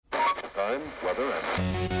time, weather,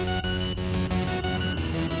 and...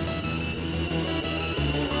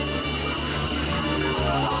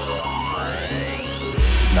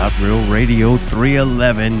 Not Real Radio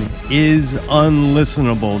 311 is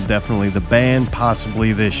unlistenable. Definitely the band,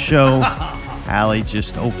 possibly this show. Allie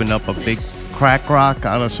just opened up a big crack rock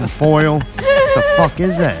out of some foil. What the fuck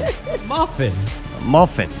is that? Muffin. A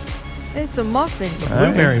muffin. It's a muffin.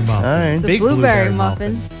 Blueberry muffin. All right. It's a Big blueberry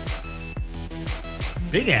muffin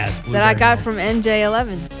Big ass blueberry that I got muffin, from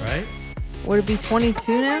NJ11. right? Would it be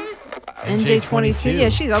 22 now? NJ22. NJ22. Yeah,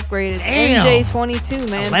 she's upgraded. Damn. NJ22,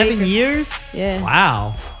 man. 11 Baker. years? Yeah.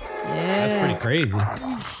 Wow. Yeah. That's pretty crazy.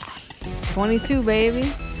 22, baby.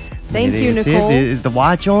 Thank It you, is. Nicole. Is the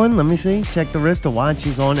watch on? Let me see. Check the wrist. The watch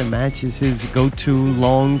is on. It matches his go-to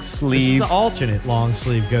long This is sleeve. the alternate long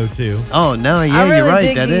sleeve go-to. Oh, no. Yeah, I really you're right.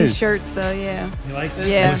 dig That these is. shirts, though, yeah. You like this?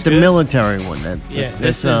 Yeah. It's Looks the good? military one. Yeah, This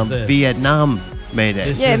this is the- Vietnam made it.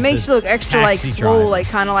 This Yeah, it is makes the you look extra, like, taxi swole, driver. like,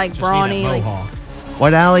 kind of like Just need a brawny. Like, mohawk.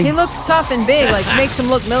 What, Allie? he looks tough and big, like, makes him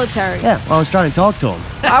look military. Yeah, well, I was trying to talk to him.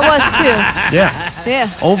 I was, too. Yeah, Yeah,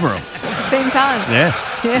 over him. at the same time. Yeah,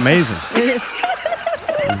 Yeah. amazing.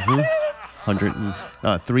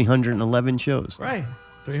 311 shows. Right.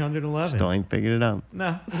 311. Still ain't figured it out.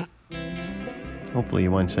 No. Hopefully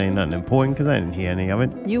you weren't saying nothing important because I didn't hear any of it.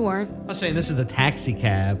 You weren't. I was saying this is the taxi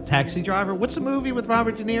cab. Taxi driver. What's the movie with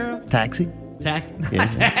Robert De Niro? Taxi? Taxi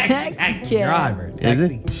Taxi driver. Is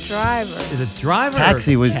Taxi- it? Driver. Is it driver?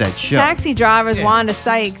 Taxi or was cab? that show. Taxi driver's Yeah. Wanda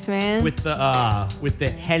Sykes, man. with the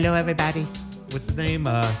hello everybody. What's the name?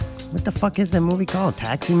 What the fuck is that movie called?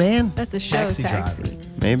 Taxi Man? That's a show, Taxi Taxi. driver.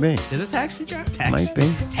 Maybe. Is it taxi driver? Taxi. Might be.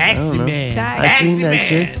 I Taxi don't know. man. Taxi. I seen that man.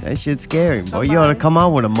 shit. That shit's scary. Boy, you ought to Somebody. come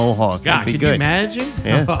out with a mohawk. God, That'd be could good. you imagine?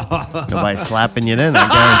 Yeah. Nobody slapping you then, I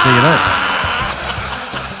guarantee you that.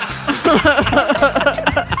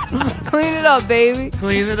 Clean it up, baby.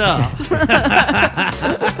 Clean it up.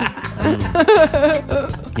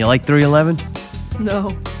 You like 311?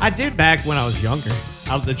 No. I did back when I was younger.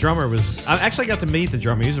 The drummer was. I actually got to meet the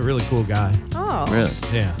drummer. He was a really cool guy. Oh. Really?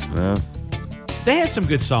 Yeah. No. They had some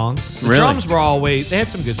good songs. The Really? drums were always. They had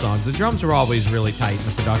some good songs. The drums were always really tight.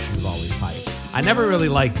 And the production was always tight. I never really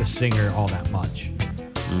liked the singer all that much.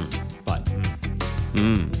 But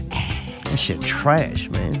That shit trash,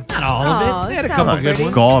 man. not all Oh, of it. They had a that couple sounds good pretty.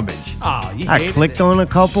 ones. Garbage. Oh, you I hated clicked it. on a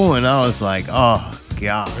couple and I was like, oh,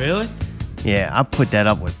 God. Really? Yeah, I put that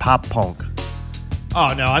up with pop punk.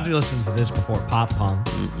 Oh no, I'd be listening to this before pop punk.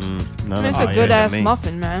 None It's of a it good to ass me.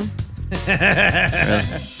 muffin, man. Yeah.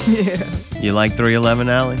 You like 311,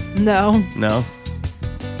 Allie? No. No?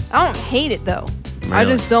 I don't hate it though. I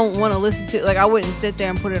Really? just don't want to listen to it. Like I wouldn't sit there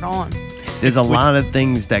and put it on. There's a lot of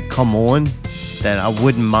things that come on that I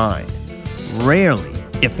wouldn't mind. Rarely,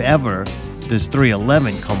 if ever, does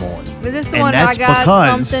 311 come on. Is this the And one I that's got because-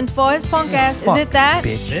 something for his punk ass? Is Fuck, it that?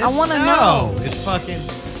 bitch. I want to No, know. it's fucking.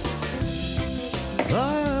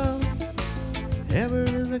 Love, ever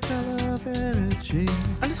is the color of energy.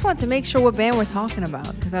 I just want to make sure what band we're talking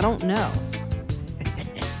about because I don't know.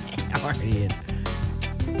 Already in.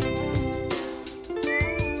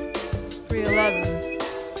 311.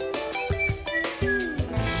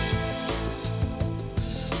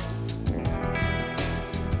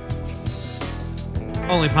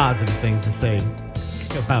 Only positive things to say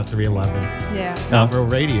about 311. Yeah. Not Real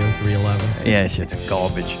Radio 311. Yeah, shit's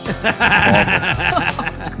garbage.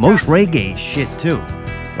 Garbage. Most reggae shit, too.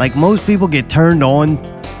 Like, most people get turned on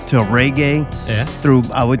to reggae Yeah. through,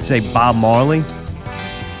 I would say, Bob Marley.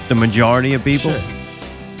 The majority of people. Sure.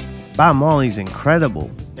 Bob Marley's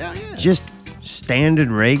incredible. Yeah, yeah. Just standard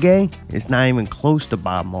reggae is not even close to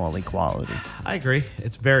Bob Marley quality. I agree.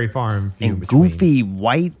 It's very far and few And between. goofy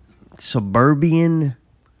white suburban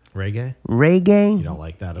Reggae? reggae You don't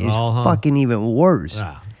like that at is all, huh? fucking even worse.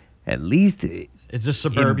 Ah. At least It's just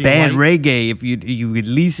in suburban bad white. reggae, if you at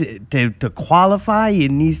least to qualify, you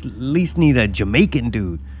at least need a Jamaican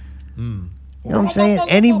dude. You know what I'm saying?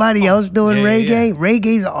 Anybody else doing Yeah, reggae? yeah.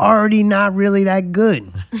 Reggae's already not really that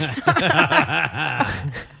good. You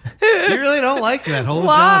really don't like that whole genre.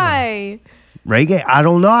 Why? Reggae, I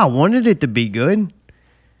don't know. I wanted it to be good.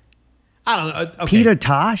 I don't know. Okay. Peter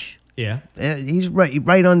Tosh, Yeah. he's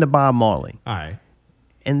right under Bob Marley. All right.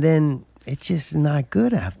 And then it's just not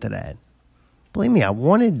good after that. Believe me, I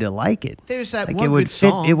wanted to like it. There's that Like one it would good fit.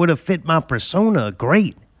 song. It would have fit my persona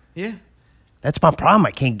great. Yeah. That's my problem.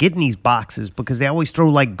 I can't get in these boxes because they always throw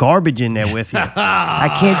like garbage in there with you.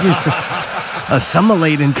 I can't just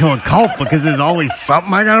assimilate into a cult because there's always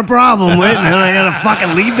something I got a problem with, and then I gotta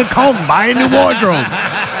fucking leave the cult and buy a new wardrobe.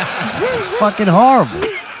 Fucking horrible.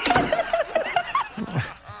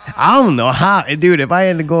 I don't know how, dude. If I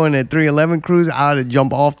had to go on that 311 cruise, I would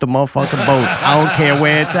jump off the motherfucking boat. I don't care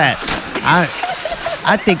where it's at.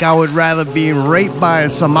 I think I would rather be raped by a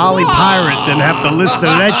Somali pirate than have to listen to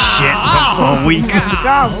that shit for a week.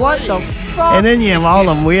 God, what the fuck? And then you have all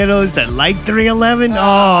them weirdos that like 311. Oh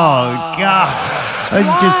God,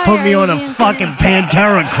 let's just put me on a fucking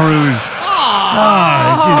Pantera cruise.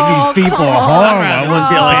 Oh, it's just these people are horrible. I wouldn't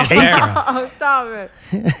be able to take it. Oh, stop it.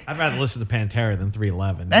 I'd rather listen to Pantera than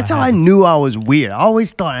 311. That's how I knew I was weird. I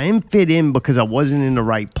always thought I didn't fit in because I wasn't in the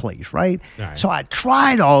right place, right? Right. So I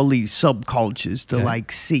tried all these subcultures to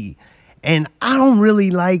like see. And I don't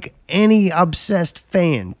really like any obsessed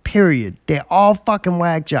fan, period. They're all fucking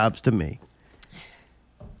whack jobs to me.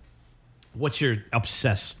 What's your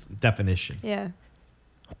obsessed definition? Yeah.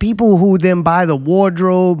 People who then buy the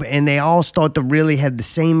wardrobe and they all start to really have the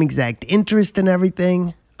same exact interest in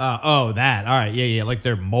everything. That. All right. Yeah. Like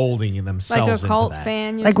they're molding themselves Like a cult into that.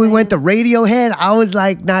 fan. You're Like we saying? went to Radiohead, I was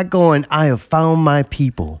like not going, I have found my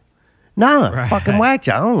people. Nah, Right. fucking whack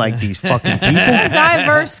job. I don't like these fucking people. A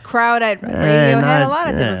diverse crowd at Radiohead. A lot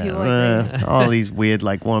of different people like Radiohead. all these weird,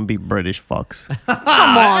 like, want to be British fucks. Like Come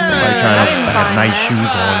on, man. trying I to didn't have find nice that.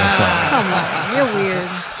 shoes on or something. Come on. You're weird.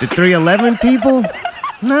 The 311 people?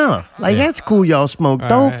 No. Like, that's cool, y'all smoke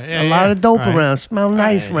dope. right. Yeah, a lot yeah. of dope Right. around. Smell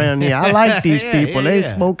nice around here. I like these Yeah, people. yeah, They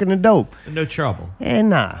yeah. smoking the dope. No trouble. And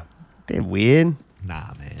nah, they're weird.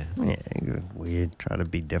 Nah, man. Yeah, they're weird. Try to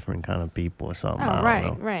be different kind of people or something. I Oh, don't right,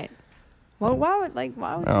 know. right. Well, why would I you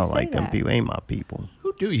don't say like them that? people. Ain't my people.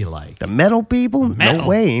 Who do you like? The metal people? No Metal.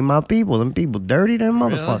 way. Ain't my people. Them people dirty than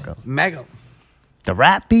motherfucker. Mega. The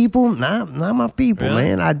rap people? Not my people, Really?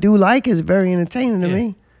 man. I do like it. It's very entertaining to Yeah.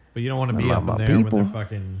 me. But you don't want to be Not up my in there people. with their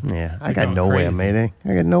fucking. Yeah, I they're got going nowhere, crazy. Mayday.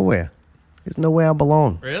 I got nowhere. There's nowhere I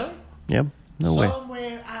belong. Really? Yep, nowhere.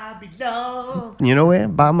 Somewhere I belong. You know where?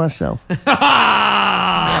 By myself.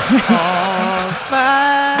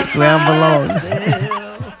 That's where I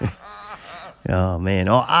belong. Oh, man.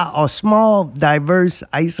 Or small, diverse,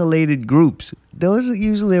 isolated groups. Those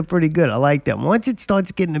usually are pretty good. I like them. Once it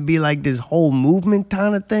starts getting to be like this whole movement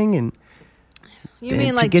kind of thing and You mean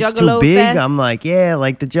it like gets Juggalo too big, Fest? I'm like, yeah,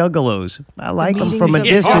 like the Juggalos. I like them Meetings from a of the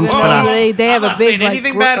distance, but Juggalos. They have I'm a not big saying like,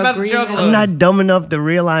 anything group bad about the agreement. Juggalos. I'm not dumb enough to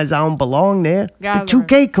realize I don't belong there. Gather. The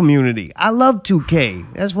 2K community. I love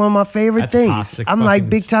 2K. That's one of my favorite That's things. toxic I'm like fucking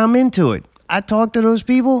big time into it. I talk to those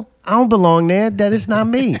people. I don't belong there. That is not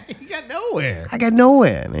me. You got nowhere. I got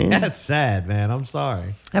nowhere, man. That's sad, man. I'm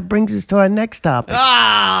sorry. That brings us to our next topic.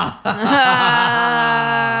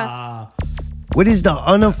 What is the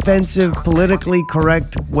unoffensive, politically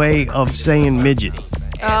correct way of saying midget?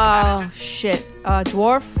 Oh shit.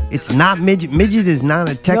 Dwarf? It's not midget. Midget is not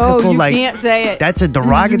a No, technical you like. can't say it. That's a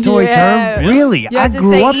derogatory Yeah. term. Really? You have I to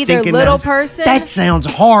grew say up either thinking little that. person- That sounds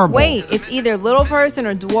horrible. Wait, it's either little person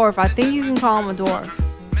or dwarf. I think you can call him a dwarf.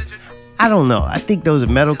 I don't know. I think those are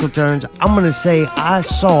medical terms. I'm going to say I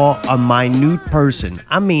saw a minute person.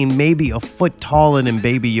 I mean, maybe a foot taller than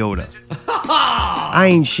Baby Yoda. I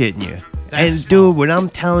ain't shitting you. That's And dude, when I'm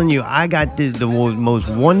telling you, I got the most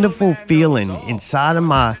wonderful feeling inside of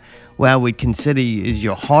my, what I would consider is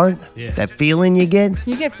your heart. Yeah. That feeling you get.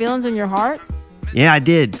 You get feelings in your heart? Yeah, I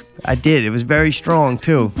did. It was very strong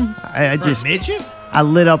too. I just, midget? I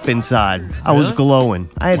lit up inside. I was Really? glowing.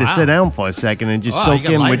 I had to Wow. sit down for a second and just Wow, soak you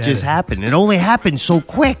got in what just lightheaded. happened. It only happened so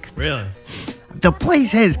quick. Really? The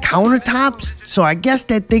place has countertops, so I guess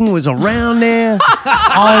that thing was around there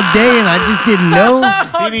all day, and I just didn't know.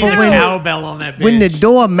 You need But a when- cowbell on that bitch. When the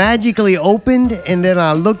door magically opened, and then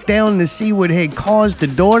I looked down to see what had caused the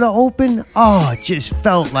door to open, oh, it just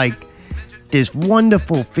felt like this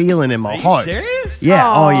wonderful feeling in my Are you heart. serious?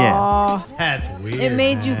 Yeah, oh yeah. Aw, That's weird. it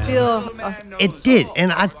made you man. feel. It did,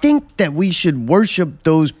 and I think that we should worship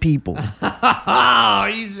those people. Oh, are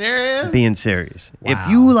you serious? Being serious. If Wow.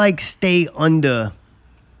 you like stay under,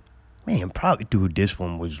 man, probably, dude, this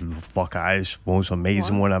one was it's most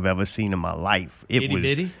amazing one I've ever seen in my life. It Itty was,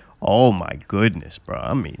 bitty? oh my goodness, bro.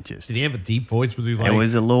 I mean, just Did he have a deep voice? Was he like? it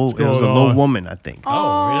was a little, "What's it was a going little on?" woman, I think.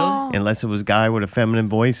 Oh, really? Unless it was a guy with a feminine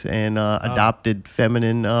voice and adopted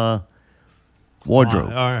feminine wardrobe.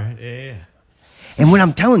 All right. Yeah. And when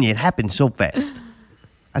I'm telling you, it happened so fast.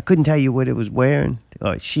 I couldn't tell you what it was wearing.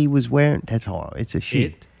 She was wearing. That's hard. It's a she.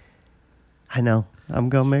 It? I know. I'm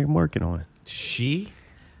working on it. She?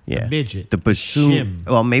 Yeah. midget. The bassoon. Shim.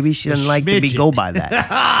 Well, maybe she doesn't like to be schmidget. go by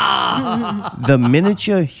that. The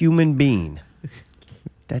miniature human being.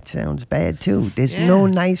 That sounds bad too. There's no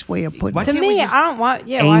Yeah. nice way of putting Why it. To can't we me, just- I don't want.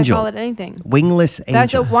 Yeah, why Angel. call it anything? Wingless angel.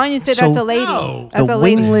 That's a. Why don't you say that's So a lady? No. That's the a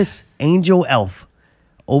lady. wingless angel elf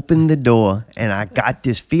opened the door, and I got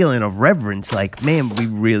this feeling of reverence. Like, man, we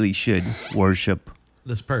really should worship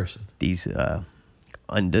This person. These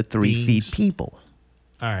under 3 Beings. feet people.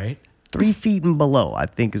 All right. 3 feet and below, I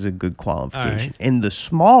think, is a good qualification. right. And the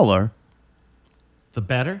smaller, The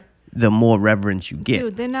better? the more reverence you get.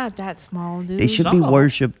 Dude, they're not that small, dude. They should Some be of 'em.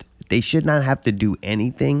 worshipped. They should not have to do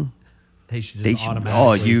anything. They should just They should. Oh,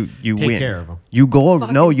 automatically you take win. care of them. You go.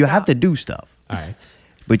 No, Fucking you have stop. to do stuff, All right.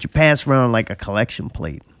 but you pass around like a collection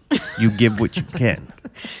plate. You give what you can.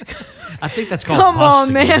 I think that's called Come on,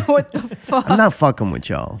 bussing. man. What the fuck? I'm not fucking with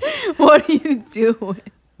y'all. What are you doing?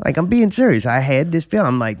 Like, I'm being serious. I had this feeling.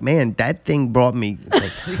 I'm like, man, that thing brought me.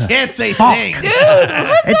 Like, You can't say thing.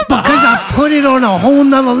 it's because I put it on a whole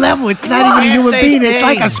nother level. It's not even a Can't human say being. It's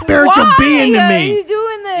like a thing. spiritual Why being to are me. you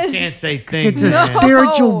doing this? Can't say thing. It's a man.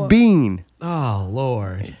 spiritual No. being. Oh,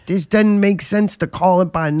 Lord. This doesn't make sense to call it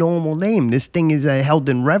by a normal name. This thing is held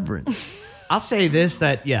in reverence. I'll say this,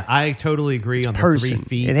 that, yeah, I totally agree on the 3 Person.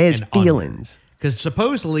 feet. It has feelings. Because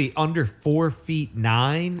supposedly under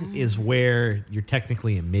 4'9" is where you're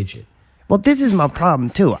technically a midget. Well, this is my problem,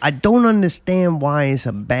 too. I don't understand why it's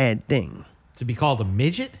a bad thing. To be called a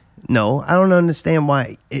midget? No, I don't understand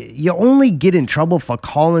why. You only get in trouble for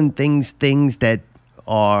calling things that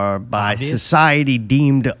are by Obvious? society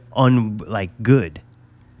deemed good.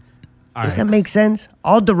 All Does right. that make sense?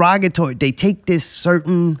 All derogatory. They take this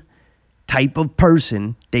certain type of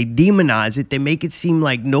person, they demonize it, they make it seem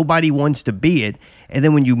like nobody wants to be it, and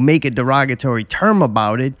then when you make a derogatory term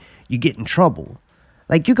about it, you get in trouble.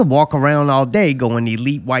 Like, you could walk around all day going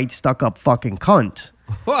elite white stuck up fucking cunt.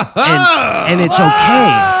 And it's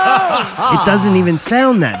okay. It doesn't even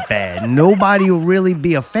sound that bad. Nobody will really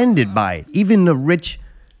be offended by it. Even the rich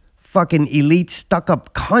fucking elite stuck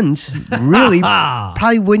up cunts really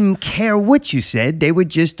probably wouldn't care what you said. They would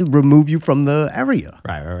just remove you from the area.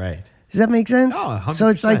 Right. Does that make sense? Oh, 100%. So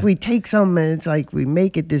it's like we take something and it's like we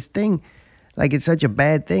make it this thing, like it's such a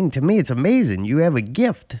bad thing. To me, it's amazing. You have a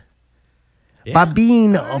gift. Yeah. By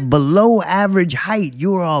being a below average height,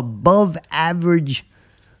 you are above average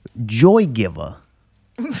joy giver.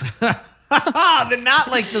 They're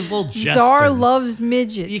not like those little jesters. Czar loves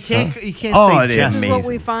midgets. You can't Oh, say it is This is jesters. what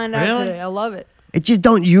amazing. we find out Really? today. I love it. It just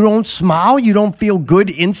you don't smile, you don't feel good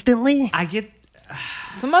instantly. I get...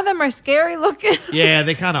 Some of them are scary looking. Yeah,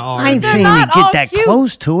 they kind of are. I ain't They're saying not to all get that cute.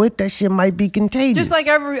 close to it. That shit might be contagious. Just like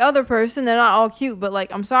every other person, they're not all cute. But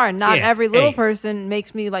like, I'm sorry, not Yeah, every little hey. person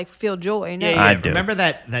makes me like feel joy. No. Yeah. I do. Remember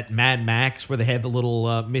that Mad Max where they had the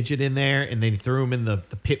little midget in there and they threw him in the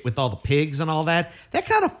pit with all the pigs and all that? That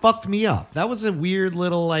kind of fucked me up. That was a weird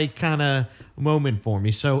little like kind of moment for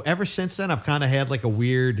me. So ever since then, I've kind of had like a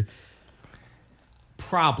weird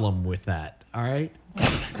problem with that. All right.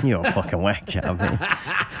 You're a fucking whack job, man.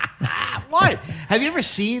 What? Have you ever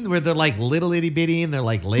seen where they're like little itty bitty and their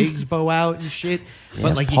like legs bow out and shit? Yeah,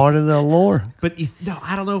 But like part of the allure. no,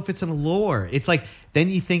 I don't know if it's an allure. It's like then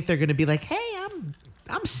you think they're gonna be like, hey,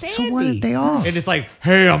 I'm Sandy. So what if they are? And it's like,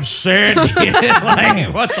 hey, I'm Sandy.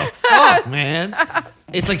 Like, what the fuck, man?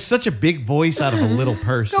 It's like such a big voice out of a little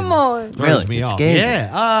person. Come on. Throws Really? me It off. scares you?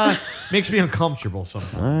 Yeah. Makes me uncomfortable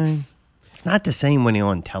sometimes. All right. It's not the same when you're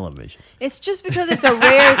on television. It's just because it's a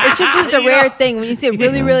rare. It's just because it's a rare thing. When you see a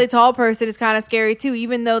really, really tall person, it's kind of scary too.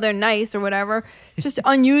 Even though they're nice or whatever, it's just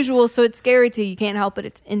unusual, so it's scary to you. You can't help it.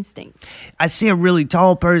 It's instinct. I see a really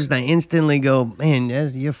tall person, I instantly go, man,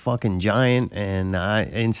 you're fucking giant. And I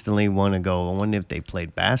instantly want to go, I wonder if they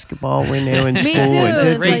played basketball when they were in Me school. too.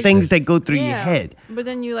 It's It's the things like- that go through your Yeah. head. But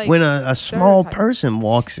then you like When a small stereotype. person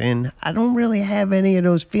walks in, I don't really have any of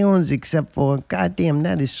those feelings except for, goddamn,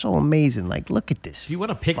 that is so amazing. Like, look at this. Do you want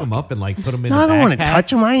to pick them up and like put them in No, a I don't want to backpack?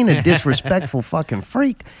 touch them. I ain't a disrespectful fucking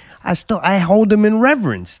freak. I hold them in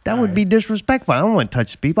reverence. That would be disrespectful. I don't want to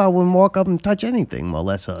touch people. I wouldn't walk up and touch anything, more or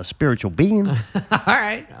less a spiritual being. All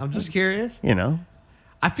right. I'm just curious. You know.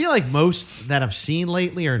 I feel like most that I've seen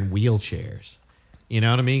lately are in wheelchairs. You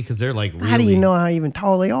know what I mean? Because they're like really. How do you know how even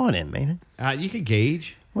tall they are then, man? You can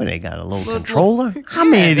gauge. What, they got a little Little- controller? How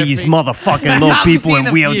many of they're these big. motherfucking little I've people seen in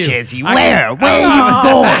a few. wheelchairs? You I where? can- Where are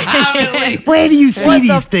you going? Where do you see What the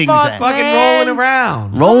these things fuck, at? Fucking Man. rolling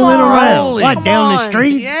around. Rolling Come on. around. Rolling. What, Come down the on.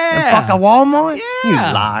 street? Yeah. And fuck a Walmart? Yeah. You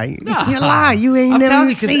lie. No. You lie. You ain't I'm never telling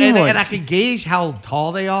even you, 'cause- seen one. and I can gauge how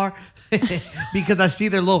tall they are because I see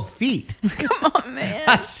their little feet. Come on, man.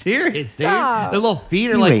 I'm serious, dude. Stop. Their little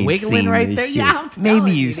feet are You like ain't wiggling seen right this there. shit. Yeah, I'm Maybe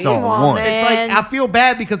telling you dude. saw Come on, one. man. It's like And- I feel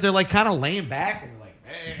bad because they're like kind of laying back and like.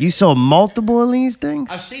 You saw multiple of these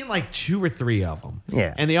things? I've seen like 2 or 3 of them.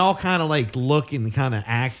 Yeah. And they all kind of like look and kind of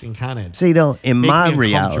act and kind of See, though, in make my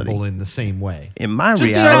me uncomfortable reality, in the same way. in my Just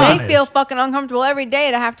be Sure, reality, honest. they feel fucking uncomfortable every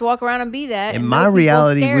day to have to walk around and be that. in and my know people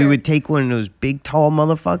reality, we scared. would take one of those big, tall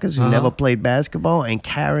motherfuckers who Uh-huh. never played basketball and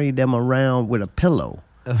carry them around with a pillow.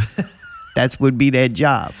 That would be their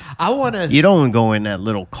job. I want to. You don't go in that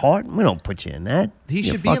little cart. We don't put you in that. He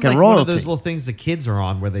You're should be in fucking like royalty. one of those little things the kids are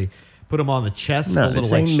on, where they put them on the chest, No, the little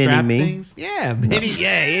this like ain't strap mini-me. things. Yeah, mini.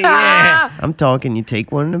 Yeah. I'm talking. You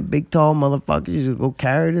take one of the big tall motherfuckers. You go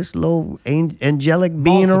carry this little angelic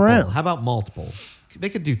being Multiple. around. How about multiple? They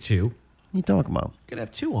could do two. You talking about? Could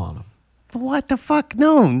have two on them. What the fuck?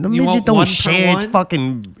 No, the You midget want don't one per share. It's one?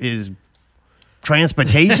 fucking is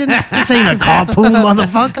transportation. This ain't a carpool,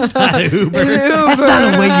 motherfucker. That's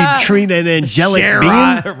not the way you treat an angelic Share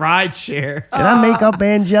being. ride share. Did I make up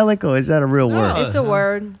angelic or is that a real word? It's a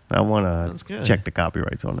word. I want That's to good. check the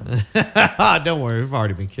copyrights on it. Don't worry, we've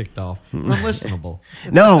already been kicked off. We're unlistenable.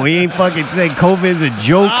 No, we ain't fucking saying COVID's a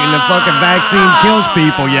joke and the fucking vaccine kills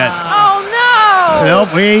people yet. Oh no!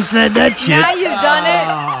 Nope, we ain't said that shit. Now you've done it.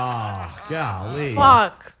 Oh, golly.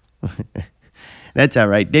 Fuck. That's all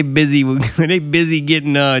right. They busy. They busy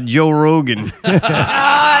getting Joe Rogan.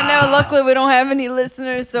 No, luckily we don't have any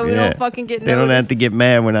listeners, so we Yeah. don't fucking get They don't have noticed. to get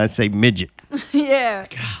mad when I say midget. Yeah.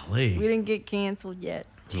 Golly. We didn't get canceled yet.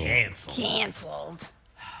 Cancel. Canceled.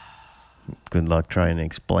 Good luck trying to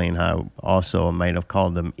explain how. Also, I might have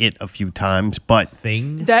called them it a few times, but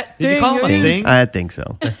Thing? That Did you thing, call him a yeah. thing? I think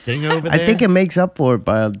so. Thing over I there? think it makes up for it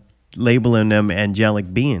by labeling them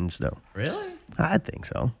angelic beings, though. Really? I think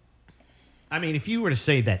so. I mean, if you were to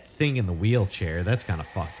say that thing in the wheelchair, that's kind of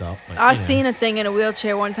fucked up. But, I seen a thing in a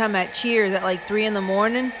wheelchair one time at Cheers at like 3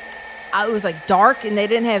 a.m. It was like dark and they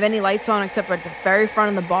didn't have any lights on except for at the very front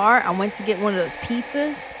of the bar. I went to get one of those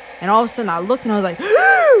pizzas and all of a sudden I looked and I was like,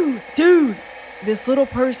 dude, this little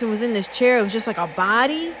person was in this chair. It was just like a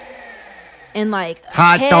body and like a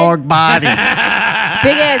Hot head, dog body.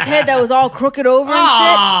 big ass head that was all crooked over and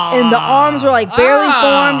shit. And the arms were like barely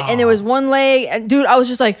formed and there was one leg. And dude, I was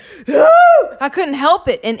just like, I couldn't help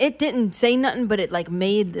it. And it didn't say nothing, but it like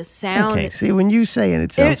made the sound. Okay, see, when you say it,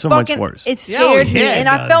 it sounds so much worse. It scared me, yeah, it and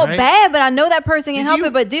I does, felt right? bad, but I know that person can Did help you-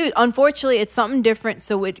 it. But dude, unfortunately, it's something different,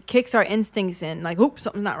 so it kicks our instincts in. Like, oops,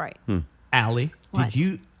 something's not right. Allie, What?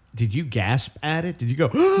 did you gasp at it? Did you go,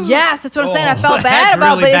 Yes, that's what I'm saying. I Oh, felt bad that's about,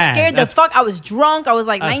 really but bad. it scared That's- the fuck. I was drunk. I was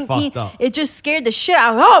like That's 19. fucked up. It just scared the shit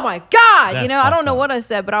out of. Oh my god! That's You know, I don't fucked know up. what I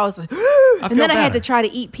said, but I was like, feel and then I had to better. try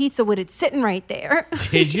to eat pizza with it sitting right there.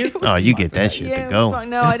 did you? Oh, you get that shit Yeah, to it was go. fun.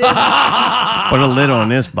 No, I didn't. Put a lid on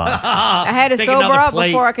this box. I had to Take sober another up plate.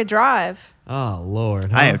 before I could drive. Oh,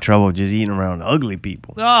 Lord. I have trouble just eating around ugly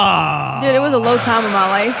people. Oh. Dude, it was a low time in my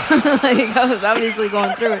life. Like I was obviously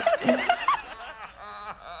going through it.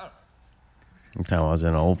 One time I was in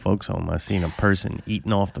an old folks' home, I seen a person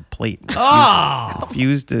eating off the plate. Oh.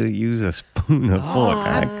 Refused to use a spoon or fork.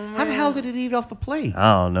 How the hell did it eat off the plate?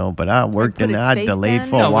 I don't know, but I worked put in its there. I face delayed down?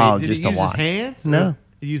 for a No, while wait, did just he to use watch. his hands? No.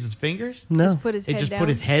 Did he use his fingers? No, Put his He head just down. put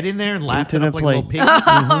his head in there and lapped Into it up the like a little plate. pig.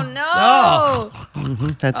 Oh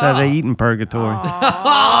no! that's how they eat in purgatory.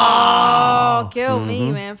 Oh, kill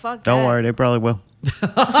me, man. Fuck Don't that. worry, they probably will.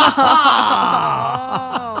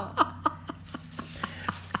 Oh.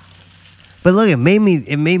 But look, it made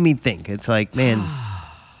me think. It's like, man,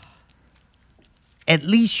 at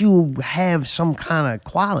least you have some kind of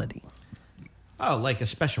quality. Oh, like a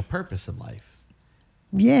special purpose in life.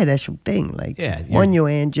 Yeah, that's your thing. Like, Yeah, one, you're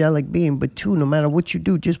an angelic being, but two, no matter what you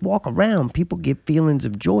do, just walk around. People get feelings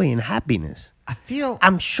of joy and happiness. I feel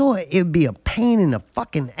I'm sure it'd be a pain in the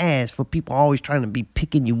fucking ass for people always trying to be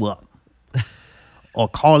picking you up or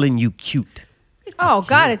calling you cute. Oh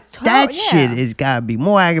God, it's total. That yeah. shit has got to be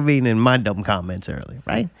more aggravating than my dumb comments earlier,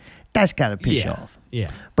 right? That's got to piss you off.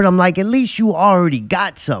 Yeah. But I'm like, at least you already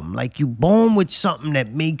got something. Like, you born with something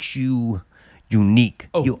that makes you unique.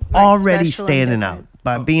 Oh, you're right, already special and standing different. out.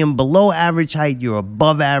 By being below average height, you're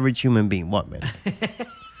above average human being. What, man?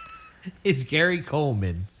 It's Gary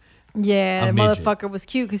Coleman. Yeah, A that midget. motherfucker was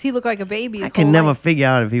cute because he looked like a baby. I his can whole never life. figure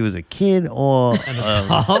out if he was a kid or But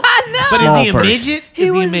Small is he a person. midget? He Is he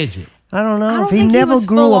a was- midget? I don't know. I don't If he think he never was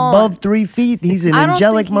grew full above on. 3 feet, he's an I don't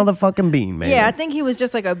angelic think he- motherfucking being, man. Yeah, I think he was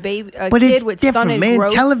just like a baby, a but kid it's with different, stunted man.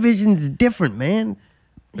 growth. Television's different, man.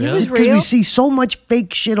 He was Just because real. we see so much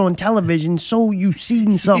fake shit on television, so you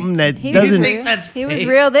seen something that He doesn't. was think real. that's He was fake?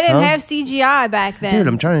 real. They didn't Huh? have CGI back then. Dude,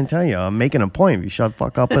 I'm trying to tell you, I'm making a point. You shut the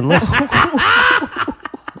fuck up and listen.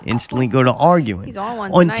 Instantly go to arguing. He's on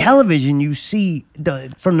one On tonight. television, you see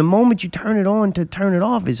from the moment you turn it on to turn it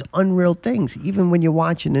off is unreal things, even when you're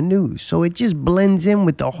watching the news. So it just blends in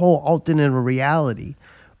with the whole alternate reality.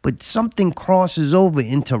 But something crosses over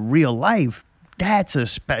into real life. That's a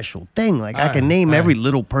special thing. Like, I can name every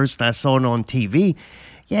little person I saw on TV.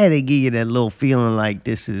 Yeah, they give you that little feeling like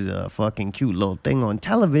this is a fucking cute little thing on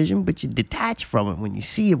television, but you detach from it. When you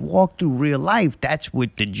see it walk through real life, that's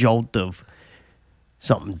what the jolt of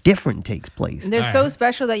something different takes place. They're All so right.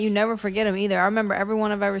 special that you never forget them either. I remember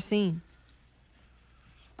everyone I've ever seen.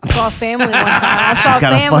 I saw a family one time. I saw a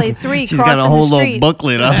got family, fucking- three she's crossing got a whole the street. little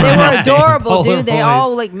booklet on They it. were adorable, dude. They Polaroids.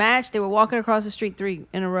 all like matched. They were walking across the street, 3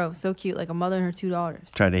 in a row. So cute, like a mother and her 2 daughters.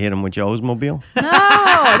 Try to hit him with your Oldsmobile.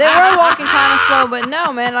 No, they were walking kind of slow, but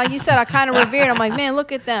no, man. Like you said, I kind of revered. I'm like, man,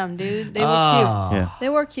 look at them, dude. They were Oh. cute. Yeah. They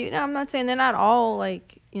were cute. No, I'm not saying they're not all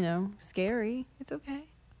like, scary. It's okay.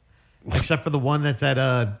 Except for the one that's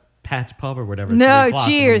at Pat's Pub or whatever. 3 No, o'clock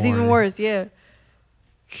in the Cheers, even morning. worse. Yeah,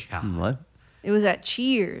 God, What? it was at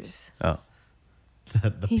Cheers. Oh.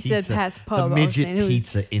 the He said pizza- Pat's Pub. The I was midget saying it was-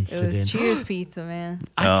 pizza It incident. was Cheers pizza, man.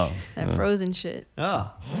 Oh. That frozen shit.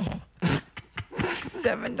 Oh.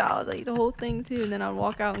 $7. I eat the whole thing too, and then I'd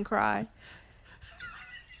walk out and cry.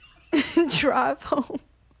 Drive home.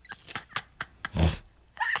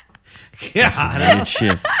 God, Weird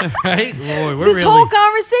shit. right? Boy, we're This really. whole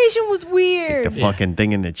conversation was The weird. fucking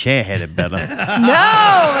thing in the chair headed better. No,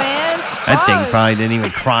 man. That thing Fuck. probably didn't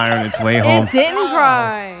even cry on its way home. It didn't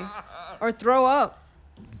cry or throw up.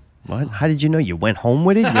 What? How did you know? You went home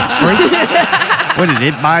with it? You freak? What, did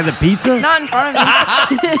it buy the pizza? Not in front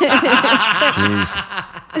of me.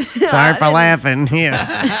 Jeez. Sorry for laughing. Here.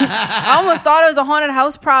 I almost thought it was a haunted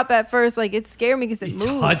house prop at first. Like it scared me because it You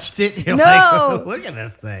moved. touched it. You're No. like, look at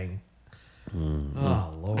this thing.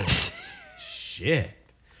 Oh Lord. Shit.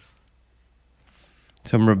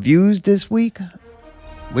 Some reviews this week.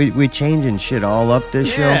 We're changing shit all up this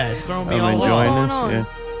show. Yeah, it's throwing me I'm all enjoying off. this.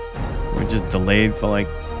 What's Yeah. We're just delayed for like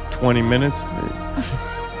 20 minutes.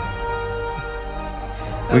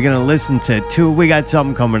 We're gonna listen to two. We got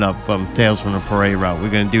something coming up from Tales from the Parade Route. We're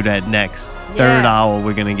gonna do that next. Third Yeah. hour,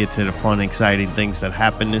 we're gonna get to the fun, exciting things that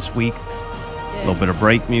happened this week. A little bit of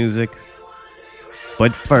break music.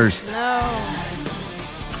 But first, No.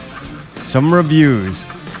 some reviews.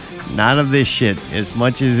 Not of this shit. As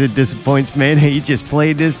much as it disappoints man, he just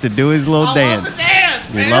played this to do his little dance. Love the dance,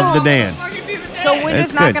 We man. love the dance. So we're That's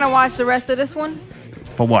just not good. gonna watch the rest of this one.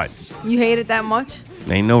 For what? You hate it that much?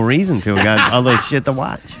 Ain't no reason to. We got other shit to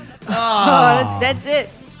watch. Oh, that's it.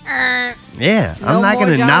 Yeah, No I'm not more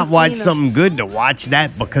gonna John not watch Cena. something good to watch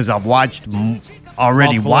that because I've watched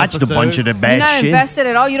already Multiple watched a bunch of the episodes. bad You're not shit. invested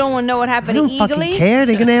at all. You don't want to know what I happened don't to fucking Eagly. care.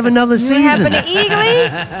 They're gonna have another What season. happened to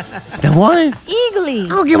Eagly? The what? I Eagly.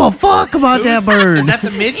 don't give a fuck about that bird. Is that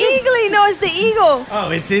the midget? Eagly. No, it's the eagle. Oh,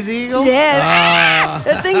 it's his eagle? Yes.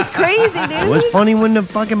 That thing's crazy, dude. It was funny when the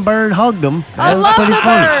fucking bird hugged him. That I was love pretty the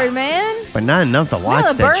funny. bird, man. But not enough to watch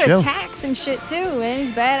No, the that bird show. attacks and shit too, man.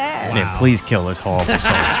 He's badass. Yeah, please kill this horrible song.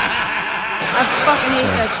 I fucking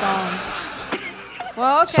hate that song.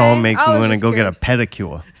 Well, okay. Song makes I me was want to just go get a curious.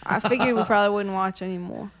 pedicure. I figured we probably wouldn't watch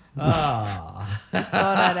anymore. Oh. Just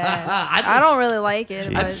thought I'd ask. I I don't really like it,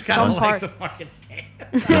 I but just kind some of like parts. the fucking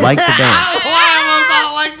dance. You like the dance? Why am I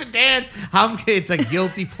not like the dance? It's a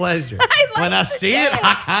guilty pleasure. like When I the see it, I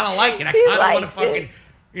dance. kind of like it. I He kind of want to likes fucking,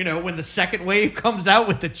 it. when the second wave comes out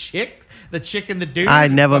with the chick and the dude. I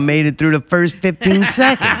never made it through the first 15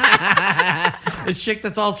 seconds. The chick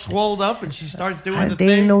that's all swolled up and she starts doing the There thing.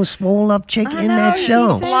 ain't no swole up chick I in know, that you show.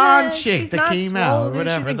 keep saying Blonde that. chick She's that not came swole, out, dude.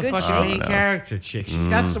 whatever. She's a The good fucking chick. main no. character chick. She's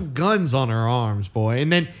got some guns on her arms, boy.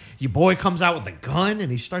 And then your boy comes out with the gun and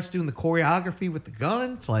he starts doing the choreography with the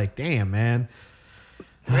gun. It's like, damn, man.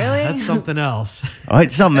 Really? That's something else. Oh,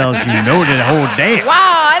 it's something else. You know the whole dance. Wow,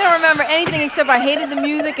 I don't remember anything except I hated the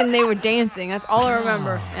music and they were dancing. That's all I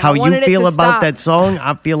remember. And How I you wanted it feel to about stop. that song,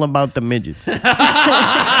 I feel about the midgets.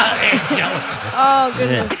 Oh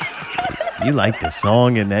goodness. You like the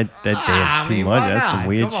song and that dance too much. why That's some not?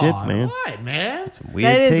 weird Come shit, on. man. What, man? Some weird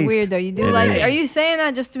That is taste. weird though. You do It like is. it. Are you saying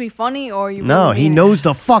that just to be funny or you No, really he mean it? knows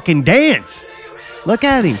the fucking dance. Look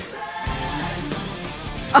at him.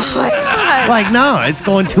 Oh my god. Like, no, it's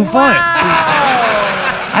going too far. Wow.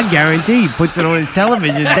 I guarantee he puts it on his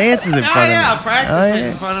television, dances in Oh front yeah, of him. practice Oh, it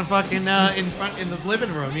yeah. in front of fucking in the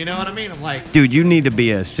living room. You know what I mean? I'm like, Dude, you need to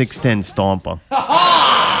be a 6'10 stomper.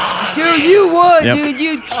 Dude, you would, Yep. dude.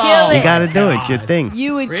 You'd kill it. You gotta do it. It's your thing.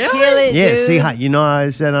 You would Really? kill it, Yeah, dude. see how you know how I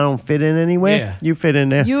said I don't fit in anywhere? Yeah. You fit in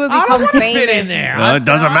there. You would I become don't want to famous. fit in there. Well, it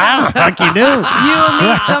doesn't matter. Fuck you do. You would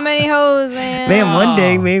meet so many hoes, man. Man, one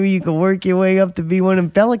day maybe you could work your way up to be one of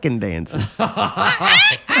them pelican dancers.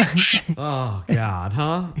 oh god,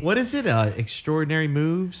 huh? What is it? Extraordinary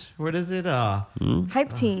moves. What is it?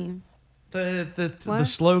 Hype team. The What?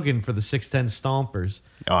 slogan for the 610 Stompers.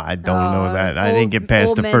 Oh, I don't know that. I old- didn't get past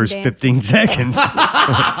old the men first dancing. 15 seconds.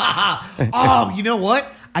 Oh, you know what?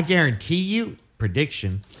 I guarantee you,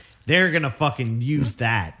 prediction, they're gonna fucking use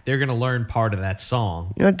that. They're gonna learn part of that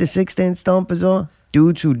song. You know what the 6'10 stompers are?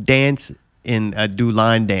 Dudes who dance and do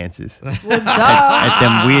line dances Well, duh. at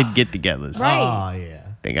them weird get-togethers. Right. Oh yeah.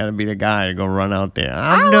 They gotta be the guy to go run out there.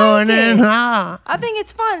 I I'm like doing it. it. Huh? I think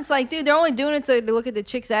it's fun. It's like, dude, they're only doing it so to look at the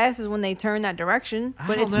chicks' asses when they turn that direction.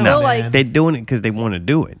 But don't it's know, still man. like, They're doing it because they want to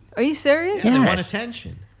do it. are you serious? They want Yes.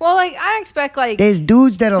 attention. Well, like, I expect, like, There's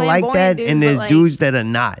dudes that are like flamboyant that, dudes, and but, there's like- dudes that are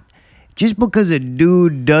not. Just because a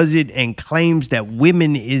dude does it and claims that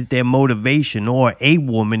women is their motivation or a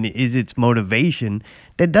woman is its motivation,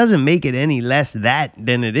 that doesn't make it any less that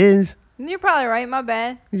than it is. you're probably right. My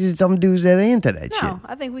bad. It's just some dudes that are into that shit. No,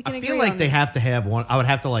 I think we can I agree feel like on they this. have to have one. I would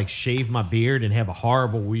have to like shave my beard and have a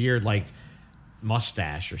horrible, weird like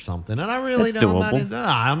mustache or something. And I really That's don't. I'm not doable. in-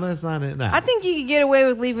 Nah, that's not it. Nah. I think you could get away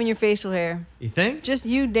with leaving your facial hair. You think? Just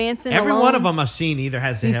you dancing Every alone. one of them I've seen either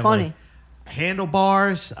has to Be have funny. like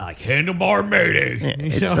handlebars, like handlebar mayday. Yeah,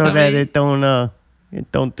 You it's know so what I that mean?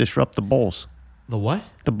 it don't disrupt the balls. The what?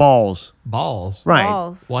 The balls. Balls. Right.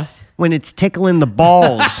 Balls. What? When it's tickling the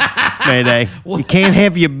balls, Mayday. You can't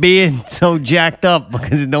have your beard so jacked up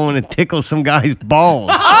because it don't want to tickle some guy's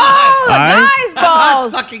balls. Oh, the Alright? guy's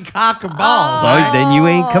balls. Sucking cock or balls. Well, then you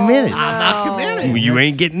ain't committed. I'm not committed. You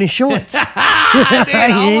ain't getting the shorts. Dude, you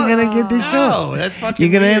ain't gonna get the No, shorts. that's fucking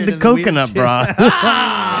You're gonna have weird the and weird coconut shit. bra.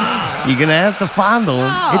 You're gonna have to fondle him.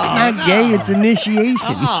 It's not gay. It's initiation.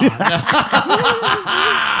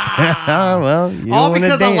 Well, you All don't wanna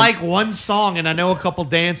because I dance. like one song and I know a couple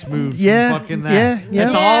dance moves. Yeah, and fucking that. yeah.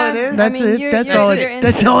 That's Yeah. all it is. That's I mean, it. you're- That's you're- all. you're It,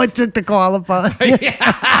 into that's all it took to qualify.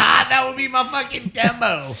 That would be my fucking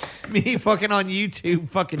demo. Me fucking on YouTube,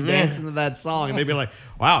 fucking dancing to that song, and they'd be like,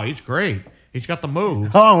 "Wow, he's great. He's got the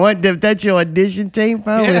move." Oh, what? That's your audition tape,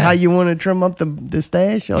 bro? Yeah. How you want to trim up the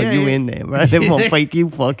stash? Oh, Yeah, you yeah. in there, right? They won't make you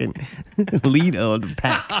fucking leader of the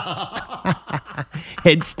pack.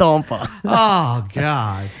 Head stomper. Oh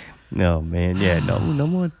God. No, man. Yeah, no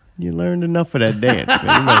more. You learned enough of that dance, man.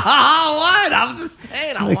 You might- Oh, what? I'm just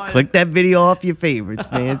saying. I want. click that video off your favorites,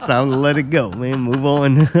 man. It's time to let it go, man. Move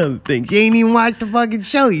on to other things. You ain't even watched the fucking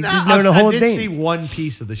show. You just know the whole I did dance. see one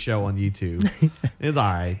piece of the show on YouTube. It's all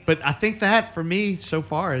right, but I think that for me so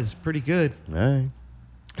far is pretty good. All right.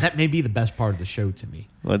 That may be the best part of the show to me.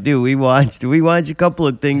 Well, dude, we watched a couple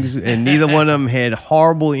of things, and neither one of them had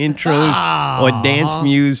horrible intros or dance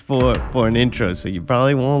muse for an intro, so you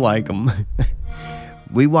probably won't like them.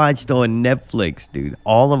 We watched on Netflix, dude.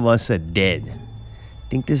 All of Us Are Dead.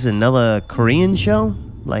 Think this is another Korean show,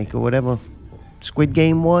 like or whatever Squid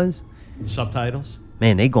Game was. Subtitles.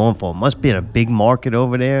 Man, they going for it. Must be in a big market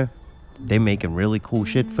over there. They making really cool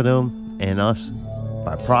shit for them and us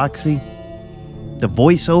by proxy. The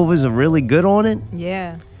voiceovers are really good on it.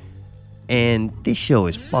 Yeah. And this show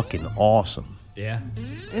is fucking awesome. Yeah.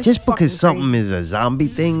 It's Just because fucking something crazy. is a zombie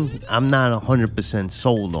thing, I'm not 100%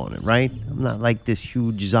 sold on it, right? I'm not like this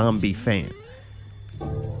huge zombie fan.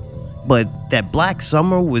 But that Black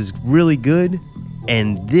Summer was really good,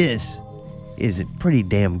 and this is pretty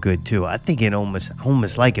damn good too. I think it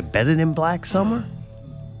almost like it better than Black Summer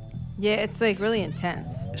Yeah, it's like really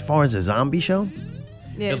intense. as far as a zombie show.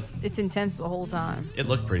 Yeah, it's intense the whole time. It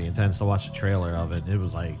looked pretty intense to watch the trailer of it. It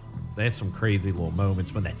was like they had some crazy little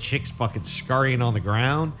moments when that chick's fucking scurrying on the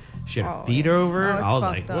ground. She had her Oh, feet yeah. over. Oh, it's I was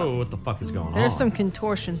fucked like, up. whoa, what the fuck is going on? There's some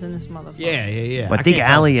contortions in this motherfucker. Yeah. I think can't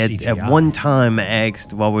tell Ali if it's at CGI. one time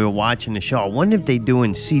asked while we were watching the show, I wonder if they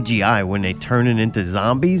doing CGI when they turn it into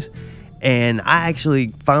zombies. And I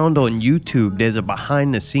actually found on YouTube there's a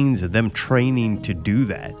behind the scenes of them training to do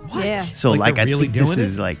that. Yeah. So Like like they're I really think this doing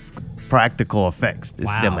is it? like practical effects. This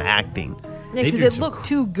is them Wow. acting. Yeah, They because do it some looked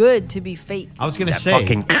too good to be fake. I was gonna That say.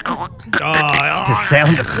 fucking the Oh,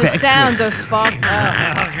 sound The effects. sounds are fucked up.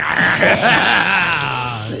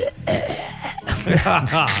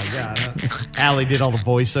 God. Allie did all the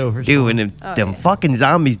voiceovers. Dude, and if Oh, them yeah. fucking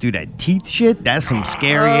zombies do that teeth shit, that's some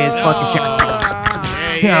scary ass fucking shit.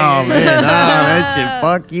 Yeah, Oh man, that shit.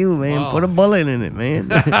 Fuck you, man. Oh. Put a bullet in it, man.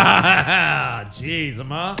 Jeez,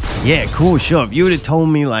 ma. Yeah, cool show. If you would have told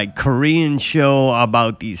me like Korean show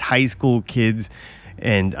about these high school kids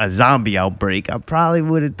and a zombie outbreak, I probably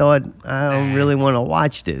would have thought I don't really want to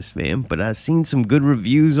watch this, man. But I seen some good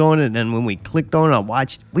reviews on it, and when we clicked on it, I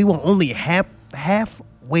watched. We were only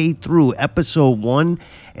halfway through episode 1,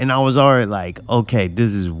 and I was already like, okay,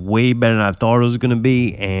 this is way better than I thought it was gonna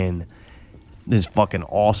be, and this is fucking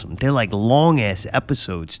awesome. They're like long ass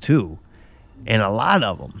episodes too. And a lot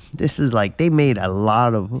of them. This is like they made a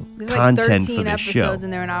lot of There's like content 13 for the episodes show,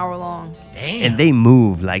 and they're an hour long. Damn. and they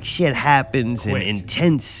move like shit happens Quick. and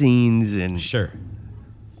intense scenes, and Sure.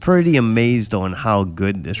 pretty amazed on how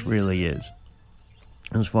good this really is.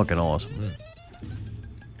 It was fucking awesome.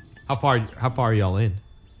 How far are y'all in?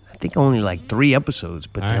 I think only like 3 episodes,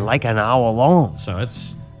 but All they're right. like an hour long. So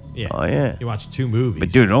it's Yeah. Oh, yeah. You watch 2 movies.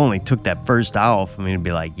 But dude, it only took that first hour for me to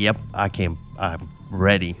be like, yep, I'm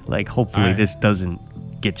ready. Like, hopefully Alright. this doesn't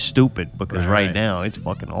get stupid because Right. right now it's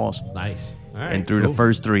fucking awesome. Nice. All right. And through cool. the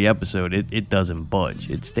first 3 episodes, it doesn't budge.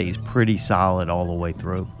 It stays pretty solid all the way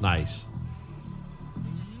through. Nice.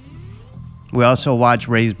 We also watched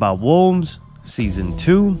Raised by Wolves, season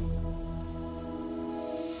 2.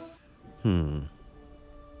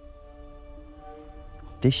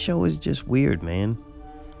 This show is just weird, man.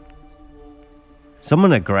 Some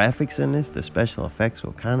of the graphics in this, the special effects,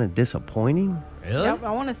 were kind of disappointing. Really? Yep,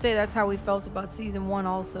 I want to say that's how we felt about season 1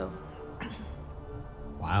 also.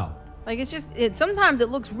 Wow. Like, it's just, sometimes it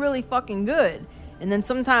looks really fucking good. And then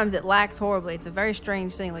sometimes it lacks horribly. It's a very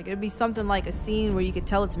strange thing. Like, it'd be something like a scene where you could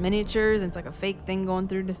tell it's miniatures and it's like a fake thing going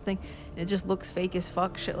through this thing. And it just looks fake as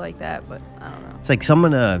fuck, shit like that. But I don't know. It's like some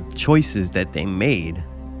of the choices that they made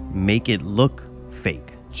make it look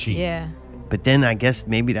fake. Cheap. Yeah. But then I guess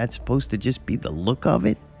maybe that's supposed to just be the look of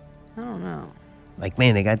it. I don't know. Like,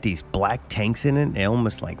 man, they got these black tanks in it. They're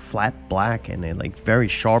almost like flat black, and they're like very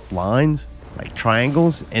sharp lines, like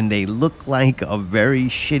triangles, and they look like a very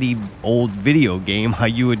shitty old video game how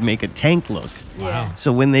you would make a tank look. Wow.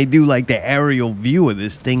 So when they do like the aerial view of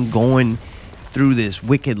this thing going through this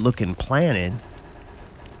wicked looking planet,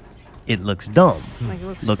 it looks dumb. Like,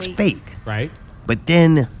 it Looks fake. Right? But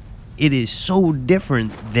then it is so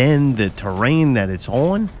different than the terrain that it's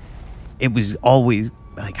on. It was always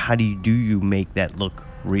like, how do you make that look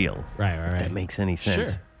real? Right. If that makes any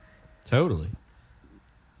sense. Sure. Totally.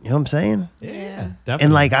 You know what I'm saying? Yeah. Definitely.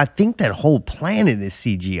 And like, I think that whole planet is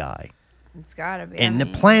CGI. It's gotta be. And I the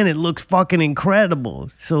mean, planet looks fucking incredible.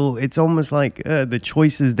 So it's almost like the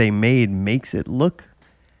choices they made makes it look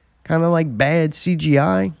kind of like bad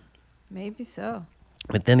CGI. Maybe so.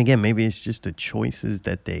 But then again, maybe it's just the choices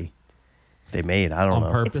that they made. I don't On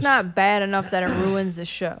know. purpose. It's not bad enough that it ruins the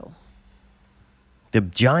show. The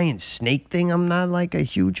giant snake thing, I'm not like a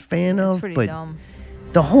huge fan It's of. pretty But dumb.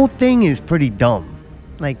 the whole thing is pretty dumb.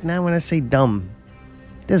 Like, now when I say dumb,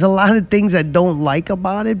 there's a lot of things I don't like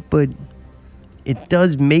about it, but it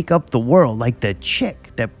does make up the world. Like the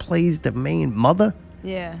chick that plays the main mother.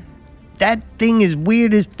 Yeah. That thing is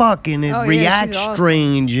weird as fuck, and it Oh, yeah, reacts she's awesome.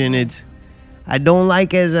 strange, and it's... I don't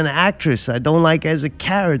like as an actress. I don't like as a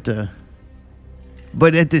character.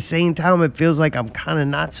 But at the same time, it feels like I'm kind of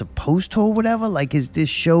not supposed to or whatever. Like, is this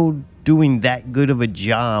show doing that good of a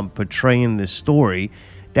job portraying the story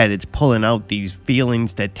that it's pulling out these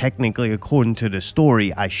feelings that technically, according to the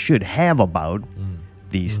story, I should have about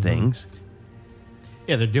these things?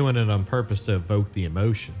 Yeah, they're doing it on purpose to evoke the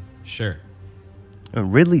emotion. Sure.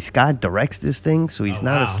 And Ridley Scott directs this thing, so he's Oh,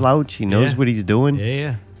 not a wow. slouch. He knows Yeah. what he's doing.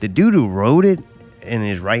 Yeah. The dude who wrote it and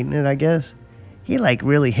is writing it, I guess, he like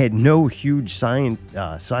really had no huge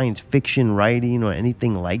science fiction writing or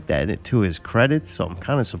anything like that to his credit. So I'm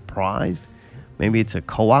kind of surprised. Maybe it's a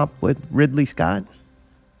co-op with Ridley Scott,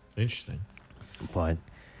 Interesting. but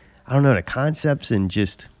I don't know the concepts and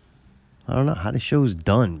just I don't know how the show's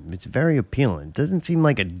done. It's very appealing. It doesn't seem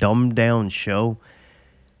like a dumbed down show,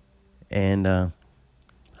 and I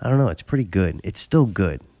don't know. It's pretty good. It's still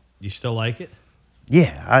good. You still like it?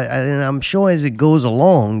 Yeah, and I'm sure as it goes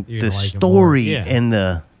along, You're the gonna like it more. story Yeah. and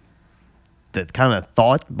the kind of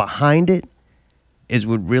thought behind it is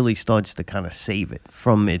what really starts to kind of save it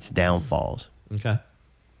from its downfalls. Okay.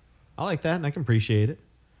 I like that, and I can appreciate it.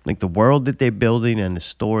 Like the world that they're building and the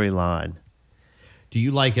storyline. Do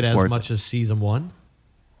you like it as worth much as season 1?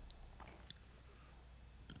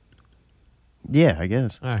 Yeah, I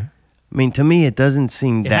guess. All right. I mean, to me, it doesn't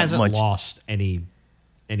seem It that hasn't much. lost any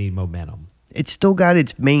momentum. It's still got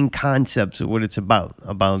its main concepts of what it's about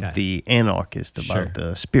Okay. the anarchist, about Sure.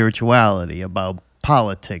 the spirituality, about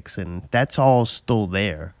politics, and that's all still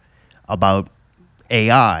there. About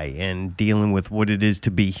AI and dealing with what it is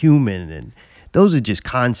to be human, and those are just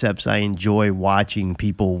concepts I enjoy watching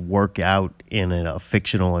people work out in a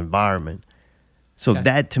fictional environment. So Okay.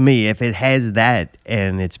 that, to me, if it has that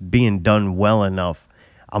and it's being done well enough,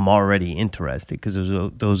 I'm already interested because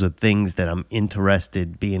those are things that I'm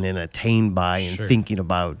interested being entertained by and Sure. thinking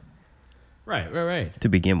about Right. to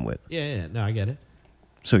begin with. Yeah. No, I get it.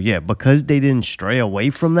 So yeah, because they didn't stray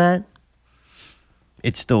away from that,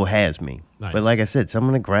 it still has me. Nice. But like I said, some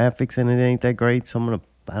of the graphics in it ain't that great. Some of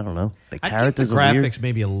the, I don't know, the I give the characters are graphics weird.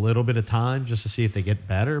 maybe a little bit of time just to see if they get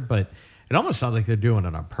better, but it almost sounds like they're doing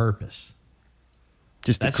it on purpose.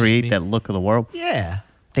 Just to that's just create me. that look of the world. Yeah.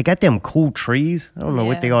 They got them cool trees. I don't know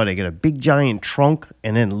what they Yeah. are. They got a big giant trunk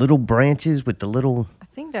and then little branches with the little I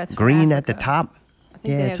think that's for green at the Africa. top. I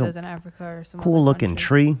think they it's have a those in Africa or some cool other looking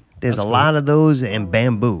country. tree. There's That's a cool. lot of those and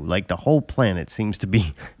bamboo. Like the whole planet seems to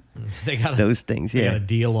be They got those things. They got Yeah, a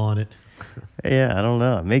deal on it. yeah. I don't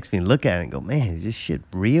know. It makes me look at it and go, man, is this shit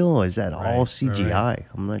real or is that all Right, CGI? right.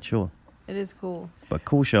 I'm not sure, It is cool. but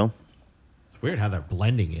cool show. It's weird how they're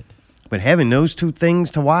blending it. But having those two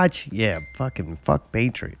things to watch, yeah, fuck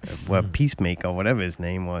Patriot, well, Peacemaker, whatever his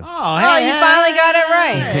name was. Oh, Oh, you finally got it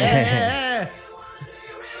right. yeah.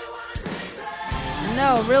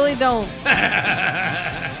 No, really don't.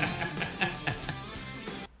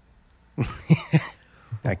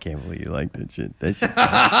 I can't believe you like that shit. That shit's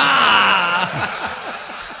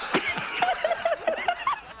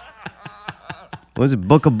What was it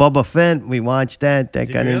Book of Boba Fett? We watched that. That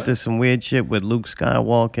Did got you into really? some weird shit with Luke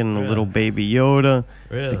Skywalker and the Really? little baby Yoda.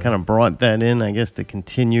 Really? They kind of brought that in, I guess, to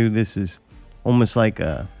continue. This is almost like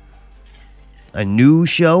a new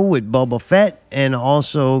show with Boba Fett, and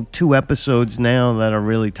also 2 episodes now that are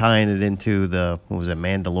really tying it into the, what was it,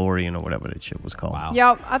 Mandalorian or whatever that shit was called. Wow.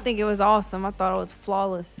 Yup, I think it was awesome. I thought it was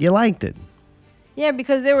flawless. You liked it. Yeah,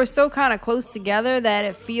 because they were so kind of close together that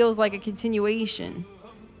it feels like a continuation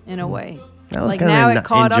in a way. I was Like kind now of it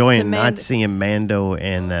caught up to enjoying Mand- not seeing Mando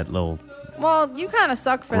and that little. Well, you kind of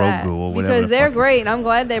suck for Grogu that or whatever because the they're fuck it's great, and I'm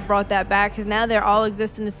glad they brought that back because now they're all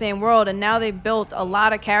exist in the same world, and now they built a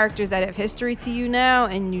lot of characters that have history to you now,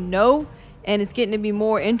 and and it's getting to be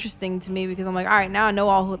more interesting to me because I'm like, all right, now I know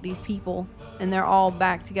all of these people, and they're all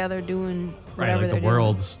back together doing Right, whatever like they're the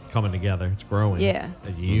world's coming together. It's growing. Yeah.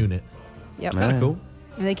 As a unit. doing. Yep. Kind of cool.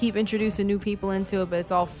 And they keep introducing new people into it, but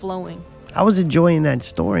it's all flowing. I was enjoying that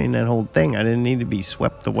story and that whole thing. I didn't need to be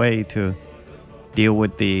swept away to deal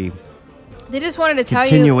with the They just wanted to tell you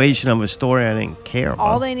continuation of a story I didn't care about.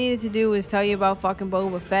 all they needed to do was tell you about fucking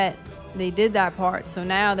Boba Fett. They did that part. So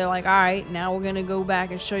now they're like, all right, now we're going to go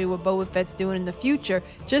back and show you what Boba Fett's doing in the future.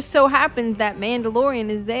 Just so happens that Mandalorian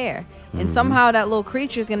is there. And somehow that little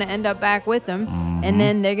creature is going to end up back with them. And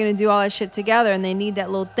then they're going to do all that shit together. And they need that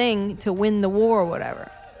little thing to win the war or whatever.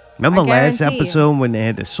 Remember I last guarantee you. episode when they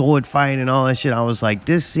had the sword fight and all that shit? I was like,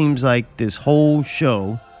 this seems like this whole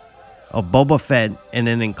show of Boba Fett and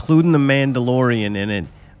then including the Mandalorian in it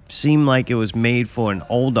seemed like it was made for an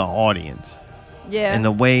older audience. Yeah. And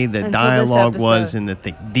the way the Until this dialogue was episode. and the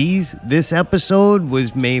thing. This episode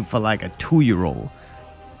was made for like a 2-year-old.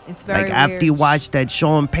 It's very Like after weird. you watch that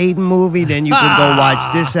Sean Payton movie, then you can go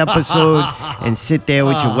watch this episode and sit there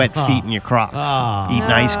with your wet feet and your Crocs, eating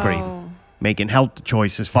ice cream, No. making health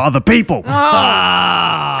choices for other people. Oh,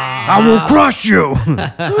 I will crush you.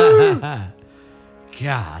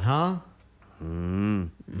 God, huh?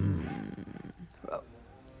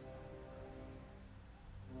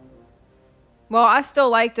 well, I still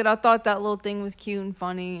liked it. I thought that little thing was cute and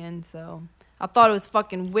funny. And so I thought it was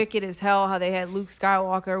fucking wicked as hell how they had Luke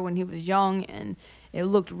Skywalker when he was young and it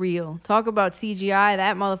looked real. Talk about CGI.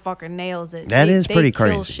 That motherfucker nails it. That They- is they pretty kill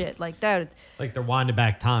crazy. Shit like that. Like they're winding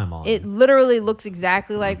back time on It literally looks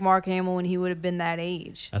exactly like Mark Hamill when he would have been that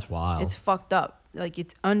age. That's wild. It's fucked up. Like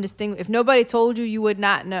it's undistinguishable. If nobody told you, you would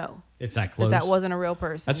not know It's that that close. that wasn't a real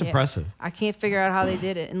person. That's Yeah. impressive. I can't figure out how they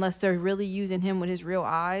did it unless they're really using him with his real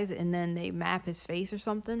eyes and then they map his face or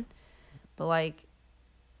something. But like,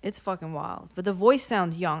 it's fucking wild. But the voice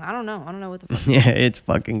sounds young. I don't know. I don't know what the fuck. Yeah, it's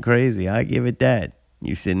fucking crazy. I give it that.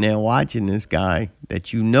 You sitting there watching this guy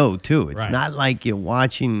that you know too. It's Right. not like you're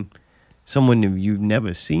watching someone that you've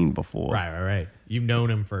never seen before. Right. You've known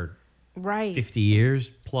him for Right. 50 years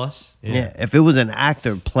plus. Yeah. If it was an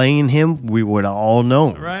actor playing him, we would have all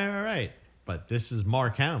known. Right. But this is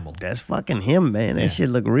Mark Hamill. That's fucking him, man. That Yeah. shit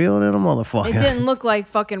look real than a motherfucker. It didn't look like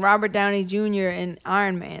fucking Robert Downey Jr. in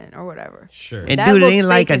Iron Man or whatever. Sure. And That dude, it looks ain't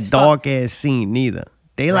like fake a as fuck. dark ass scene neither.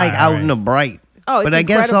 They like Right, out right. in the bright. Oh, it's but I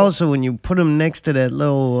guess incredible. also when you put him next to that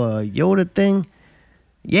little Yoda thing,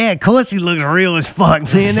 yeah, of course he looks real as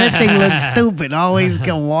fuck, man. That thing looks stupid. Always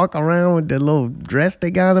can walk around with the little dress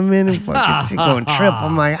they got him in and fucking shit gonna trip.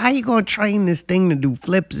 I'm like, how you gonna train this thing to do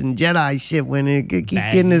flips and Jedi shit when it keep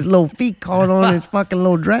getting his little feet caught on his fucking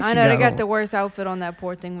little dress? I you know they got on? the worst outfit on that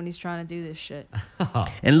poor thing when he's trying to do this shit.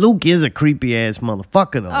 And Luke is a creepy ass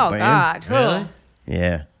motherfucker though, Oh man. God. Really?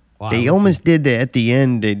 Yeah. Wow, They let's almost did that at the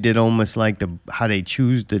end. They did almost like how they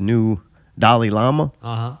choose the new Dalai Lama,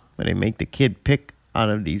 Uh-huh. where they make the kid pick out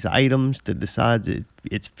of these items to decide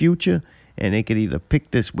its future. And they could either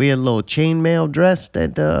pick this weird little chainmail dress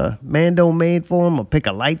that Mando made for him or pick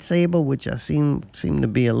a lightsaber, which I seem to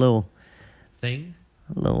be a little, Thing?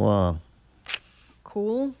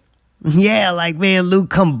 Cool. yeah, like, man, Luke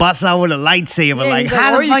come bust out with a lightsaber. Yeah, like, he's like,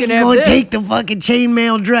 how "Or the you fuck can you have gonna this." take the fucking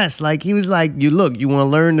chainmail dress? Like, he was like, you want to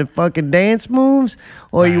learn the fucking dance moves?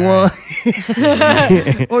 Or you Right.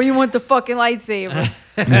 want... Or you want the fucking lightsaber.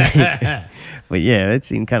 But yeah, it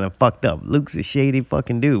seemed kind of fucked up. Luke's a shady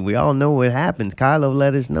fucking dude. We all know what happens. Kylo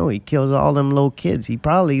let us know he kills all them little kids. He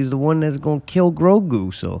probably is the one that's gonna kill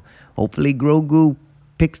Grogu. So hopefully Grogu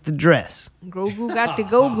picks the dress. Grogu got the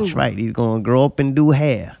go-goo. That's right. He's gonna grow up and do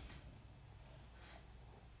hair.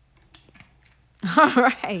 All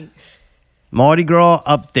right. Mardi Gras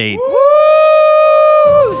update. Woo!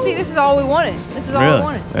 See, this is all we wanted. This is all Really? we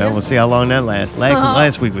wanted. Yeah, we'll see how long that lasts.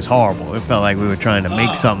 Last week was horrible. It felt like we were trying to make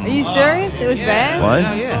Are something. you serious? It was bad? What?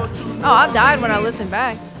 Yeah. Oh, I died when I listened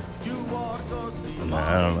back.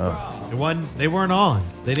 I don't know. They weren't on.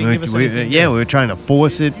 They didn't give us anything. We were trying to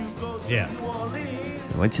force it. Yeah.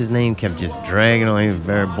 What's his name? Kept just dragging on. He was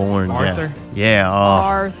very boring. Arthur? Guest. Yeah.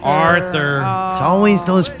 Arthur. It's always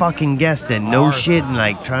those fucking guests that know Arthur. shit and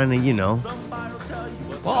like trying to,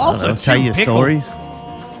 Well, also, tell too, you Pickle stories.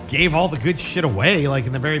 Gave all the good shit away, like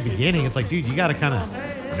in the very beginning. It's like, dude, you got to kind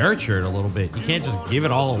of nurture it a little bit. You can't just give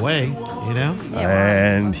it all away, you know?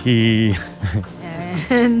 And he,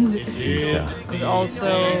 And he's there's also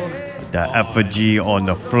the effigy on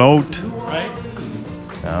the float. Right?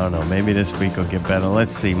 I don't know. Maybe this week will get better.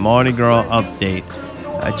 Let's see. Mardi Gras update.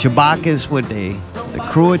 Chewbacca's with the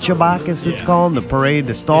crew of Chewbacca's, it's called, the parade,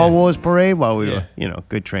 the Star Wars parade, while we were,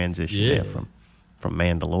 good transition there from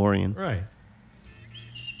Mandalorian. Right.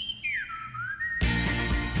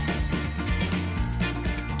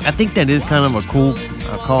 I think that is kind of a cool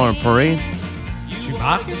car and parade.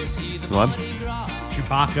 Chewbacca? What?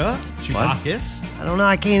 Chewbacca? Chewbacca? I don't know.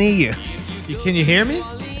 I can't hear you. Can you hear me?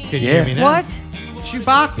 Can you Yeah. hear me now? what?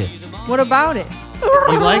 Chewbacca. What about it?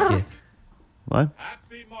 You like it? What?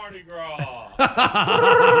 Happy Mardi Gras.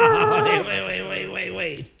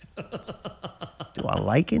 Wait. Do I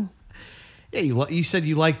like it? Yeah, you said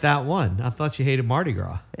you liked that one. I thought you hated Mardi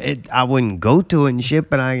Gras. I wouldn't go to it and shit,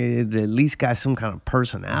 but it at least got some kind of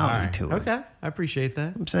personality to it. Okay, I appreciate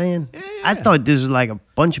that. I'm saying? Yeah. I thought this was like a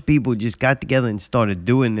bunch of people just got together and started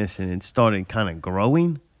doing this and it started kind of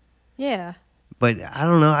growing. Yeah. But I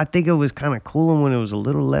don't know. I think it was kind of cool when it was a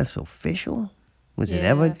little less official. Was it Yeah.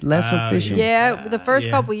 ever less official? Yeah, the first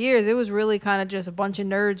yeah. couple years, it was really kind of just a bunch of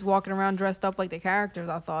nerds walking around dressed up like the characters,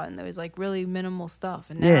 I thought. And there was like really minimal stuff.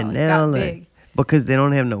 And now Yeah, it now got like, big. because they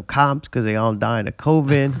don't have no cops because they all died of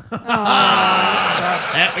COVID.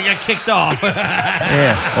 We got kicked off.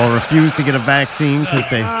 Yeah, or refuse to get a vaccine because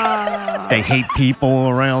they hate people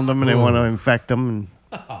around them and they want to infect them and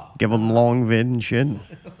give them long vid and shit.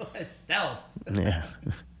 Stealth. Yeah.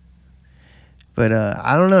 But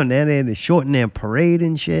I don't know. Now they had to shorten their parade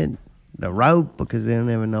and shit, the route, because they don't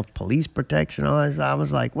have enough police protection on it. So I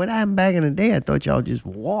was like, what happened back in the day? I thought y'all just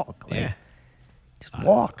walk. Like, Yeah. Just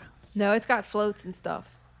walk. No, it's got floats and stuff.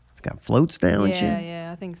 It's got floats down and Yeah, shit. yeah,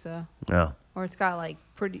 I think so. No. Or it's got like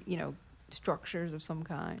pretty, structures of some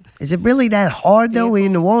kind. Is it really that hard though?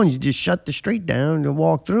 In New Vehicles. Orleans, you just shut the street down and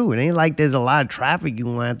walk through. It ain't like there's a lot of traffic you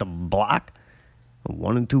gonna have to block.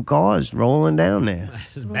 1 or 2 cars rolling down there.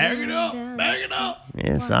 Just bag it up. Bag it up.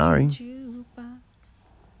 Yeah, sorry.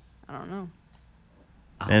 I don't know.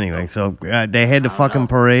 Anyway, so they had the fucking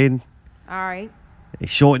parade. All right. They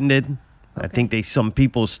shortened it. I think some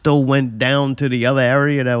people still went down to the other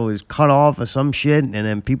area that was cut off or some shit, and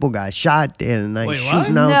then people got shot there tonight Wait, what?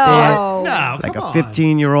 shooting out there. No. No, Like come a on.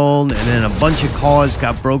 15-year-old, and then a bunch of cars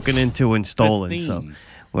got broken into and stolen. So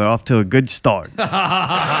we're off to a good start.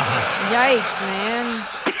 Yikes, man.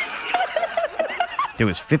 It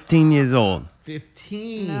was 15 years old.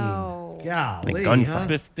 15. No. Golly, gunfight. huh?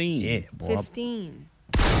 15. Yeah, boy. 15.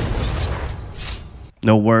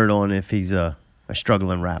 No word on if he's a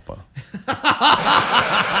struggling rapper.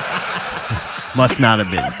 Must not have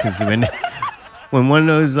been, because when one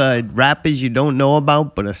of those rappers you don't know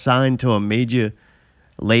about but assigned to a major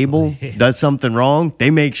label does something wrong, they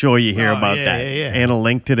make sure you hear Oh, about yeah, that yeah, yeah. and a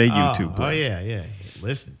link to their Oh, YouTube. Oh, link. yeah.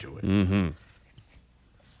 Listen to it.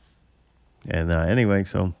 And anyway,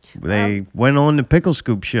 so they went on the Pickle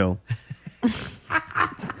Scoop show.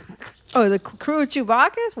 Oh, the crew of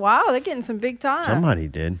Chewbacca's? Wow, they're getting some big time. Somebody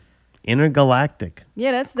did. Intergalactic.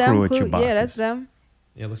 Yeah, that's them. Crew of Yeah, that's Chewbacca's. them.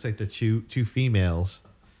 Yeah, it looks like the two females.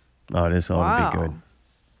 Oh, this ought to be Wow.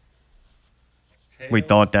 good. We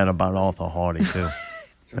thought that about Arthur Hardy, too. That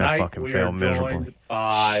Tonight fucking we failed are miserably. joined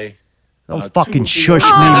by Don't fucking two shush me,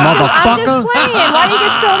 I'm just motherfucker. playing. Why do you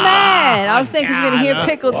get so mad? I was thinking you're going to hear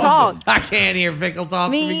Pickle talk. I can't hear Pickle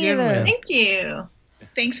talk Me to begin either. with. Thank you.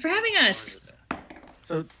 Thanks for having us.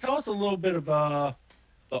 So tell us a little bit about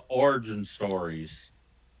the origin stories.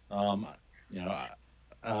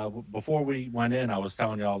 Before we went in, I was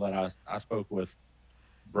telling y'all that I spoke with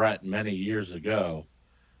Brett many years ago,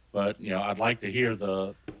 but I'd like to hear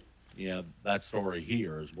that story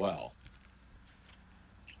here as well.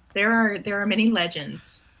 There are many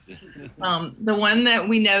legends. The one that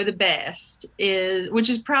we know the best is, which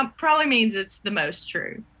is probably means it's the most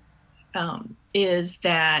true, is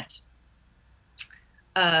that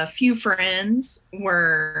a few friends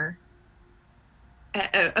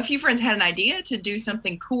had an idea to do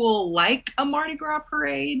something cool like a Mardi Gras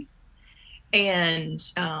parade, and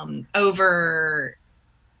over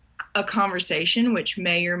a conversation which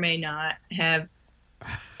may or may not have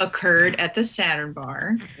occurred at the Saturn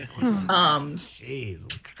Bar,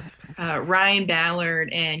 Ryan Ballard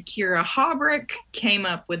and Kira Haubrich came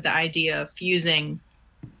up with the idea of fusing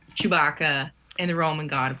Chewbacca and the Roman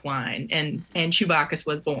god of wine, and Chewbacca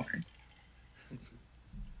was born.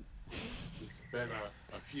 There's been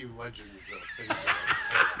a few legends of things.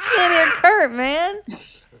 Can't hear Kurt, man.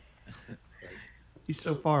 He's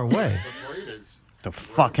so far away. The parade is The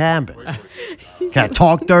fuck happened? Can I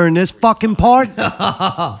talk during this fucking part? the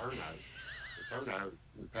turnout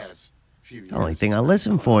in the past few years. The only thing I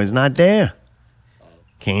listen for is not there.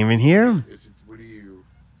 Can't even hear him. What do you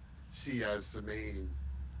see as the main,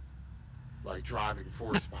 like, driving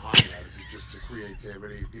force behind that? Is it just the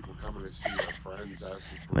creativity, people coming to see their friends?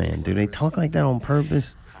 Man, do they talk like that on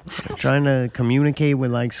purpose? They're trying to communicate with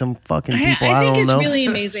like some fucking people I I think don't it's know. really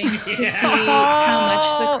amazing to see how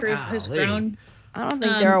much the crew has grown. I don't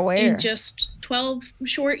think they're aware. In just 12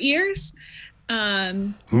 short years. Yeah,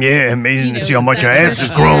 amazing You to know, see how much your that ass has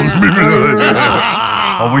first grown. year,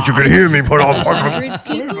 I wish you could hear me, but I'm 100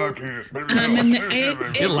 people.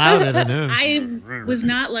 And Get louder than him. I was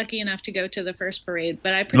not lucky enough to go to the first parade,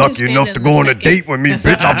 but I lucky participated enough to in go the on a second date with me,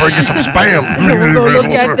 bitch. I'll bring you some We'll go look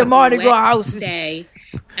at the spam. Mardi Gras wet houses. day,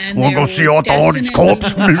 and We'll there go see were Otto Hardy's definitely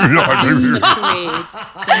corpse. more in the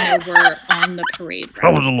parade than there were on the parade That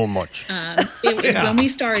route. was a little much. When we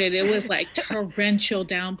started, it was like torrential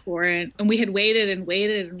downpour, and we had waited and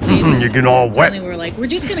waited and You waited. get all wet. Finally, we were like, we're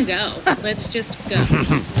just gonna go. Let's just go.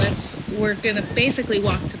 We're gonna basically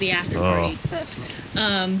walk to the after party.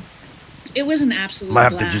 It was an absolute Might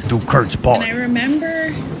have to blast. just do Kurt's part. And I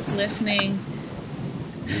remember listening,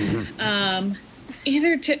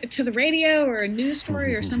 either to the radio or a news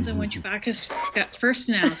story or something when Chewbacca got first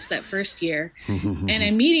announced that first year, and I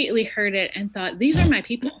immediately heard it and thought, these are my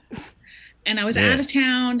people. And I was out of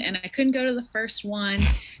town and I couldn't go to the first one.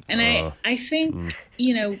 And I think,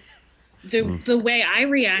 you know, the way I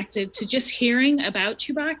reacted to just hearing about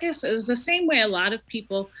Chewbacca is the same way a lot of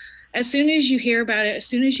people, as soon as you hear about it, as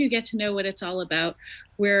soon as you get to know what it's all about,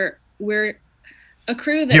 we're a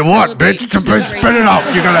crew that You what, bitch? Spit it out.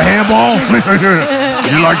 You got a hairball?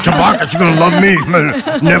 You like Chewbacca? You're gonna love me.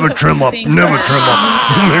 Never trim up. Never trim up.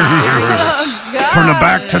 From the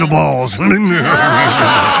back to the balls.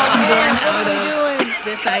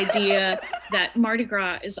 This idea that Mardi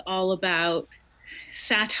Gras is all about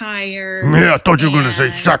satire. Yeah, I thought you were gonna say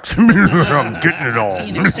and, sex. I'm getting it all.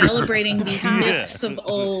 You know, celebrating these myths of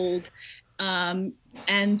old.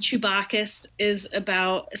 And Chewbacca is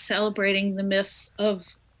about celebrating the myths of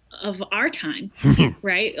our time,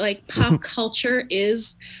 right? Like pop culture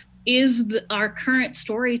is our current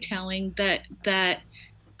storytelling that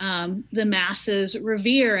the masses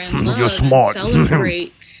revere and love You're smart. and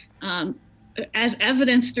celebrate, as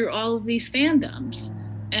evidenced through all of these fandoms.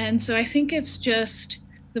 And so I think it's just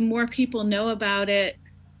the more people know about it.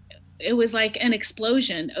 It was like an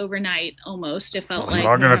explosion overnight, almost. It felt like.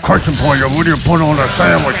 I got a question for you. What do you put on a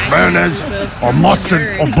sandwich, mayonnaise or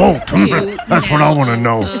mustard or both? That's what I want to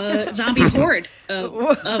know. Zombie horde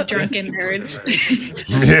of drunken nerds.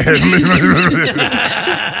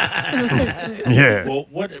 Yeah. Well,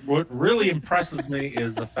 what really impresses me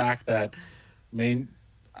is the fact that, I mean,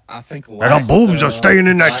 I think And our boobs are staying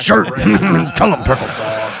in that shirt. Tell 'em, Pickle. The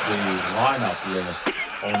lineup list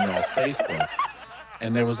on y'all's Facebook,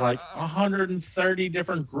 and there was like 130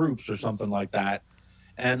 different groups or something like that.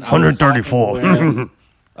 And I was talking 134. with,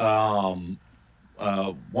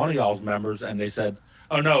 one of y'all's members, and they said,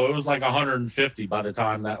 "Oh no, it was like 150 by the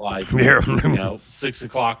time that Yeah. 6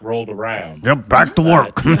 o'clock rolled around." Yep, back to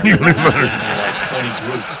work. Like 20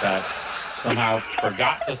 groups that somehow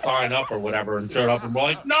forgot to sign up or whatever and showed up and were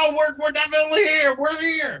like, "No, we're definitely here. We're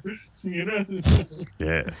here." You know?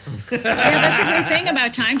 Yeah. Yeah, that's a great thing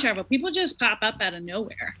about time travel. People just pop up out of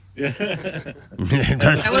nowhere. That's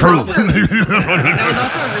That was true. also- that was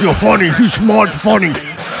also really You're funny. You smart, funny.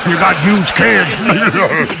 You got huge kids.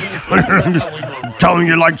 Telling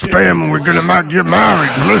you like spam and we're gonna get married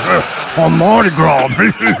on Mardi Gras. Be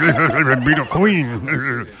the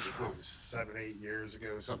queen. 7, 8 years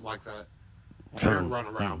ago, something like that. Jared run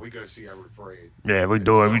around. We go see every parade. Yeah, we And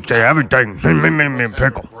do it. We say somehow everything. let's have a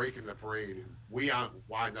Pickle. break in the parade, and we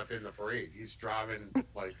wind up in the parade. He's driving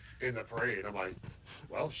like in the parade. I'm like,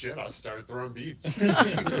 well, shit. I started throwing beads.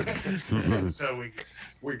 So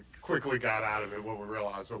we quickly got out of it when we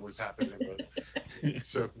realized what was happening. But,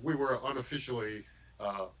 so we were unofficially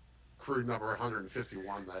crew number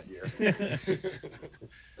 151 that year.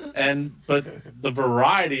 But the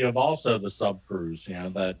variety of also the sub crews,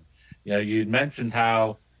 that you'd mentioned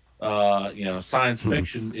how science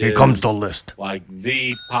fiction is Here comes the list. like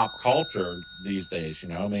the pop culture these days.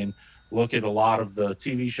 Look at a lot of the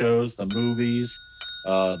TV shows, the movies,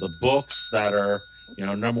 the books that are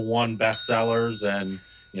number one bestsellers and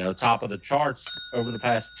top of the charts over the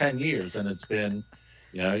past 10 years. And it's been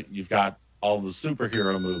you've got all the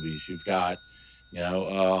superhero movies, you've got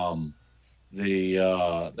the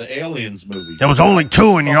Aliens movie. There was only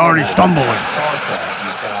 2 and you're already stumbling. Star Trek,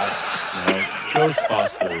 you've got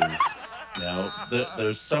Ghostbusters.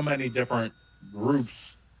 There's so many different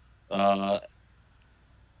groups of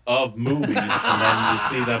movies, and then you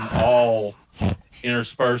see them all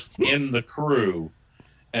interspersed in the crew,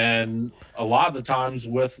 and a lot of the times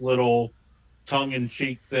with little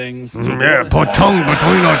tongue-in-cheek things. Yeah, put tongue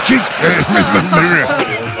between our cheeks.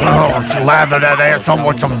 Let's lather that ass up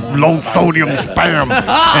with some low-sodium spam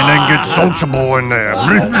and then get sociable in there.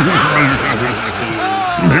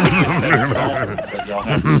 But y'all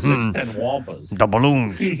have the 610 Wampas. The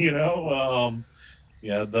balloons.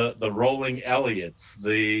 The Rolling Elliots,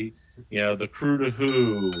 the Crew to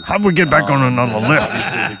Who. How'd we get back on another list?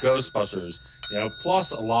 The Ghostbusters,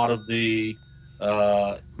 plus a lot of the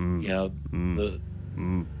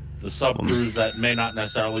the sub crews that may not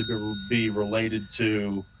necessarily be related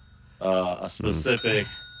to a specific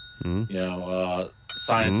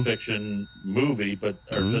science fiction movie, but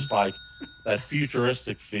are just like that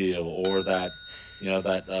futuristic feel or that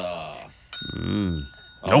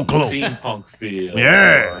No clue. steampunk feel.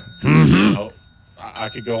 Yeah. Or, I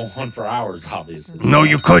could go on for hours, obviously. No,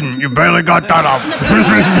 you couldn't. You barely got that out.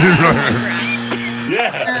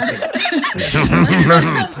 Yeah.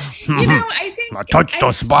 I think I touched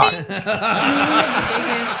the spot. One of the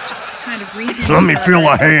biggest kind of reasons Let me feel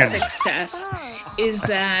for the hands. success is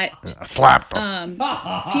that I slapped them.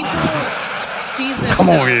 people see Come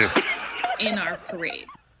over themselves in our parade.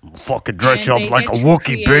 Fucking dress you and up they like a get to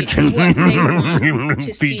Wookiee, create bitch, what they want and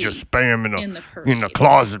to feed your see spam in the in the parade.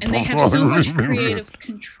 closet. And they have so much creative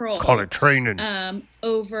control Call it training.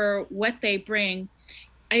 over what they bring.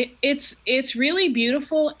 It's really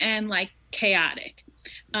beautiful and like chaotic,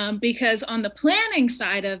 because on the planning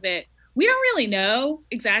side of it, we don't really know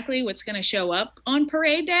exactly what's going to show up on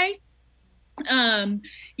parade day.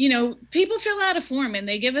 People fill out a form and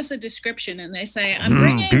they give us a description and they say, I'm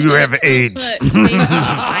bringing do you a have 12-foot AIDS? space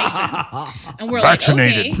bison. And we're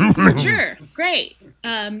Vaccinated. like, okay, sure, great.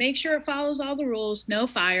 Make sure it follows all the rules, no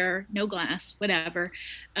fire, no glass, whatever,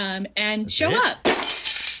 and show up.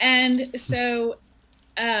 And so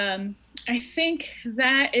I think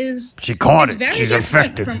that is She caught it's it. very She's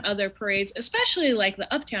different infected. from other parades, especially like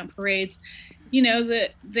the Uptown parades.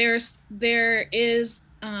 That there is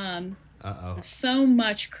so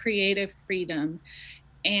much creative freedom,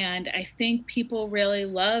 and I think people really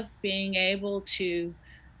love being able to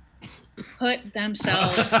put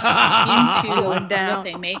themselves into what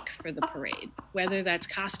they make for the parade, whether that's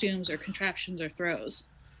costumes or contraptions or throws.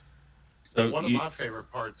 So One of my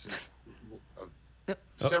favorite parts is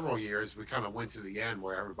several years we kind of went to the end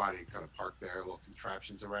where everybody kind of parked their little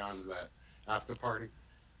contraptions around that after party,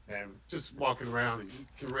 and just walking around, you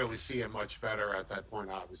can really see it much better at that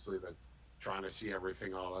point, obviously, than trying to see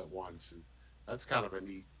everything all at once. And that's kind of a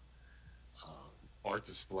neat art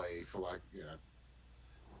display, for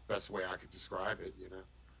best way I could describe it.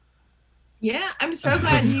 Yeah, I'm so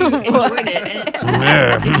glad you enjoyed it.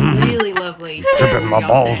 And it's really lovely. Tripping my y'all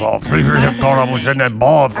balls say. off. I thought I was in that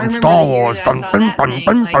ball I from remember Star the year Wars. that I saw that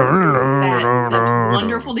thing, that's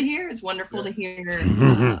wonderful to hear. It's wonderful to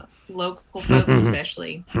hear local folks,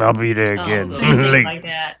 especially. I'll be there again. Say things Late. like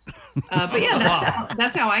that. But yeah,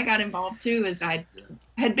 that's how I got involved too. Is I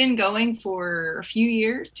had been going for a few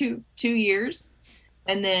years, two years,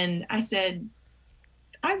 and then I said,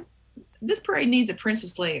 this parade needs a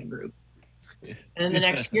Princess Leia group. And then the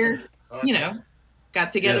next year,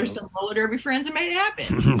 got together some roller derby friends and made it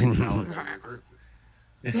happen.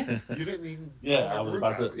 You didn't even. I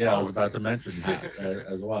was about to mention that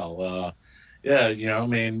as well.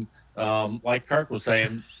 Like Kirk was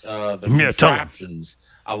saying, the contraptions.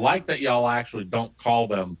 I like that y'all actually don't call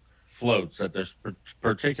them floats; that they're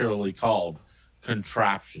particularly called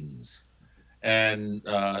contraptions. And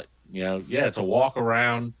to walk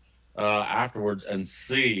around afterwards and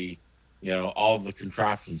see, all the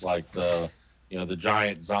contraptions like the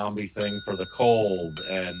giant zombie thing for the cold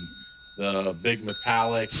and the big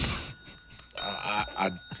metallic.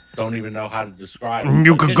 I don't even know how to describe it.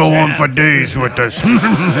 You could go on for days with this. The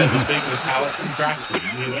big metallic contraption,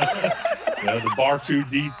 the bar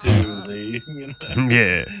 2D2,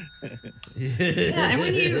 Yeah. Yeah, and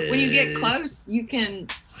when you get close, you can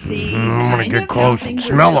see. I'm gonna kind get of close how and things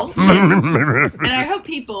smell are built. them. And I hope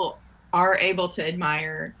people are able to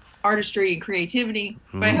admire artistry and creativity,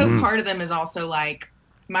 but I hope part of them is also like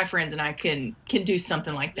my friends and I can do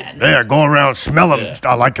something like that. Yeah, go around, smell them. Yeah.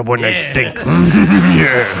 I like it when they stink.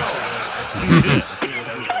 Yeah.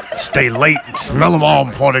 Stay late and smell them all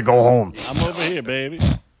before they go home. I'm over here, baby.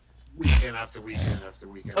 Weekend after weekend after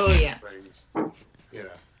weekend. Oh, yeah. Things, you know.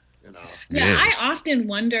 Yeah, Yeah. I often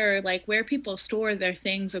wonder like where people store their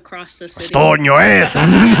things across the city. Store it in your ass.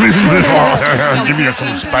 Give you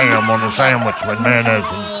some spam on a sandwich with mayonnaise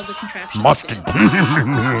and All the contraptions. mustard. I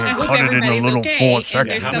hope Cut it in a everybody's little okay, 4 and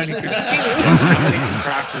seconds. there's How many, stuff how many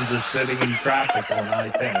contraptions are sitting in traffic on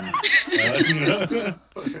I-10?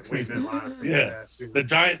 Waiting in line for Yeah. gas. The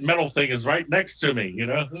giant metal thing is right next to me,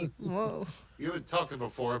 Whoa. You were talking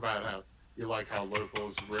before about how you like how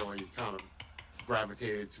locals really kind of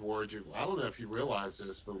gravitated towards you. I don't know if you realize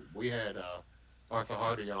this, but we had Arthur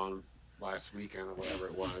Hardy on last weekend or whatever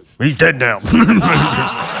it was. He's dead now.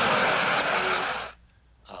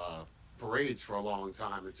 Parades for a long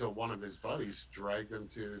time until one of his buddies dragged him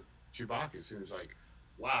to Chewbacca's. He was like,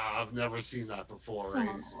 wow, I've never seen that before.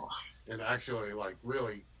 And actually, like,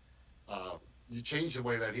 really, you changed the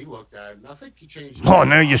way that he looked at it. And I think you changed. Oh,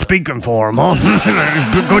 now you're speaking for him, huh?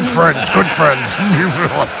 Good friends, good friends.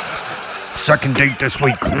 Second date this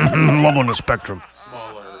week. Love on the spectrum.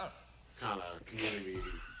 Smaller kind of community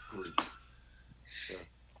groups. So,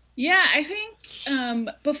 Yeah, I think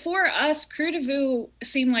before us, Crew de Vue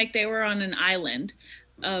seemed like they were on an island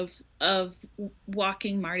of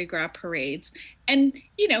walking Mardi Gras parades. And,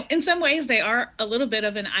 in some ways they are a little bit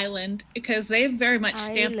of an island because they've very much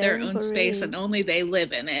stamped their own Island space parade. and only they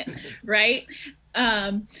live in it, right?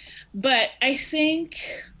 But I think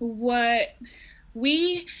what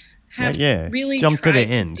we have Yeah, really jump to tried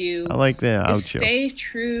the end. do I like the is outro. stay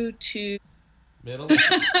true to Middle.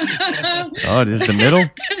 Oh, this is the middle?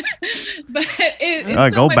 but it's All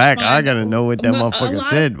right, so go much back. fun. I got to know what that A motherfucker lot-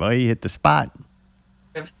 said. Boy, he hit the spot.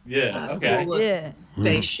 Yeah, okay. Cool Yeah.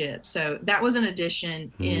 spaceship. So that was an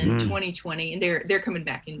addition in Mhm. 2020, and they're coming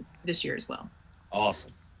back in this year as well.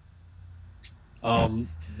 Awesome.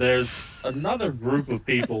 There's another group of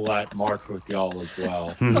people that march with y'all as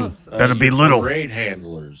well. Better be your little. Parade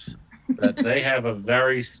handlers. That they have a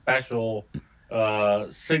very special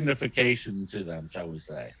signification to them, shall we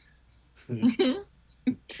say?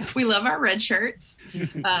 We love our red shirts.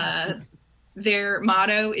 Their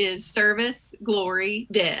motto is service, glory,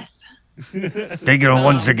 death. They get the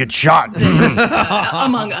ones that get shot.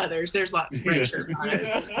 Among others. There's lots of red shirt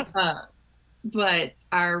mottos. But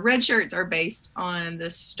our red shirts are based on the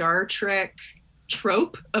Star Trek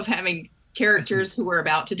trope of having characters who are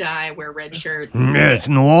about to die wear red shirts. Yeah, it's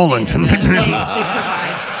New Orleans. And, they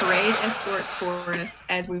provide parade escorts for us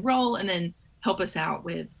as we roll and then help us out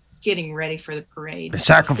with getting ready for the parade. They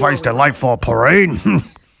sacrificed their before we life for a parade.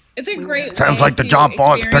 It's a great Sounds way like the to job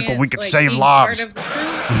for us, Pickle. We experience, could like, save being lives. part of the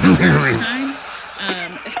crew for the first time.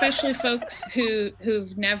 Especially folks who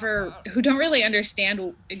don't really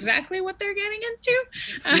understand exactly what they're getting into.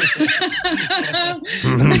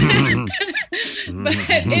 But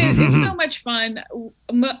it's so much fun.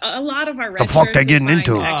 A lot of our red fuck shirts they we getting find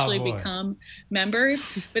into? actually Oh, boy. become members.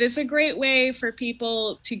 But it's a great way for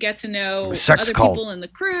people to get to know Sex other cult. people in the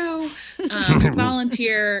crew,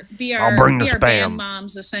 volunteer, be I'll our, bring the be our band spam.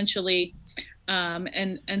 moms essentially,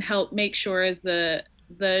 and help make sure the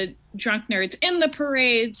drunk nerds in the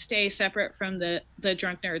parade stay separate from the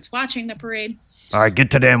drunk nerds watching the parade. All right,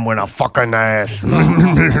 get to them when I fucking ass. All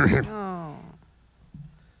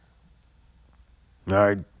Oh.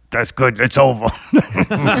 right, that's good. It's over.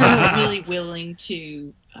 we're really willing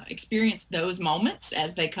to experience those moments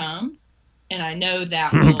as they come. And I know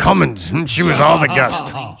that will Cummins, she was all the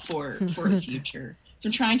guest. for the future. So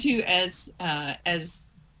I'm trying to, as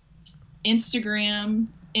Instagram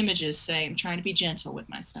images say, I'm trying to be gentle with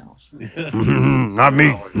myself. Not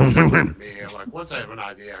me. It's similar to me. Like, once I have an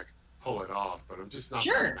idea, I can pull it off, but I'm just not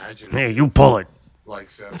Sure. imagining. Yeah, you pull it. Like,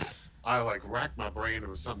 so I like rack my brain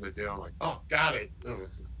with something to do. I'm like, oh, got it.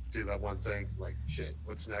 Do that one thing. Like, shit,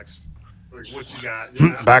 what's next? Like, what you got? You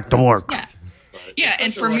know? Back to work. Yeah. But Yeah,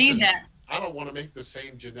 and especially for me, like this, that I don't want to make the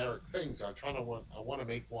same generic things. I want to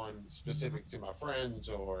make one specific to my friends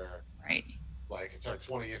or right. like it's our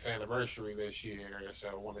 20th anniversary this year, so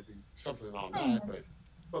I want to do something on that,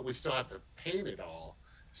 but we still have to paint it all.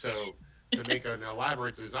 So to make an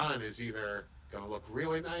elaborate design is either going to look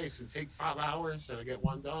really nice and take 5 hours and I get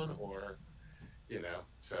one done, or,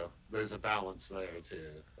 so there's a balance there too.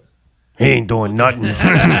 But, He ain't doing nothing.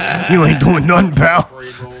 You ain't doing nothing, pal.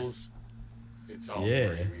 rules, it's all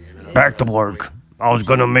Yeah. Back to work. I was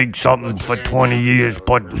gonna make something for 20 years,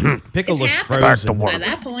 but Pickle It's looks happening. back to frozen. work. By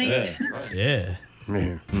that point, Yeah.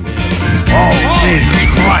 Oh, Jesus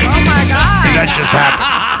Christ. Oh my God. That just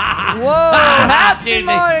happened. Whoa. Happy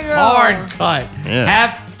Mardi Gras. Hard cut. Yeah.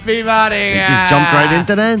 Happy Mardi It just jumped right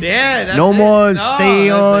into that? Yeah. That's No it. more No, stay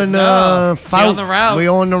that's on it. No. Stay on the route. We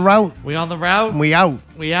on the route. We on the route. We out.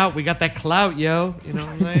 We out. We got that clout, yo. You know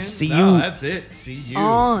what I'm saying? See No, you. That's it. See you.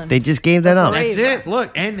 On. They just gave that up. Great. That's it.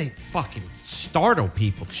 Look, and they fucking startle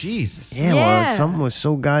people. Jesus. Yeah, well, Yeah. something was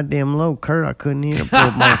so goddamn low, Kurt, I couldn't hear the poor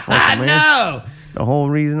motherfucker, man. No. The whole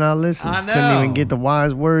reason I listened. I Couldn't even know. get the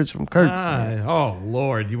wise words from Kurt. Oh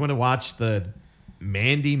Lord, you want to watch the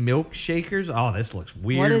Mandy Milkshakers? Oh, this looks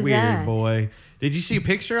weird, is weird, that? boy. Did you see a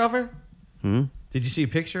picture of her? Did you see a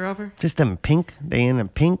picture of her? Just them pink. They in a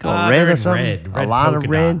pink or They're red or in something. Red a lot of polka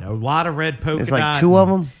red. dot. A lot of red polka It's like dot. 2 of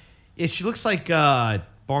them. Yeah, she looks like not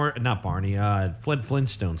Barney. Fred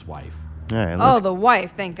Flintstone's wife. All right, Oh, the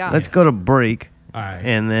wife. Thank God. let's go to break. All right.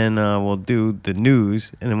 And then we'll do the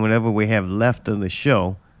news. And then whatever we have left of the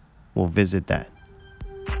show, we'll visit that.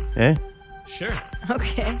 Yeah? Sure.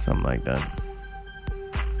 Okay. Something like that.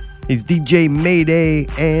 He's DJ Mayday,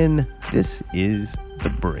 and this is The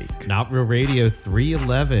Break. Not Real Radio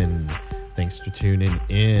 311. Thanks for tuning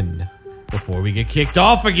in. Before we get kicked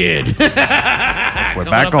off again. We're Coming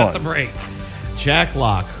back up at the on. break. Jack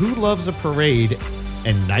Lock. Who loves a parade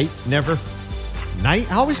and night never... I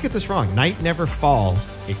always get this wrong. Night never falls.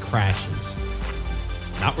 It crashes.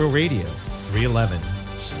 Not Real Radio 311.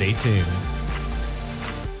 Stay tuned.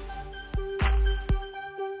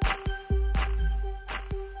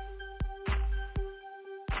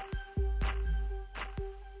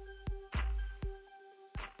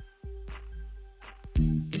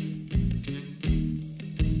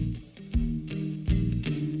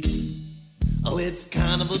 Oh, it's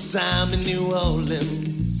carnival time in New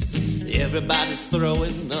Orleans. Everybody's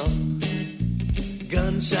throwing up.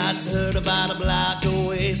 Gunshots heard about a block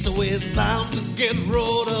away, so it's bound to get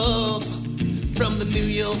rolled up. From the New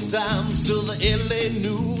York Times to the LA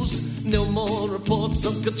News, no more reports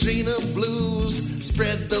of Katrina blues.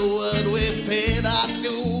 Spread the word, we paid our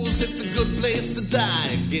dues. It's a good place to die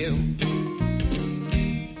again.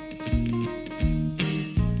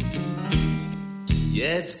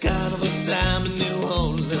 Yeah, it's carnival time in New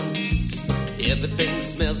Orleans. Everything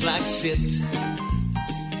smells like shit.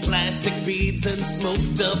 Plastic beads and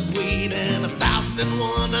smoked up weed and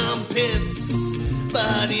 1,001 armpits.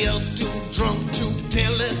 But you're too drunk to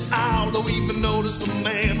tell it all, to even notice the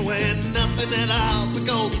man wearing nothing at all. So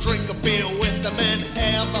go drink a beer with them and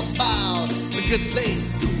have a ball. It's a good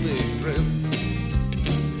place to make friends.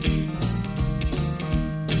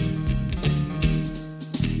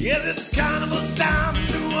 Yeah, it's carnival time in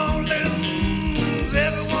New Orleans.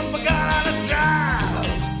 Everyone forgot how to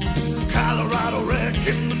drive. Colorado wreck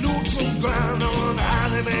in the neutral ground. I wonder how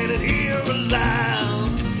they made it here alive.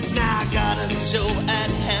 Now I got a show at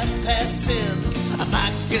 10:30. I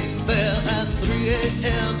might get there at 3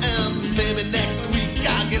 a.m. And maybe next week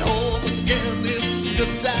I'll get home again. It's a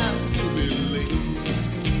good time to be late.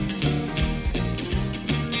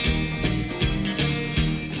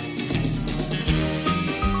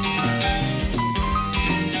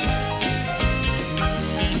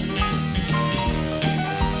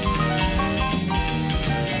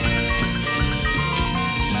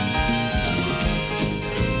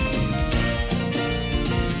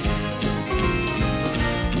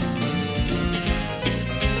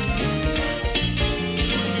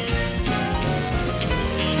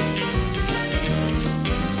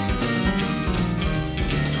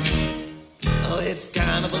 Oh, it's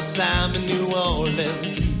carnival time in New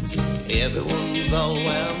Orleans. Everyone's all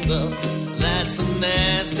wound up. That's a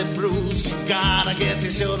nasty bruise you got. I guess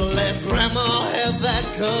you should have let Grandma have that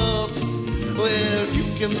cup. Well, you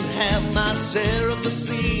can have my share of the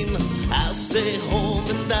scene. I'll stay home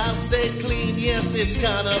and I'll stay clean. Yes, it's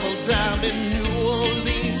carnival time in New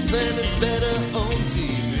Orleans, and it's better on TV.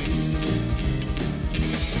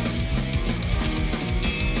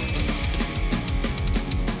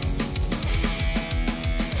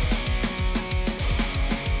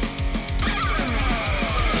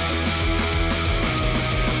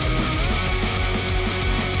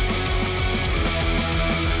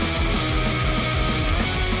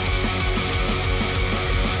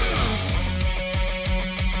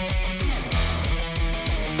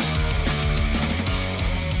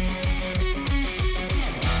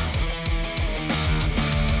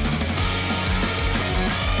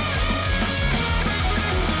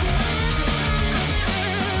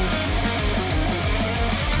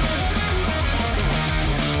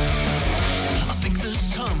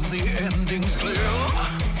 ending's clear.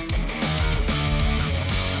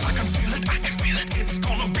 I can feel it, it's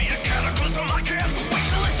gonna be a cataclysm. I can't wait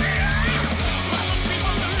till it's here. Like a sheep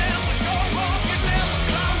on the land, the gold it never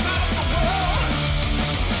climbs out of the world.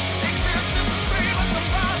 Existence is free, but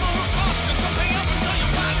survival will cost you something up until you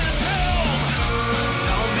find it told.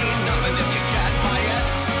 Don't mean nothing if you can't buy it.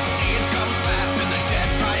 Age comes fast and the dead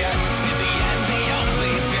riot. In the end, the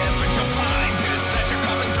only difference you'll find is that your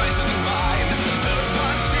coffin's nicer than mine. But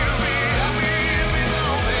want to be happy if you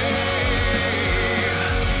don't be.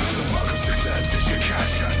 The mark of success is your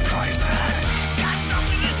cash and prizes. Got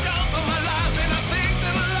nothing to show for my life, and I think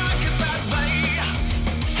that I like it that way.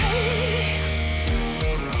 Hey.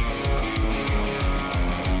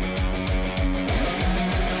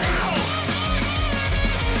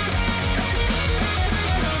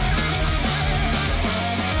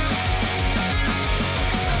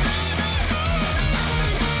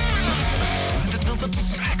 Another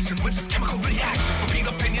distraction, which is chemical reactions. Repeat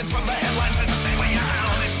opinions from the headlines and just stay way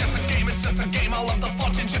down. It's just a game, it's just a game. All of the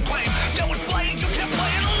fortunes you claim. No one's playing, you can't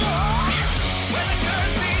play it alone. When the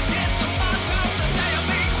currencies hit the bottom, the day of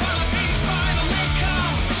equality's finally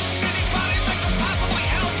come. Anybody that could possibly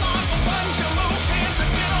help are the ones you moved in to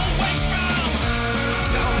get away from.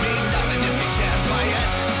 Don't mean nothing if you can't buy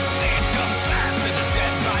it. Age comes fast and the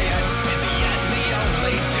dead riot. In the end, the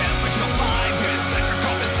only difference you'll find is that your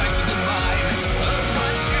coffin's nicer than mine. But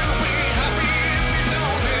want to be happy if you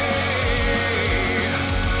don't be.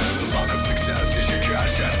 The mark of success is your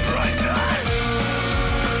cash and prizes.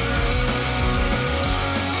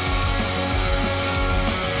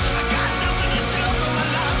 I got nothing to show for my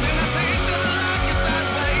life, and I think that I like it that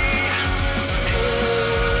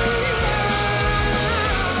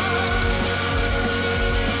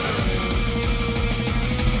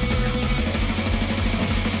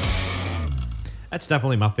That's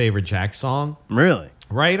definitely my favorite Jack song. Really?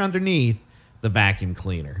 Right underneath the vacuum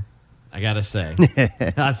cleaner. I gotta say,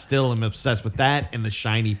 I still am obsessed with that and the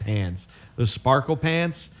shiny pants. Those sparkle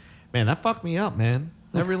pants, man, that fucked me up, man.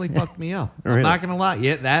 That really fucked me up. I'm Really? not gonna lie.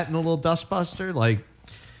 Yeah, that and a little Dustbuster, like,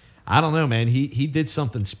 I don't know, man. He did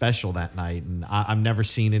something special that night, and I've never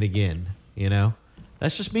seen it again. You know,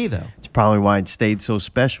 that's just me though. It's probably why it stayed so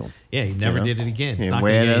special. Yeah, he never know? did it again. He It's not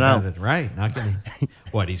weared gonna get it any out. better. Right? Not gonna.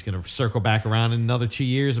 What? He's gonna circle back around in another 2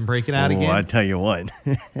 years and break it out Oh, again. I tell you what.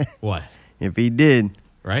 What? If he did,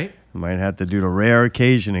 Right? I might have to do the rare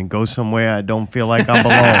occasion and go somewhere I don't feel like I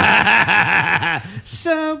belong.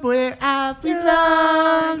 Somewhere I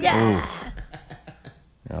belong. Ooh.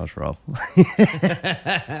 That was rough.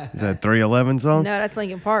 Is that 311 song? No, that's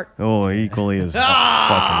Linkin Park. Oh, equally as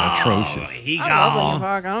fucking atrocious. He I love Linkin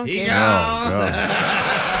Park. I don't care. Oh,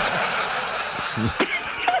 God.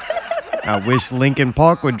 I wish Linkin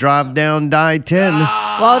Park would drive down I-10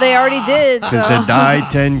 Well, they already did. because So. the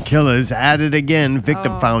I-10 killers at it again.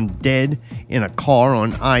 Victim found dead in a car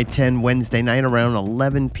on I-10 Wednesday night around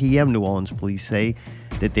 11 p.m. New Orleans police say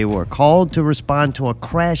that they were called to respond to a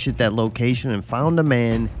crash at that location and found a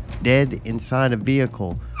man dead inside a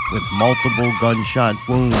vehicle with multiple gunshot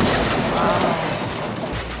wounds.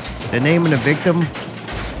 The name of the victim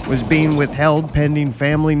was being withheld pending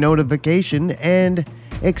family notification and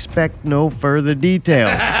expect no further details.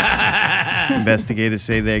 Investigators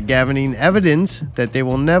say they're gathering evidence that they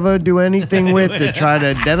will never do anything with to try to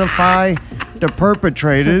identify the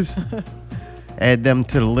perpetrators, add them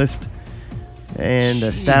to the list, and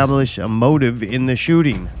establish a motive in the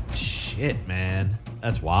shooting. Shit, man.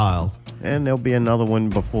 That's wild. And there'll be another one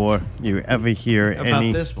before you ever hear About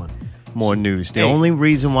any this one. more news. The Hey. only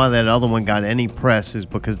reason why that other one got any press is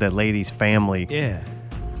because that lady's family Yeah.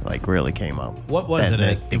 really came out. What was That- it?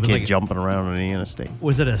 that- The It was kid like- jumping around on the interstate.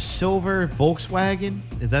 Was it a silver Volkswagen?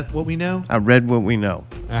 Is that what we know? I read what we know.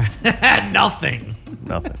 Nothing.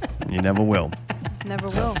 Nothing. You never will. Never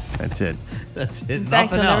will. That's it. That's it. In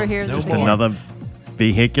fact, Nothing you'll never else. hear No this more. again. Another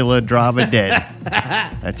vehicular driver dead.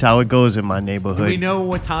 That's how it goes in my Do neighborhood. we know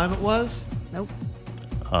what time it was? Nope.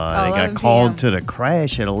 They 11 got called PM. to the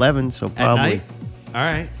crash at 11, so At probably night? All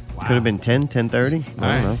right. Wow. could have been 10, 10:30. I All don't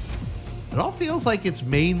right. know. It all feels like it's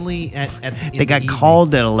mainly at in They the got evening.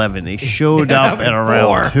 called at 11. They showed up at around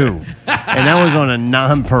 4. 2. And that was on a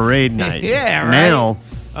non-parade night. Yeah, right. Now,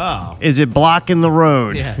 Oh. is it blocking the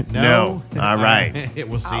road? Yeah. No. No. All right.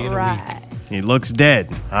 We'll see All in a right. He looks dead.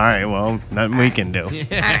 All right, well, nothing we can do. week.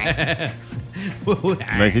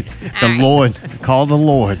 Make it, the Lord, call the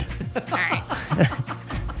Lord.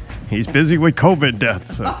 He's busy with COVID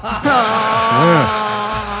deaths. So. Yeah.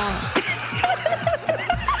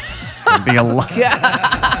 It'd be a lot.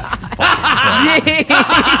 Jesus.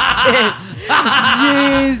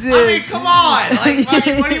 Jesus. I mean, come on. Like,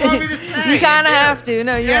 fucking, what do you want me to say? You kind of have to.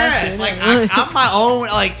 No, you have Yeah, to. it's like I'm my own.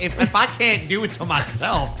 Like, if I can't do it to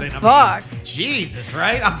myself, then Fuck. Jesus,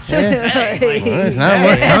 right? I'm just saying. Like, Well, it's not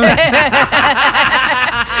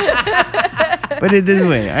what- Put it this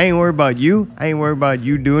way, I ain't worried about you. I ain't worried about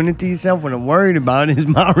you doing it to yourself. What I'm worried about is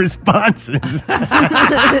my responses.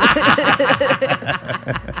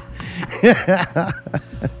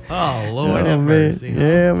 oh Lord, Oh, have man. mercy.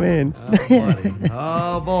 Yeah, man.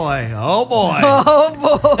 Oh boy. Oh boy. Oh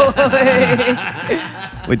boy.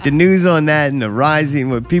 With the news on that and the rising,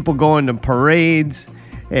 with people going to parades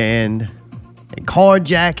and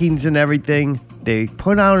carjackings and everything, they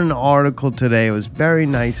put out an article today. It was very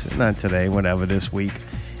nice. Not today, whatever, this week.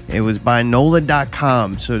 It was by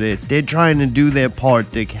NOLA.com. So they're trying to do their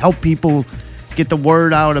part to help people get the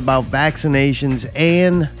word out about vaccinations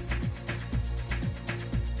and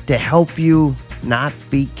to help you not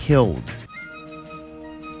be killed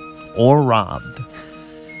or robbed.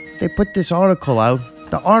 They put this article out.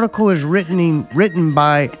 The article is written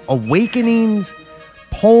by Awakenings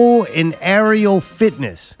Pole and Aerial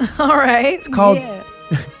Fitness. All right. It's called-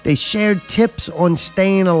 They shared tips on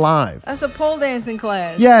staying alive. That's a pole dancing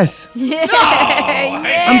class. Yes, Yeah.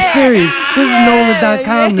 Yeah. I'm serious. This is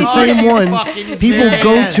NOLA.com, the Yeah. same one Fucking people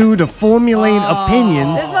serious. go to formulate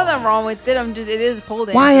opinions. There's nothing wrong with it. It is pole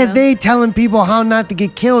dancing. Why are though. they telling people how not to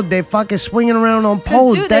get killed? They fucking swinging around on 'Cause,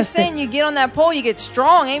 poles. dude, they're That's the- saying you get on that pole, you get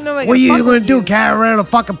strong. Ain't nobody what gonna you fuck gonna with do? you. Carry around a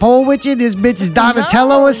fucking pole with you? This bitch is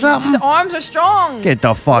Donatello No, or something? Just arms are strong. Get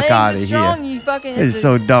the fuck Legs out are of strong. here. You fucking. It's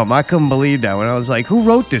so dumb. I couldn't believe that when I was like, who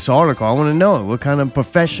wrote this article? I want to know what kind of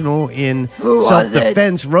professional in Who was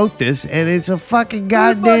self-defense wrote this, and it's a fucking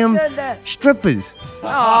goddamn said that? strippers. Oh,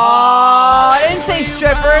 I didn't say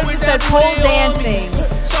strippers. It said pole dancing.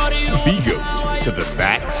 B-Goat to the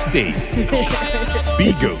backstage.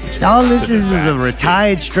 B-Goat. All this is a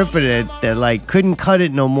retired stripper that like couldn't cut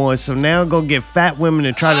it no more, so now go get fat women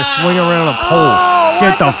to try to swing around a pole.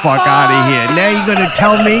 Get the fuck out of here. Now you're gonna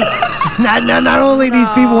tell me not only these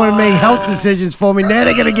people want to make health decisions for me, now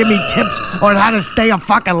they're gonna give me tips on how to stay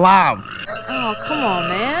fucking alive. Oh, come on,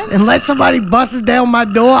 man. Unless somebody busts down my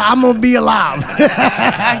door, I'm gonna be alive.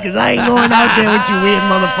 Cause I ain't going out there with you weird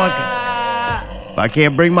motherfuckers. If I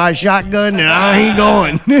can't bring my shotgun, then I ain't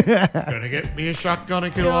going. Gonna get me a shotgun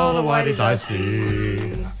and kill all the whiteys I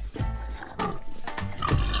see.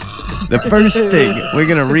 The first thing, we're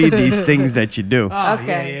gonna read these things that you do. Oh,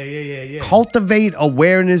 Okay. Yeah. Cultivate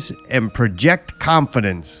awareness and project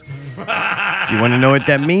confidence. If you want to know what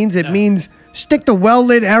that means, it means stick to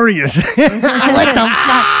well-lit areas. What the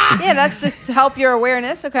fuck? Yeah, that's just to help your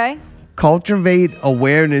awareness. Okay. Cultivate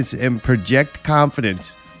awareness and project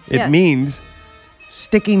confidence. It Yes. means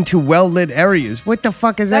sticking to well-lit areas. What the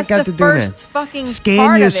fuck has That's that got the to do with first that? fucking Scan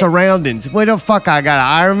part your of it. surroundings. What the fuck? I got an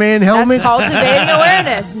Iron Man helmet? That's cultivating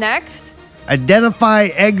awareness. Next. Identify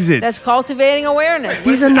exits. That's cultivating awareness.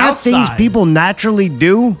 These are not things outside? people naturally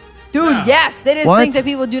do. Dude, yes. That is What? things that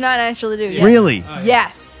people do not naturally do. Yes. Really?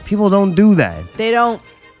 Yes. People don't do that. They don't.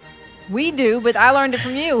 We do, but I learned it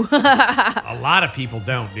from you. A lot of people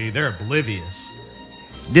don't, dude. They're oblivious.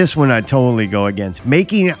 This one I totally go against.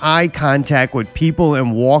 Making eye contact with people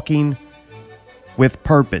and walking with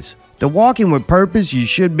purpose. The walking with purpose you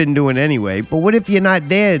should have been doing anyway, but what if you're not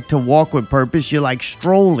there to walk with purpose? You're like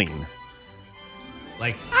strolling.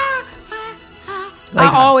 Like, I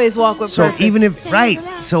always walk with So purpose. even if, right,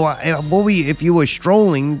 so if you were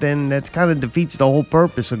strolling, then that's kind of defeats the whole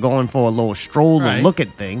purpose of going for a little stroll Right. to look at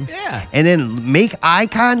things. Yeah. And then make eye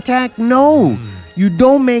contact? No. You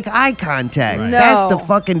don't make eye contact. Right. That's the No.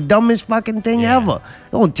 fucking dumbest fucking thing Yeah. ever.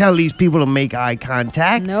 Don't tell these people to make eye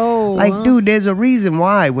contact. No. Like, dude, there's a reason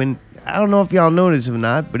why when, I don't know if y'all know this or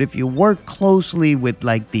not, but if you work closely with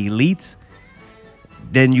like the elites,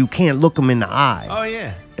 then you can't look them in the eye. oh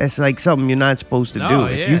yeah. That's like something you're not supposed to No, do.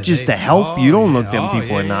 If yeah, you just they- to help, oh, you don't yeah. look them Oh,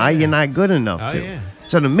 people in the yeah, eye. yeah. You're not good enough Oh, to. yeah.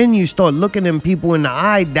 So the minute you start looking them people in the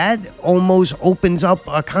eye, that almost opens up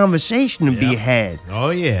a conversation to be Yep. had. Oh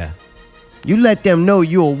yeah. You let them know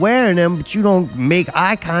you're aware of them, but you don't make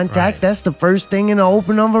eye contact. Right. That's the first thing in the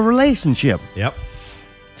open of a relationship. Yep.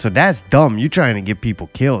 So that's dumb. You trying to get people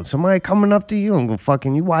killed. Somebody coming up to you and go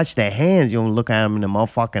fucking, you watch their hands. You don't look at them and the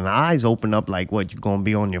motherfucking eyes open up like what, you going to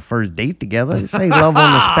be on your first date together? This ain't love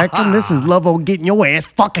on the spectrum. This is love on getting your ass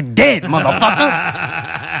fucking dead, motherfucker.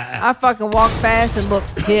 I fucking walk fast and look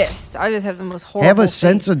pissed. I just have the most horrible Have a face.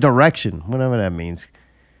 sense of direction, whatever that means.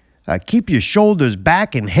 Keep your shoulders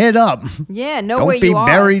back and head up. Yeah, know where Don't be you are.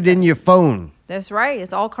 buried in your phone. That's right.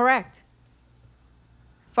 It's all correct.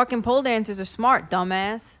 Fucking pole dancers are smart,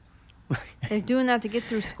 dumbass. They're doing that to get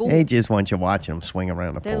through school. They just want you watching them swing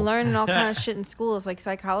around the They're pole. learning all kind of shit in school. It's like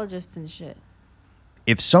psychologists and shit.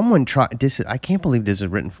 If someone tried this, I can't believe this is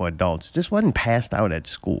written for adults. This wasn't passed out at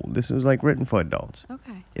school. This was like written for adults.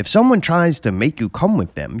 Okay. If someone tries to make you come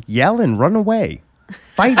with them, yell and run away.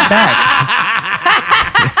 Fight back.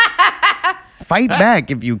 Fight back.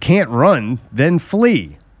 If you can't run, then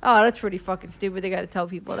flee. Oh, that's pretty fucking stupid. They got to tell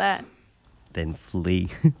people that. Then flee.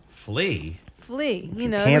 Flee. Flee. You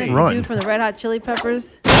know, can't the run. dude from the Red Hot Chili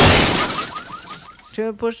Peppers.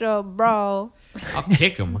 To push up, bro. I'll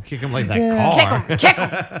kick him. I'll kick him like that car. Kick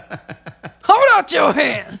him. Hold out your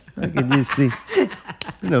hand. I can just see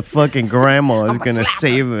the fucking grandma is going to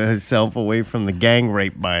save herself away from the gang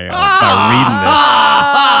rape by reading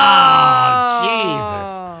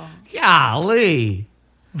Oh, Jesus. Golly.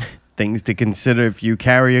 this. Things to consider if you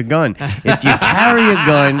carry a gun. If you carry a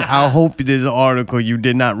gun, I hope this article you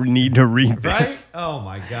did not need to read this. Right? Oh,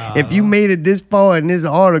 my God. If you made it this far in this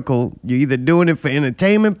article, you're either doing it for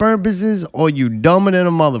entertainment purposes or you dumber than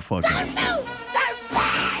a motherfucker.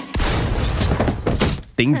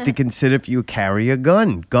 Things to consider if you carry a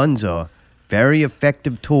gun. Guns are very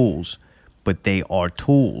effective tools, but they are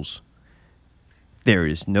tools. There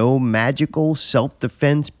is no magical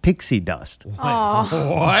self-defense pixie dust.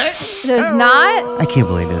 Oh. What? There's not? I can't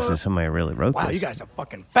believe this is somebody really wrote this. Wow, you guys are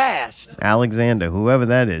fucking fast. Alexander, whoever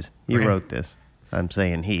that is, he Right. wrote this. I'm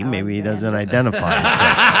saying he. Maybe he doesn't identify himself.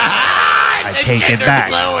 I take it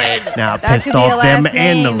back. Now I That pissed could be a off them last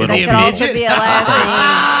and the name. little That could also bitch. be a last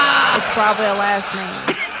name. It's probably a last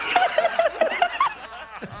name.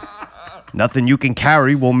 Nothing you can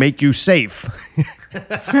carry will make you safe.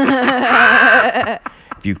 If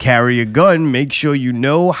you carry a gun, make sure you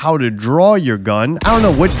know how to draw your gun. I don't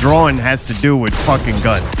know what drawing has to do with fucking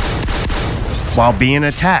guns while being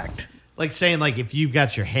attacked. Like saying, like, if you've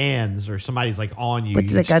got your hands or somebody's, like, on you.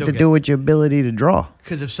 What's that got to do with your ability to draw?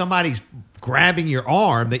 Because if somebody's grabbing your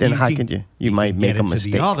arm, that Then you how can, could you? You might can make get a into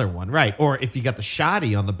mistake. the other one, right? Or if you got the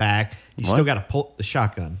shotty on the back, you What? still got to pull the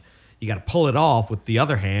shotgun. You got to pull it off with the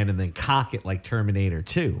other hand and then cock it like Terminator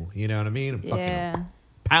 2. You know what I mean? And Yeah.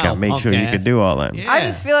 pow, Gotta make punk sure you ass. can do all that. Yeah. I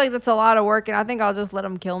just feel like that's a lot of work, and I think I'll just let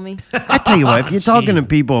them kill me. I tell you what, if you're talking to Jeez.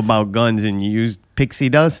 people about guns and you use pixie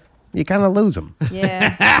dust, you kind of lose them.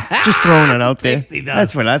 Yeah. Just throwing it out there. Pixie dust.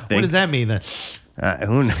 That's what I What think. does that mean? That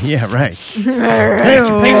Who knows? Yeah, right. It's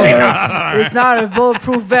not a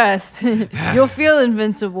bulletproof vest. You'll feel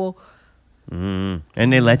invincible. And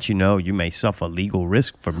they let you know you may suffer legal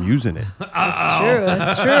risk from using it. That's true.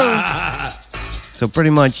 That's true. So pretty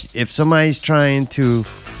much, if somebody's trying to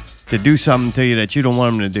do something to you that you don't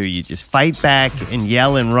want them to do, you just fight back and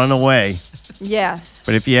yell and run away. Yes.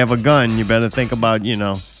 But if you have a gun, you better think about,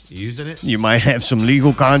 using it? you might have some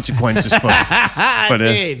legal consequences for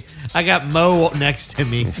this. Dude, I got Mo next to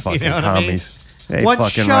me. These fucking you know what I mean? commies. They One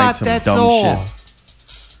fucking shot, write some that's dumb all. shit.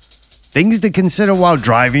 Things to consider while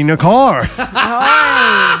driving a car.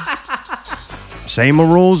 Same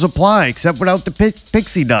rules apply, except without the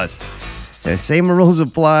pixie dust. The same rules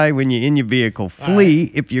apply when you're in your vehicle.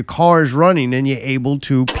 Flee if your car is running and you're able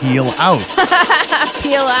to peel out.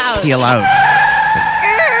 Peel out. Peel out.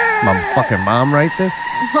 My fucking mom write this?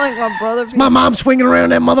 Like my brother. My mom swinging around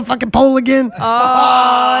that motherfucking pole again?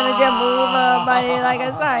 Oh, and it get moved up by it like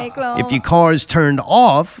a cyclone. If your car is turned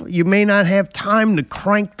off, you may not have time to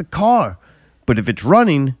crank the car. But if it's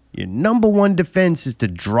running, your number one defense is to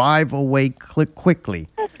drive away quickly.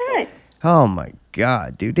 That's right. Oh my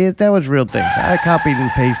God, dude. That was real things. I copied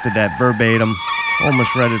and pasted that verbatim.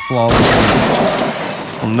 Almost read it flawlessly.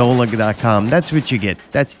 From NOLA.com. That's what you get.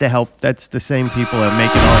 That's the help. That's the same people that are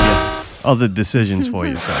making all your other decisions for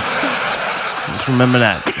you. So just remember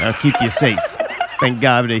that. I'll keep you safe. Thank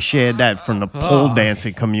God they shared that from the pole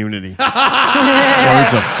dancing community.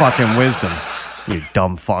 Words of fucking wisdom. You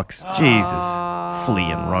dumb fucks. Jesus. Flee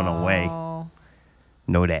and run away.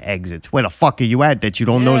 Know the exits. Where the fuck are you at that you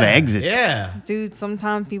don't know the exit? Yeah. Dude,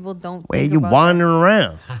 sometimes people don't. Where think you about wandering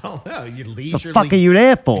around? I don't know. You The leisurely. fuck are you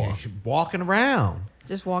there for? Walking around. that.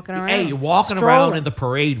 Just walking around. Hey, you're walking around Strolling. in the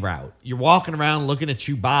parade route. You're walking around looking at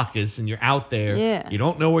Chewbacca's and you're out there. Yeah. You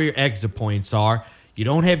don't know where your exit points are. You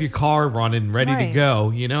don't have your car running ready to Right. go.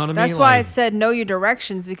 You know what I mean? That's why Like, it said know your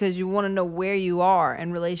directions, because you want to know where you are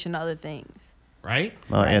in relation to other things. right?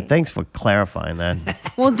 Well, yeah, thanks for clarifying that.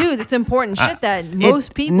 Well, dude, it's important shit that It-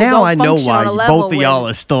 most people now don't I know function why on a level both of y'all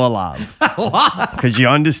with. are still alive. Because you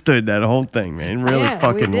understood that whole thing, man. Really Yeah, we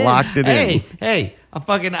fucking did. locked it Hey, in. hey,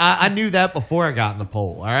 I knew that before I got in the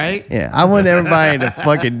poll. All right. Yeah, I want everybody to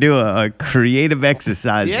fucking do a creative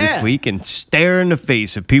exercise this Yeah. week and stare in the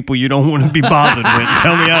face of people you don't want to be bothered with.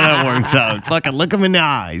 Tell me how that works out. Fucking look them in the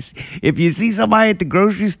eyes. If you see somebody at the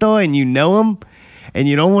grocery store and you know them and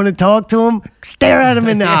you don't want to talk to them, stare at them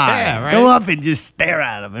in the Yeah, eye. right. Go up and just stare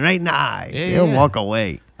at them right in the eye. Yeah, They'll yeah. walk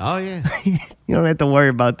away. Oh yeah. You don't have to worry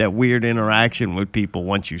about that weird interaction with people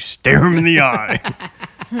once you stare them in the eye.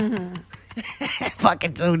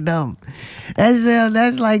 Fucking so dumb.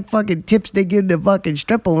 That's like fucking tips they give the fucking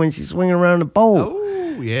stripper when she's swinging around the pole.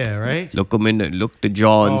 Oh yeah. Right. Look the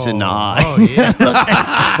Johns in the eye. Oh yeah. Look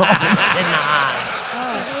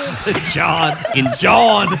the Johns in the eye.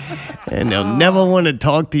 John. And they'll never want to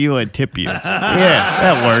talk to you or tip you. Yeah,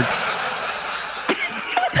 that works.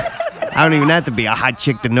 I don't even have to be a hot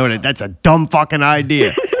chick to know that that's a dumb fucking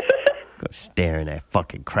idea. Go staring at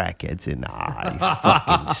fucking crackheads in the eye.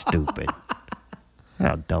 Fucking stupid.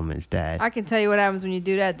 How dumb is that? I can tell you what happens when you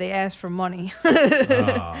do that. They ask for money.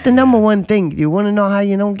 The number one thing, you want to know how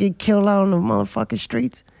you don't get killed out on the motherfucking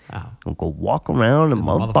streets? How? Don't go walk around the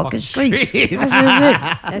motherfucking motherfucking streets. streets. That's just it.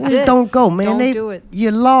 That's Just it. don't go, man. Don't do it.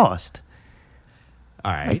 You're lost.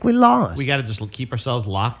 All right. Like we lost. We got to just keep ourselves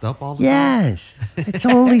locked up all the time. Yes. It's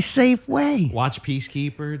the only safe way. Watch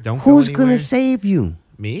Peacekeeper. Don't Who's go going anywhere. to save you?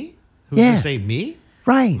 Me? Who's Yeah. gonna save me?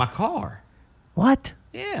 Right. My car. What?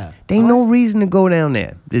 Yeah. There ain't no reason to go down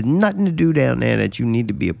there. There's nothing to do down there that you need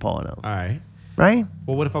to be a part of. All right. Right?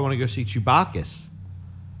 Well, what if I want to go see Chewbacca?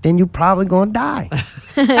 Then you probably going to die.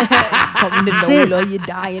 Come to That's it. NOLA, you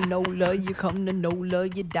die in NOLA. You come to NOLA,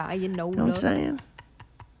 you die in NOLA. You know what I'm saying?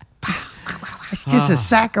 It's just a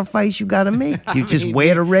sacrifice you got to make. You just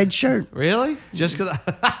wear the red shirt. Really? Just because?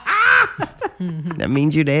 That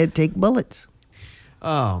means you're there to take bullets.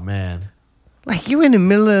 Oh man. Like you in the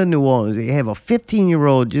middle of New Orleans, they have a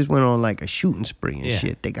 15-year-old just went on like a shooting spree and Yeah.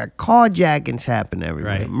 shit. They got carjackings happening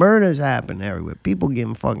everywhere, Right. murders happen everywhere, people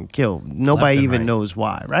getting fucking killed. Nobody and even right. knows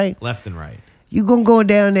why, right? Left and right. You gonna go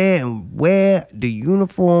down there and wear the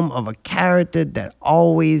uniform of a character that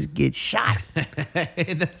always gets shot?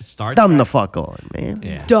 Isn't that the Star Dumb Trek? the fuck on, man.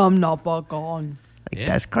 Yeah. Dumb not back on. Like Yeah.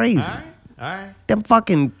 that's crazy. All right. All right. Them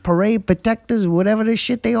fucking parade protectors, whatever the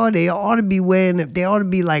shit they ought to be wearing. They ought to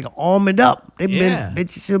be like armored up. They've Yeah. been, it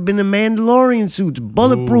should have been the Mandalorian suits,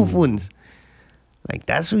 bulletproof Ooh. ones. Like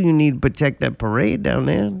that's who you need to protect that parade down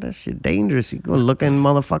there. That shit dangerous. You go looking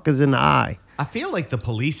motherfuckers in the eye. I feel like the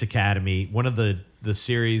Police Academy, one of the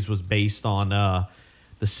series was based on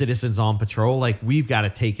the Citizens on Patrol. Like we've got to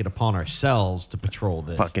take it upon ourselves to patrol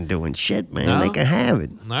this. Fucking doing shit, man. No? They can have it.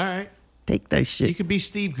 All right. Take that You shit. could be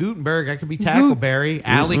Steve Gutenberg. I could be Tackleberry.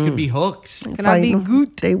 Allie could be Hooks. Can I be Fighting them.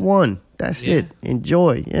 Goot? They won. That's Yeah. it.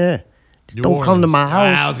 Enjoy. Yeah. Just New don't come to my Orleans.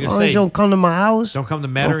 I house. was gonna As long as say, you don't come to my house. Don't come to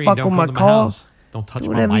Don't Metairie. fuck Don't with come my to my car. house. Don't touch Do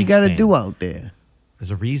my whatever mic you got to stand. do out there.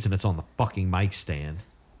 There's a reason it's on the fucking mic stand.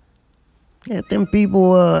 Yeah, them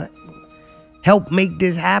people help make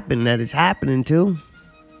this happen that it's happening to.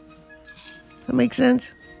 That makes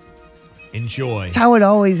sense? Enjoy. That's how it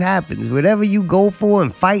always happens. Whatever you go for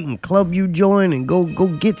and fight and club you join and go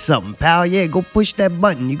get something, pal. Yeah, go push that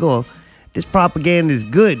button. You go, this propaganda is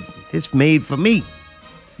good. It's made for me.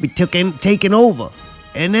 We taken over.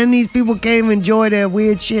 And then these people can't even enjoy that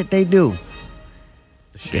weird shit they do.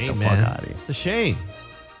 The shame, the fuck man. outta here. The shame.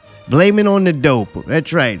 Blame it on the dope.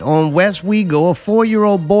 That's right. On West Wego, a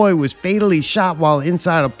 4-year-old boy was fatally shot while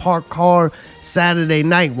inside a parked car Saturday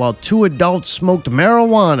night while 2 adults smoked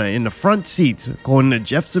marijuana in the front seats, according to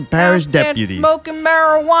Jefferson Parish Out there deputies. Smoking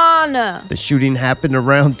marijuana. The shooting happened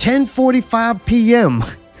around 10:45 p.m.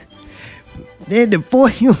 Then the 4,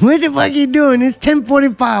 what the fuck you doing? It's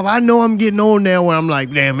 10:45. I know I'm getting old now when I'm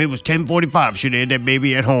like, damn, it was 10:45. Should have had that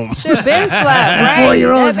baby at home. Should have been slapped, right?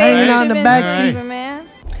 4-year-old's That baby hanging out in should've the been back slapped, seat. man.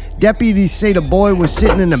 Deputies say the boy was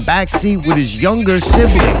sitting in the back seat with his younger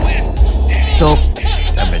sibling. So,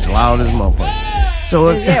 that bitch loud as a motherfucker.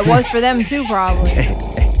 So, Yeah, it was for them too, probably.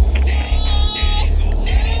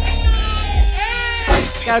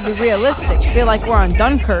 Gotta be realistic. Feel like we're on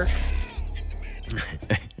Dunkirk.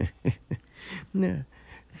 the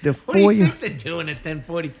What do you 4-year think they're doing at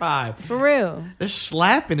 10:45? For real. They're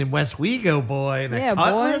slapping in West Wego, boy. And Yeah, that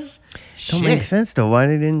cutlass. don't make sense though. Why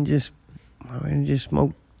they didn't just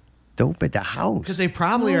smoke dope at the house? Because they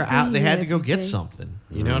probably are out. They had to go get something.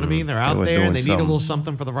 You know what I mean? They're out were there and they doing need a little something.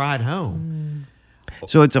 something for the ride home.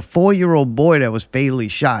 So it's a 4-year-old boy that was fatally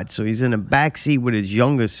shot. So he's in the back seat with his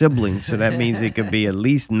younger sibling. So that means he could be at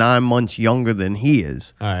least 9 months younger than he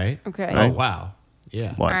is. All right. Okay. Oh, wow.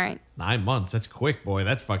 Yeah. What? All right. 9 months. That's quick, boy.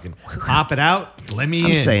 That's fucking pop it out. Let me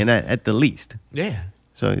I'm in. saying that at the least. Yeah.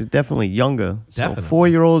 So it's definitely younger. Definitely. So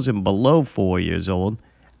 4-year-olds and below 4 years old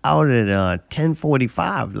out at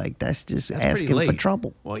 10:45. Like, that's just That's asking pretty for late.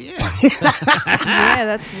 trouble. Well, yeah. Yeah,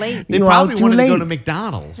 that's late. They You probably out too wanted to go late. to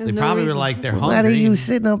McDonald's. There's They no probably were reason. like, they're A lot of hungry. you and-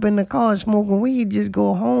 sitting up in the car smoking weed, just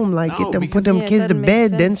go home. Like, No, get them, because- put them Yeah, it kids to doesn't make bed,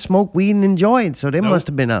 sense. then smoke weed and enjoy it. So they Nope. must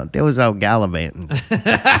have been out. They was out gallivanting.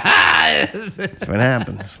 That's what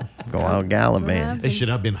happens. Go out gallivanting. They should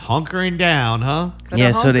have been hunkering down, huh?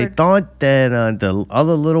 Yeah, so they thought that the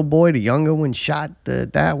other little boy, the younger one, shot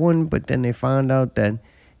that one, but then they found out that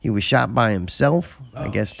he was shot by himself. I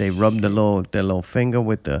guess they rubbed their little finger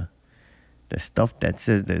with the stuff that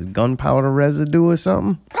says there's gunpowder residue or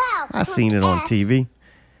something. I seen it on TV.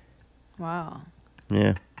 Wow.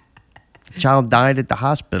 Yeah. Child died at the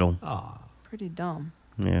hospital. Oh, Pretty dumb.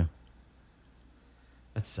 Yeah.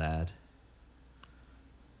 that's sad.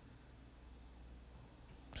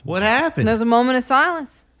 What happened? And there's a moment of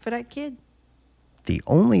silence for that kid. The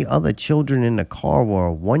only other children in the car were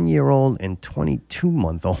a 1-year-old and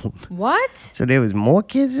 22-month-old. What? So there was more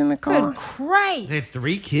kids in the car? Good Christ. They had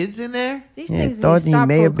 3 kids in there? These Yeah, things thought need to he stop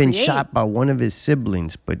may have been procreate. shot by one of his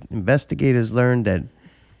siblings, but investigators learned that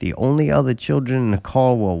the only other children in the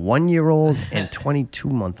car were a 1-year-old and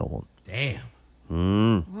 22-month-old. Damn.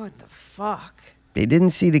 What the fuck? They didn't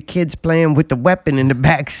see the kids playing with the weapon in the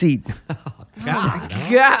back seat. God.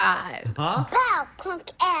 God. Huh? Wow,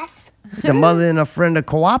 punk ass. The mother and a friend are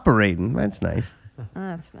cooperating. That's nice.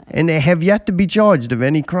 That's nice. And they have yet to be charged of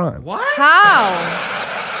any crime. What? How?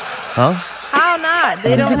 Huh? How not?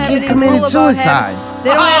 They Because don't the have kid any committed rule about suicide. having. They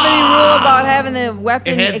don't have any rule about having the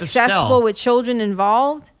weapon It had the accessible stealth. with children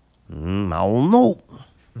involved. I don't know.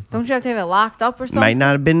 Don't you have to have it locked up or something? Might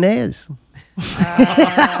not have been theirs.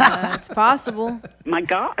 It's possible. My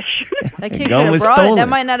gosh. That The kid gun could have was brought it. That stolen.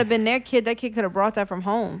 might not have been their kid. That kid could have brought that from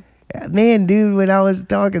home. Yeah, man, dude, when I was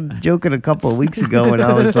joking a couple of weeks ago, and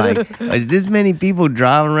I was like, is this many people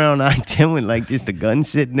driving around I-10 with like just a gun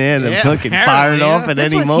sitting there and Yeah, they're fucking apparently, firing yeah. off at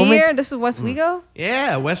This any was moment? here. This was West Wego.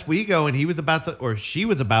 Yeah, West Wego, and he was about to, or she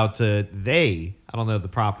was about to, I don't know the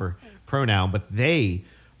proper pronoun, but they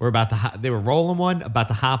were about to, they were rolling one, about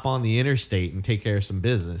to hop on the interstate and take care of some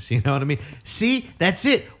business. You know what I mean? See, that's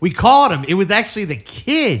it. We caught him. It was actually the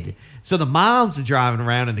kid. So the moms are driving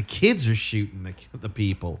around and the kids are shooting the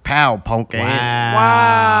people. Pow, punk ass.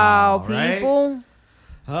 Wow, right? people.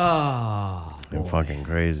 Oh, They're fucking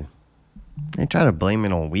crazy. They try to blame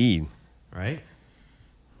it on weed. right?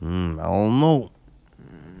 I don't know.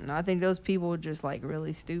 No, I think those people were just like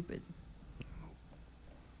really stupid.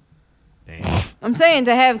 Damn. I'm saying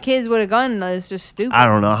to have kids with a gun is just stupid. I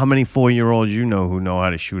don't know. How many 4-year-olds you know who know how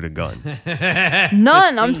to shoot a gun?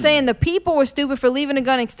 None. I'm saying the people were stupid for leaving a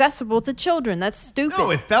gun accessible to children. That's stupid. No,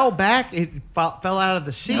 it fell back. It fell out of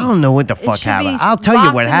the seat. I don't know what the It fuck should be happened. I'll tell you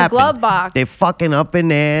locked what in the happened. glove box. They fucking up in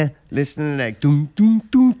there listening to that doom doom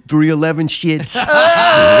doom 311 shit.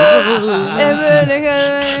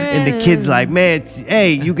 And the kid's like, man,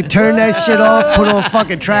 hey, you can turn that shit off, put on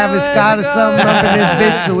fucking Travis Scott or something up in this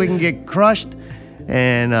bitch so we can get crushed.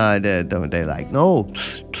 And they're like, no.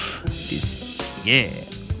 Yeah.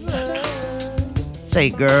 Say,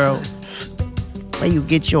 girl, where you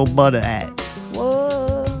get your butter at?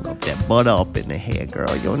 Rub that butter up in the hair,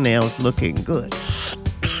 girl. Your nails looking good.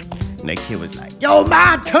 And that kid was like, yo,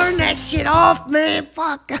 Ma, turn that shit off, man.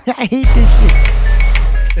 Fuck, I hate this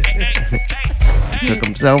shit. Took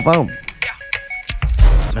himself home.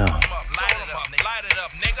 Oh.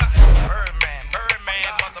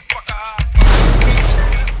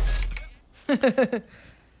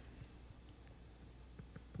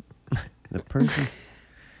 The person.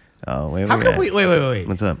 Oh, wait, How come wait.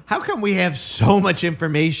 What's up? How come we have so much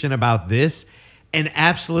information about this and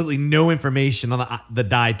absolutely no information on the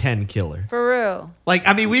Die 10 killer? For real. Like,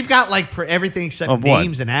 I mean, we've got like everything except Of what?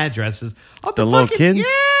 names and addresses. Of The little fucking- kids?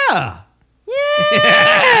 Yeah.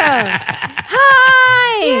 Yeah.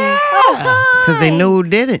 Hi. Oh, hi. Because they knew who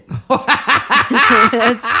did it.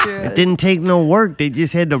 That's true. It didn't take no work. They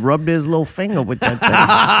just had to rub his little finger with that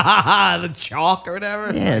thing. The chalk or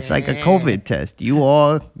whatever. Yeah, it's like a COVID test. You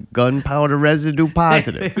are gunpowder residue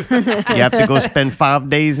positive. You have to go spend 5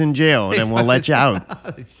 days in jail, and then we'll let you out.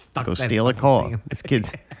 Stuck Go that steal a fucking car. thing. This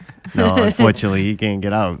kid's... No, unfortunately, he can't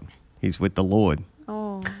get out. He's with the Lord.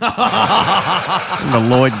 Oh. And the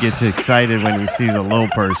Lord gets excited when he sees a little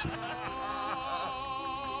person.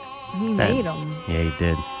 He made them. Yeah, he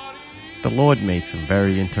did. The Lord made some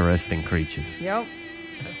very interesting creatures. Yep.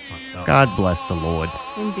 That's fucked up. God bless the Lord.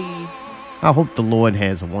 Indeed. I hope the Lord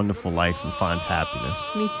has a wonderful life and finds happiness.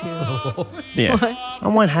 Me too. Yeah. What? I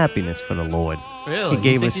want happiness for the Lord. Really? He You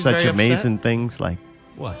gave think us he's such very amazing things like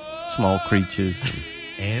What? small creatures.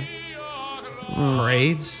 And?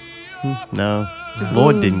 Parades. No. Doubloons.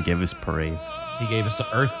 Lord didn't give us parades. He gave us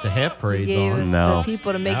the earth to have He parades gave on. us No. the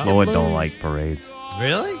people to make the Lord don't balloons. like parades.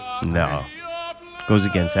 Really? No. Goes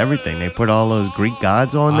against everything. They put all those Greek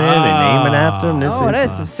gods on there. They name it after them. This Oh, is-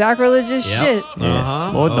 that's some sacrilegious Yep. shit. Yeah.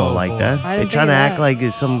 Uh-huh. Lord don't Oh, like boy. that. I They didn't trying think to of act that. like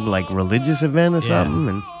it's some like religious event or Yeah. something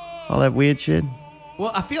and all that weird shit.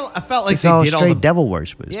 Well, I felt like It's they all did all straight the devil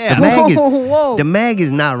worshippers. Yeah. Whoa. The mag is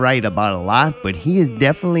not right about a lot, but he is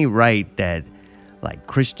definitely right that like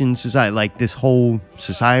Christian society, like this whole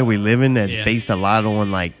society we live in that's Yeah. based a lot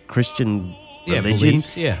on like Christian religion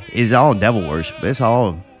beliefs, yeah. is all devil worship. It's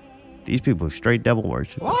all these people are straight devil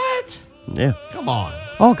worship. What? Yeah. Come on.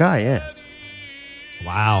 Oh God, yeah.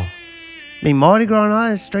 Wow. I mean Mardi Gras and all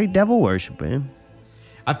is straight devil worship, man.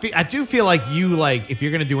 I do feel like you if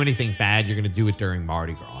you're gonna do anything bad, you're gonna do it during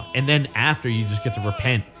Mardi Gras, and then after you just get to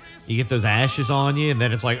repent. You get those ashes on you, and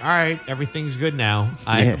then it's like, all right, everything's good now.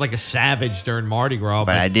 I Yeah. acted like a savage during Mardi Gras,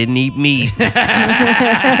 But I didn't eat meat.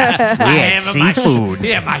 I We had am my seafood.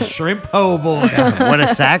 my shrimp po' boy. What a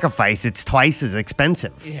sacrifice. It's twice as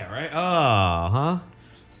expensive. Yeah, right. Oh, huh.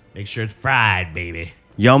 Make sure it's fried, baby.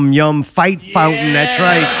 Yum Yum Fight Fountain, that's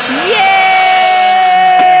right.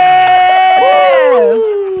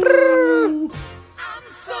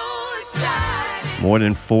 More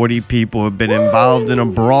than 40 people have been involved in a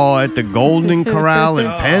brawl at the Golden Corral in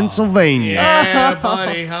Pennsylvania. Yeah,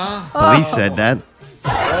 buddy, huh? Police said that.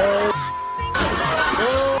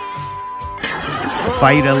 The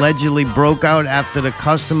fight allegedly broke out after the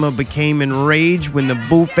customer became enraged when the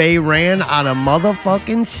buffet ran out of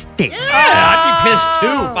motherfucking steak. I'd be pissed too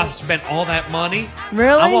if I spent all that money. I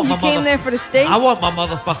Really? want You my came there for the steak? I want my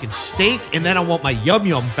motherfucking steak, and then I want my Yum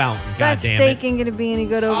Yum fountain. that God damn steak it! ain't gonna be any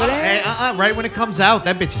good over there. Hey, right when it comes out,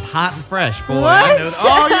 that bitch is hot and fresh, boy. What? I know-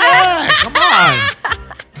 Oh yeah, come on.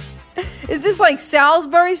 Is this like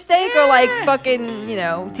Salisbury steak or like fucking,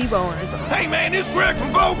 T-bone or something? Hey man, this is Greg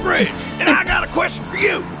from Bow Bridge, and I got a question for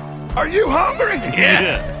you. Are you hungry?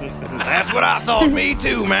 Yeah. That's what I thought. Me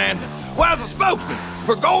too, man. Well, as a spokesman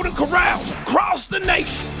for Golden Corrals across the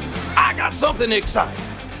nation, I got something exciting.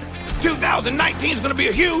 2019 is going to be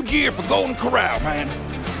a huge year for Golden Corral, man.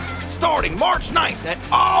 Starting March 9th at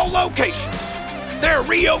all locations, they're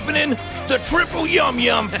reopening the Triple Yum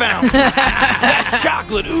Yum Fountain. That's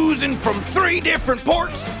chocolate oozing from 3 different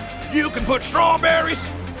ports. You can put strawberries,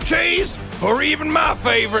 cheese, or even my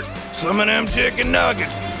favorite, some of them chicken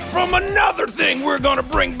nuggets. From another thing we're gonna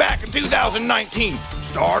bring back in 2019,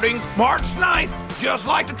 starting March 9th, just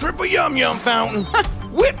like the Triple Yum Yum Fountain.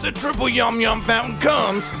 With the Triple Yum Yum Fountain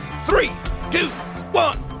comes 3, 2,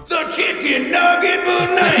 1, the Chicken Nugget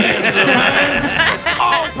Bonanza, man.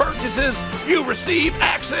 All purchases, you receive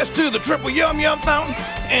access to the Triple Yum Yum Fountain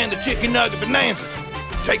and the Chicken Nugget Bonanza.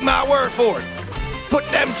 Take my word for it. Put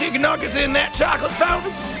them chicken nuggets in that chocolate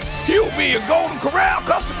fountain, you'll be a Golden Corral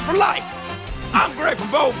customer for life. I'm Greg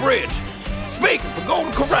from Bow Bridge. Speaking for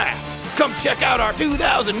Golden Corral, come check out our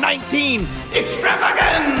 2019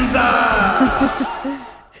 extravaganza.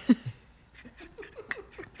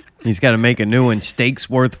 He's got to make a new one. Steaks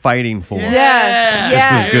worth fighting for. Yes.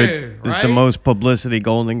 This was good. Dude, This is the right? most publicity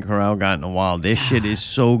Golden Corral got in a while. This shit is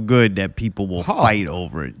so good that people will fight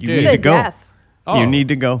over it. You Dude. need to To go. death. You need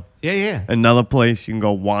to go. Yeah. Another place you can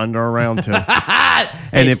go wander around to.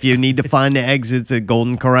 And if you need to find the exits at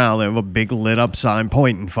Golden Corral, they have a big lit up sign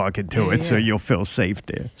pointing fucking to it, so you'll feel safe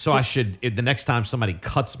there. So I should, if the next time somebody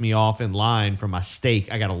cuts me off in line for my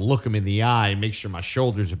steak, I got to look them in the eye and make sure my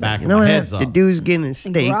shoulders are back You and know my what? head's The up. dude's getting a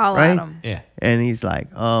steak, growl at right? him. Yeah. And he's like,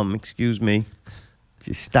 excuse me.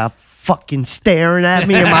 Just stop fucking staring at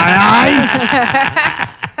me in my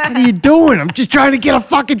eyes. What are you doing? I'm just trying to get a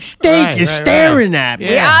fucking steak. Right, You're right, staring at me.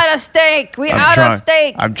 We out of steak. We out of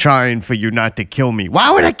steak. I'm trying for you not to kill me. Why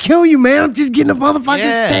would I kill you, man? I'm just getting a motherfucking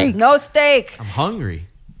Yeah. steak. No steak. I'm hungry.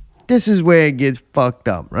 This is where it gets fucked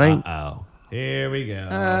up, right? Uh-oh. Here we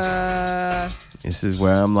go. This is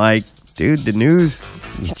where I'm like, dude, the news,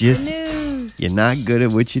 News. you're not good at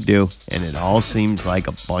what you do. And it all seems like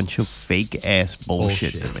a bunch of fake ass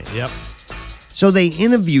bullshit to me. Yep. So they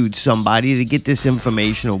interviewed somebody to get this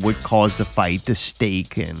information of what caused the fight, the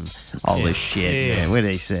steak, and all this shit. Yeah. Man, what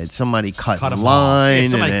they said, somebody cut Cut in him line. off. Yeah,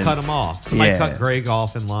 and somebody then cut him off. Somebody Yeah. cut Greg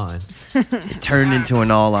off in line. It turned into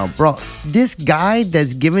an all-out brawl. This guy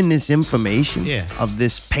that's giving this information Yeah. of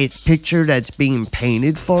this picture that's being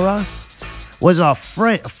painted for us was a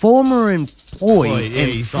former employee Yeah,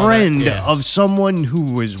 you and saw that, friend yeah. of someone who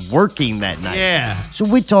was working that night. Yeah. So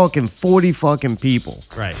we're talking 40 fucking people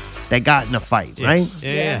Right. that got in a fight, Yeah. right?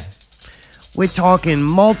 Yeah. We're talking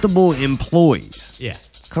multiple employees, Yeah.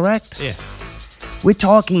 correct? Yeah. We're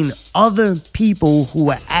talking other people who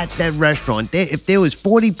were at that restaurant. If there was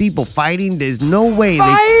 40 people fighting, there's no way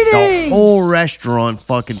the whole restaurant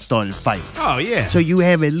fucking started fighting. Oh, yeah. So you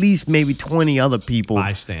have at least maybe 20 other people,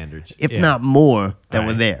 bystanders, if not more, that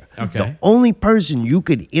were there. Okay. The only person you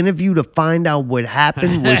could interview to find out what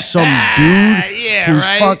happened was some dude who's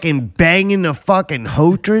fucking banging a fucking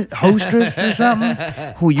hostess or something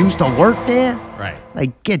who used to work there. Right.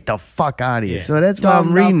 Like, get the fuck out of here. Yeah. So that's why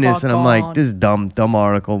I'm reading this and I'm like, this is dumb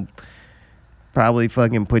article. Probably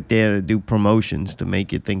fucking put there to do promotions to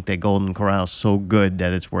make you think that Golden Corral's so good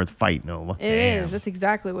that it's worth fighting over. It is. That's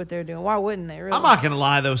exactly what they're doing. Why wouldn't they? Really? I'm not gonna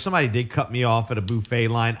lie though. Somebody did cut me off at a buffet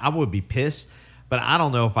line. I would be pissed, but I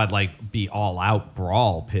don't know if I'd like be all out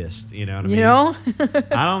brawl pissed. You know what I mean? You know?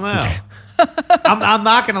 I don't know. I'm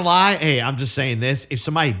not gonna lie. Hey, I'm just saying this. If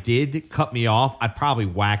somebody did cut me off, I'd probably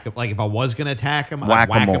whack him. Like if I was gonna attack him, I'd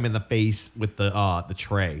whack him in the face with the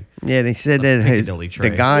tray. Yeah, they said that the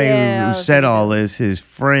guy who said all this, his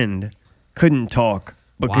friend, couldn't talk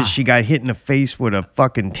because she got hit in the face with a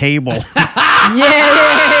fucking table.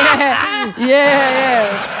 Yeah.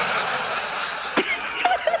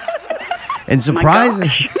 And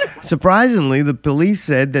surprisingly, the police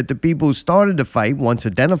said that the people who started the fight, once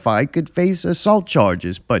identified, could face assault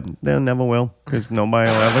charges, but they never will because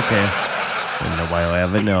nobody will ever care. And nobody will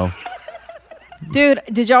ever know. Dude,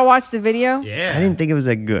 did y'all watch the video? Yeah. I didn't think it was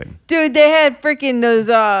that good. Dude, they had freaking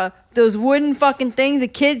those wooden fucking things, those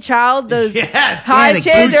high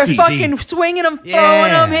chairs. They're fucking swinging them,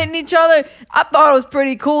 throwing them, hitting each other. I thought it was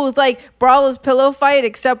pretty cool. It's like Brawler's pillow fight,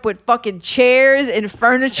 except with fucking chairs and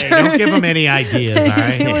furniture. Hey, don't give him any ideas, all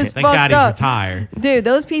right? Thank God he's retired. Dude,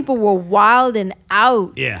 those people were wild and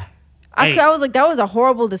out. Yeah. I was like, that was a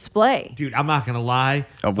horrible display. Dude, I'm not going to lie.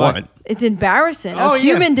 Of what? It's embarrassing. Of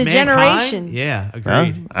human degeneration. Mankind? Yeah,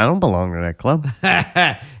 agreed. I don't belong to that club.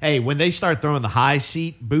 Hey, when they start throwing the high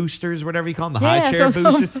seat boosters, whatever you call them, the high chair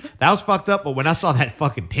boosters, that was fucked up. But when I saw that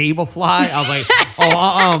fucking table fly, I was like,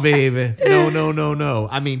 baby. No.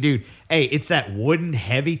 I mean, dude, hey, it's that wooden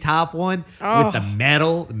heavy top one with the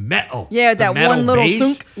metal. Yeah, that one little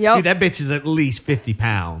thunk. Yep. Dude, that bitch is at least 50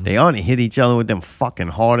 pounds. They ought to hit each other with them fucking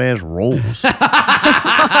hard-ass rolls.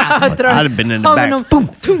 I'd have been in the back. Boom,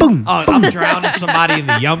 boom. Oh, I'm drowning somebody in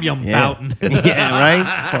the yum-yum fountain. Yeah, right?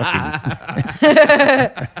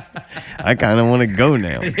 I kind of want to go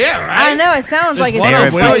now. Yeah, right? I know, it sounds like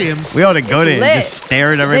it's Williams. We ought to go there and just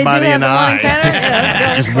stare at everybody in the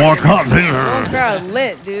eye. Just walk up. Oh, crowd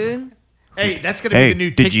lit, dude. Hey, that's going to be the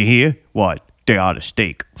new did you hear? What? They ought to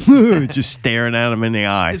steak. Just staring at them in the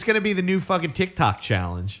eye. It's going to be the new fucking TikTok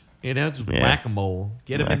challenge. You know, just whack-a-mole.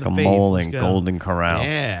 Get him in the face. Whack-a-mole and Golden Corral.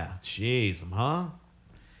 Yeah. Jeez, huh?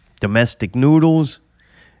 Domestic noodles.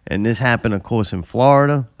 And this happened, of course, in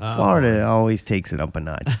Florida. Florida always takes it up a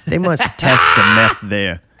notch. They must test the meth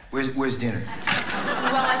there. Where's dinner?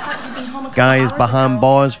 Guy is behind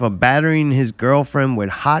bars for battering his girlfriend with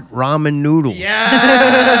hot ramen noodles.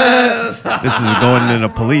 Yes! This is going to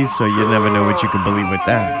the police, so you never know what you can believe with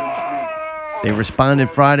that. They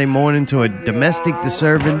responded Friday morning to a domestic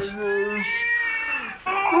disturbance.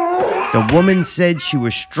 The woman said she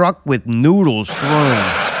was struck with noodles thrown.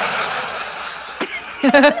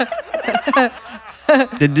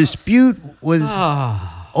 The dispute was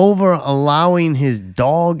over allowing his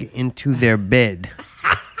dog into their bed.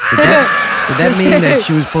 Did that mean that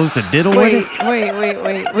she was supposed to diddle with it?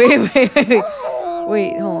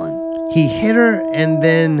 Wait, hold on. He hit her and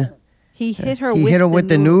then he hit her with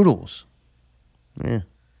the noodles. Yeah.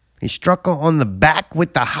 He struck her on the back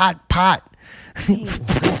with the hot pot.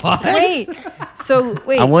 What? Wait.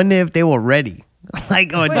 I wonder if they were ready.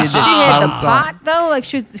 Like, or did she had the pot though? Like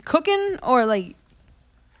she was cooking or like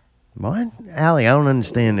what? Allie, I don't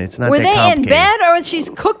understand. It's not were that they complicated. in bed or she's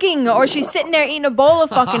cooking or she's sitting there eating a bowl of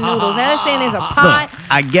fucking noodles? Now they're saying there's a pot.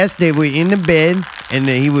 Look, I guess they were in the bed and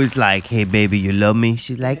then he was like, "Hey baby, you love me?"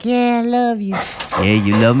 She's like, "Yeah, I love you." "Yeah,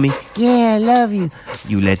 you love me?" "Yeah, I love you."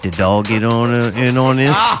 "You let the dog get in on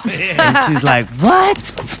this?" And she's like, "What?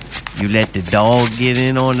 You let the dog get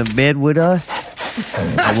in on the bed with us?"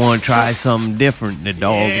 "I want to try something different." The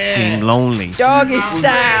dog seemed lonely. Doggy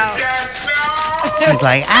style. She's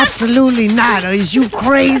like, "Absolutely not. Is you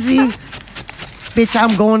crazy? Bitch,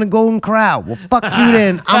 I'm going to Golden Corral." "Well, fuck you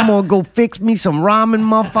then. I'm going to go fix me some ramen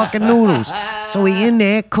motherfucking noodles." So he in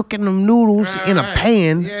there cooking them noodles in a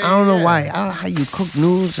pan. I don't know why. I don't know how you cook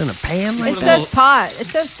noodles in a pan like that. It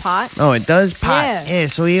says pot. Oh, it does pot. Yeah.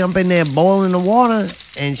 So he up in there boiling the water,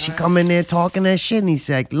 and she come in there talking that shit, and he's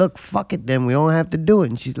like, "Look, fuck it then. We don't have to do it."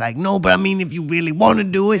 And she's like, "No, but I mean, if you really want to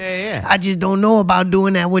do it, I just don't know about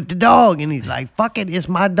doing that with the dog." And he's like, "Fuck it. It's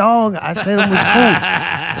my dog. I said it was cool."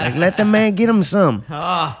 Like, let the man get him some. She's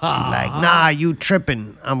like, nah, you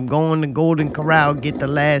tripping. I'm going to Golden Corral, get the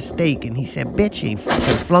last steak. And he said, bitch, he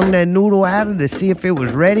fucking flung that noodle at her to see if it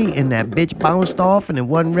was ready. And that bitch bounced off and it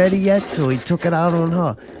wasn't ready yet. So he took it out on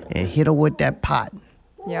her and hit her with that pot.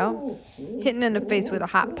 Yeah. Hitting in the face with a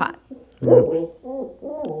hot pot.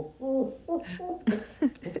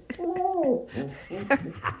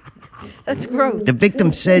 That's gross. The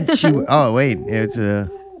victim said she... Oh, wait. It's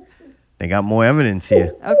they got more evidence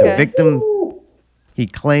here. Okay. The victim, he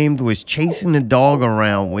claimed, was chasing the dog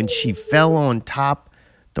around when she fell on top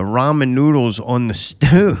the ramen noodles on the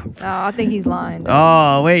stove. Oh, I think he's lying.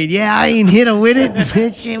 Oh, wait. Yeah, I ain't hit her with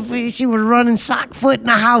it. She was running sock foot in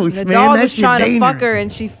the house, The man. dog That was shit trying dangerous. to fuck her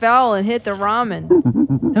and she fell and hit the ramen.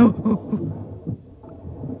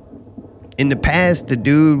 In the past, the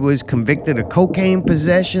dude was convicted of cocaine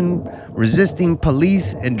possession, resisting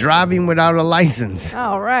police, and driving without a license.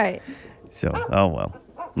 All right. So, oh well.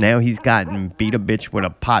 Now he's gotten beat a bitch with a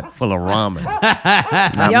pot full of ramen.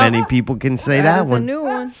 Not Yup. many people can say that That's a one. new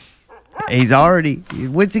one. He's already,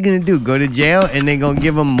 what's he going to do? Go to jail and they're going to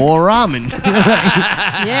give him more ramen.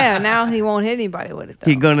 Yeah, now he won't hit anybody with it, though.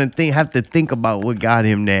 He's going to have to think about what got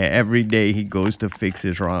him there every day he goes to fix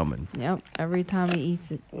his ramen. Yep, every time he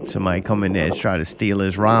eats it. Somebody come in there and try to steal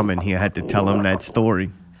his ramen, he'll have to tell him that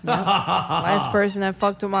story. Last person that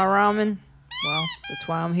fucked with my ramen, well, that's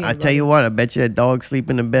why I'm here. I tell you what, I bet you that dog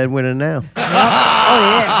sleeping in bed with her now.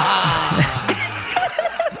 Oh, yeah.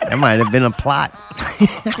 That might have been a plot.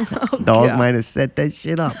 Dog God. might have set that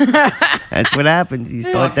shit up. That's what happens. You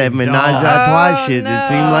start that menage a trois shit. It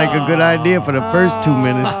seemed like a good idea for the first 2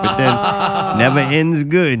 minutes, but then never ends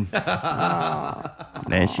good.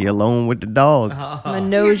 Now she alone with the dog.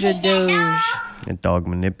 Menage a doge. That dog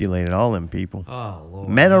manipulated all them people. Oh, Lord.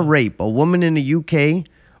 Meta rape. A woman in the UK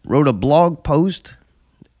wrote a blog post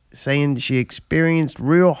saying she experienced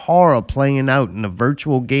real horror playing out in the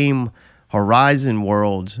virtual game Horizon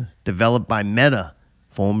Worlds developed by Meta,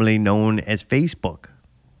 formerly known as Facebook.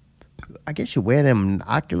 I guess you wear them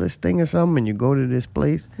Oculus thing or something and you go to this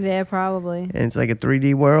place Yeah, probably. and it's like a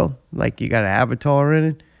 3D world, like you got an avatar in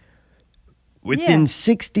it. Within Yeah.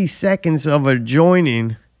 60 seconds of her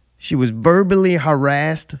joining, she was verbally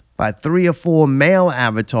harassed by 3 or 4 male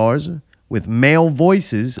avatars with male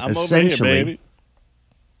voices, I'm essentially. over here, baby.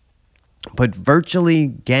 But virtually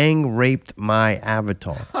gang raped my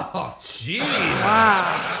avatar. Oh, jeez.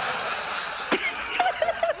 Wow.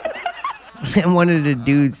 And one of the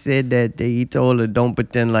dudes said that he told her, don't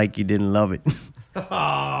pretend like you didn't love it.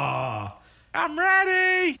 Oh. I'm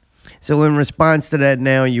ready. So in response to that,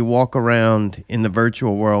 now you walk around in the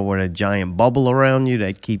virtual world with a giant bubble around you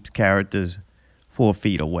that keeps characters 4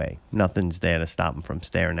 feet away. Nothing's there to stop them from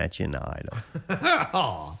staring at you in the eye,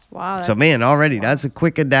 though. Wow. So, man, already, that's a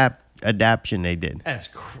quick adaptation they did. That's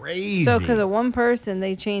crazy. So, because of one person,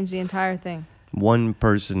 they changed the entire thing. One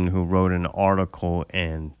person who wrote an article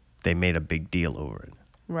and they made a big deal over it.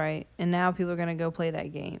 Right. And now people are going to go play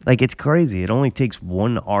that game. Like, it's crazy. It only takes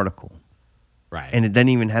one article. Right. And it doesn't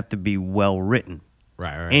even have to be well written.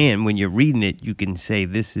 Right. And when you're reading it, you can say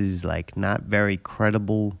this is like not very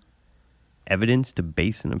credible evidence to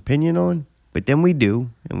base an opinion on. But then we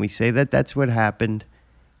do, and we say that that's what happened.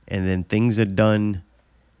 And then things are done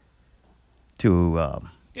to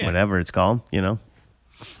whatever it's called, you know.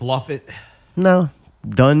 Fluff it. No,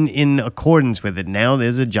 done in accordance with it. Now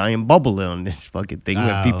there's a giant bubble on this fucking thing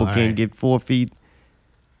where Oh, people all can't right. get 4 feet,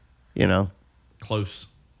 you know. Close.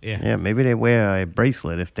 Yeah. Yeah, maybe they wear a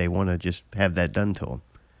bracelet if they want to just have that done to them.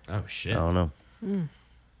 Oh, shit. I don't know. Mm.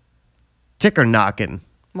 Ticker knocking.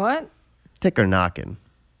 What? Ticker knocking.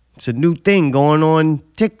 It's a new thing going on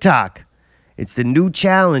TikTok. It's the new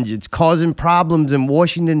challenge. It's causing problems in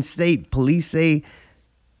Washington State. Police say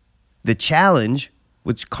the challenge,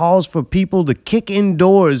 which calls for people to kick in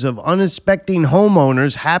doors of unsuspecting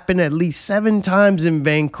homeowners, happened at least 7 times in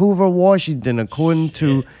Vancouver, Washington, according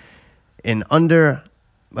to an under...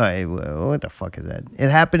 what the fuck is that? It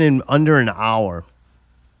happened in under an hour.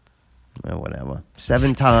 Whatever.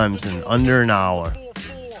 7 times in under an hour.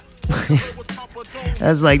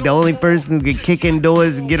 That's like the only person who can kick in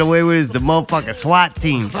doors and get away with it is the motherfucking SWAT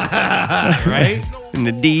team. Right? And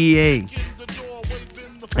the DEA.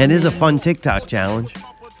 And it is a fun TikTok challenge.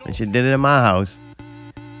 And she did it at my house.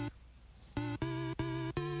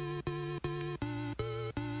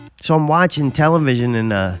 So I'm watching television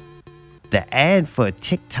and the ad for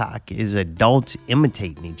TikTok is adults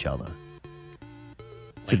imitating each other.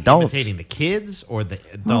 It's Like adults. imitating the kids or the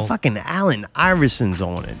Well, adult? fucking Allen Iverson's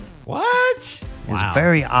on it. What? It's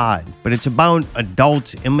very odd, but it's about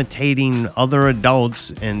adults imitating other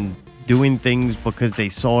adults and doing things because they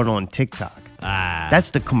saw it on TikTok.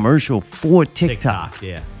 That's the commercial for TikTok.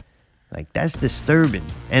 Yeah. Like, that's disturbing.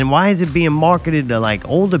 And why is it being marketed to, like,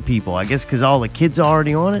 older people? I guess because all the kids are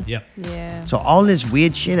already on it? Yep. Yeah. So all this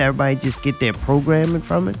weird shit, everybody just get their programming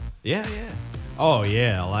from it? Yeah. Oh,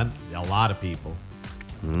 yeah. A lot of people.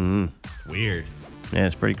 It's weird. Yeah,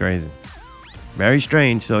 it's pretty crazy. Very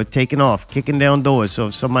strange. So it's taking off, kicking down doors. So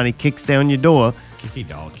if somebody kicks down your door, Kicky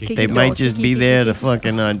dog. they might just be there to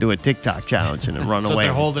fucking do a TikTok challenge and then run So away.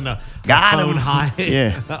 they're holding a Got phone 'em. high.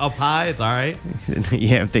 Yeah. Up high. It's all right.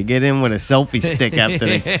 Yeah, if they get in with a selfie stick after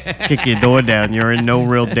they kick your door down, you're in no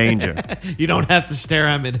real danger. You don't have to stare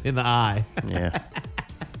them in the eye. Yeah.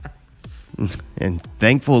 And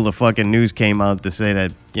thankful the fucking news came out to say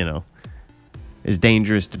that, it's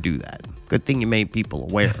dangerous to do that. Good thing you made people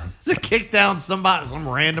aware. To kick down some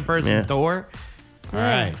random person's door. All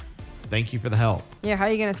right. Thank you for the help. Yeah, how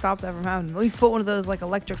are you going to stop that from happening? We put one of those like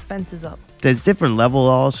electric fences up. There's different level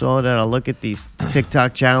also that I look at these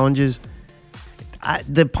TikTok challenges.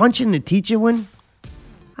 The punching the teacher one,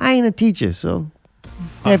 I ain't a teacher, so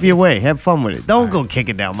have your way. Have fun with it. Don't go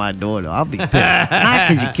kicking down my door, though. I'll be pissed. Not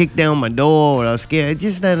because you kicked down my door or I was scared.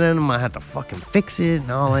 Just that then I'm going to have to fucking fix it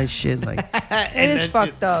and all that shit. Like, It is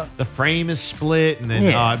fucked up. The frame is split, and then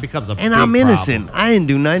it becomes a big and I'm innocent. problem. I didn't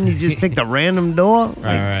do nothing. You just picked a random door. Like,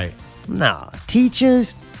 Right. No.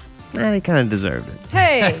 Teachers, they kind of deserve it.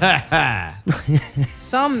 Hey,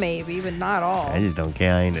 some maybe, but not all. I just don't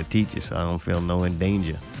care. I ain't a teacher, so I don't feel no in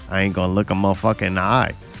danger. I ain't going to look a motherfucker in the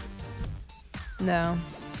eye. No.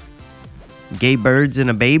 Gay birds and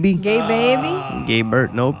a baby? Gay baby? Gay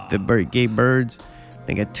bird. Nope. Gay birds.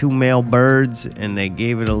 They got 2 male birds, and they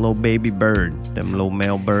gave it a little baby bird. Them little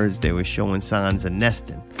male birds, they were showing signs of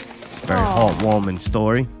nesting. Very heartwarming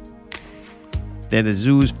story. They're the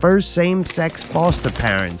zoo's first same-sex foster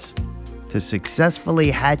parents to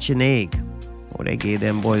successfully hatch an egg. Well, they gave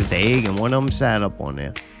them boys the egg, and one of them sat up on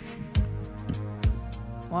there.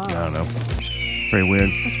 Wow. I don't know. Pretty weird.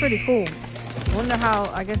 That's pretty cool. Wonder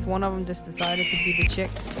how, I guess one of them just decided to be the chick.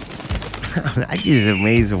 I just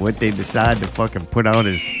amazed at what they decide to fucking put out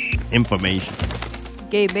as information.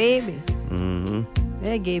 Gay baby. Mm-hmm.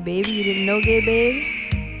 Yeah, gay baby. You didn't know gay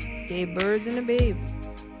baby? Gay birds and a baby.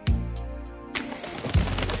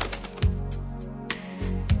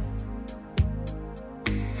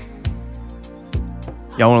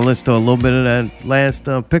 Y'all want to listen to a little bit of that last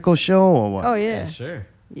pickle show or what? Oh, yeah. Sure.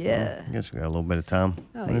 Yeah. I guess we got a little bit of time.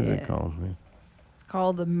 Oh, What is yeah. it called? Man? It's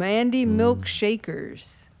called the Mandy Milk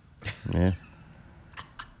Shakers. Yeah.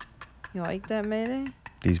 You like that, Mayday?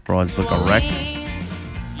 These broads look erect.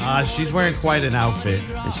 She's wearing quite an outfit.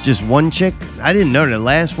 It's just one chick. I didn't know the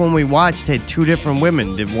last one we watched had 2 different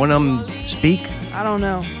women. Did one of them speak? I don't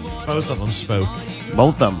know. Both of them spoke.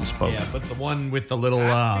 Both of them spoke. Yeah, but the one with the little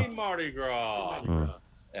Happy Mardi Gras.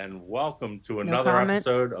 And welcome to another comment?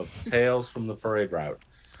 episode of Tales from the Parade Route.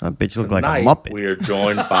 That bitch look like a Tonight, Muppet. we are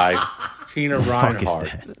joined by Tina fuck is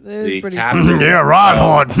Reinhardt, That is the pretty captain. Yeah,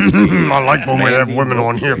 Reinhardt. of I like when we have Mandy women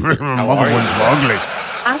on here. Milkshakers. How Other are you? ones are ugly.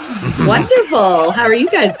 I'm wonderful. How are you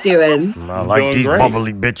guys doing? I like Doing these great.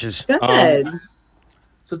 bubbly bitches. Good.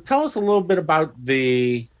 So tell us a little bit about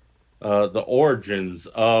the origins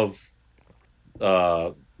of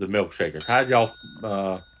the milkshakers. How did y'all,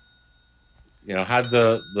 how did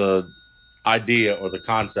the idea or the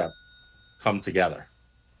concept come together?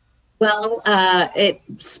 Well, it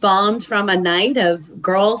spawned from a night of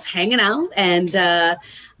girls hanging out, and a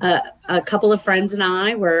couple of friends and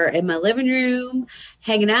I were in my living room,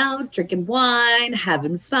 hanging out, drinking wine,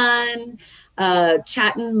 having fun,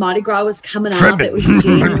 chatting. Mardi Gras was coming up. It was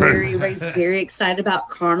January. Everybody's very excited about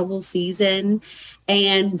carnival season,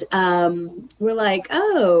 and we're like,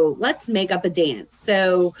 "Oh, let's make up a dance."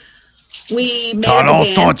 So we made It all a dance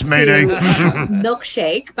starts, Mayday. to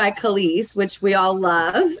Milkshake by Khalees, which we all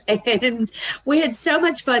love. And we had so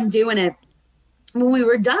much fun doing it. When we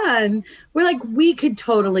were done, we're like, we could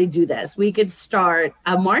totally do this. We could start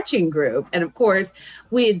a marching group. And of course,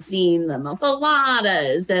 we had seen the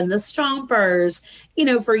Muffaladas and the Stompers,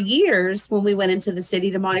 for years when we went into the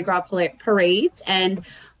city to Mardi Gras parades. And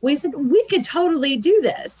we said, we could totally do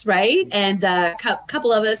this, right? And a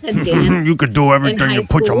couple of us had danced. You could do everything you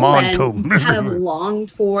put your mind to. and kind of longed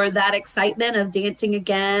for that excitement of dancing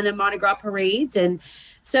again in Mardi Gras parades. And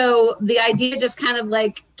so the idea just kind of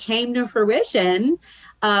like came to fruition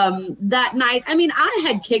that night. I mean, I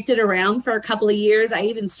had kicked it around for a couple of years. I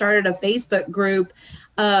even started a Facebook group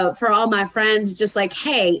for all my friends, just like,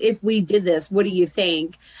 hey, if we did this, what do you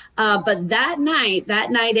think? But that night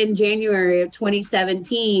in January of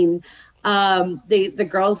 2017, the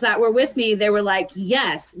girls that were with me, they were like,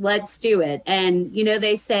 yes, let's do it. And,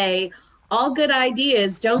 they say all good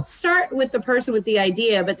ideas don't start with the person with the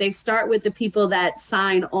idea, but they start with the people that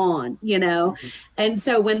sign on, you know? And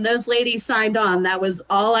so when those ladies signed on, that was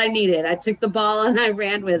all I needed. I took the ball and I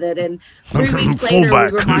ran with it. And 3 weeks later,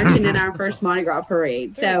 we were marching in our first Mardi Gras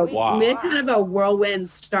parade. So we had kind of a whirlwind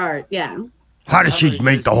start. Yeah. How did she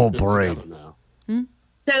make the whole parade?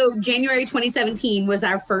 So January 2017 was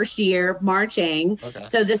our first year marching. Okay.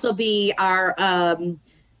 So this will be our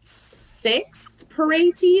 6th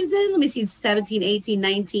parade season. Let me see, 17, 18,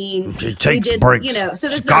 19. She takes breaks. You know, so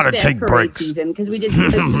this She's is our gotta 5th take parade breaks. season because we did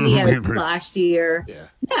Floats in the Oaks last year. Yeah.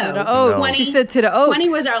 No, 20, she said to the Oaks. 20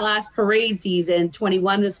 was our last parade season.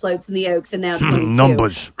 21 was Floats in the Oaks, and now 22.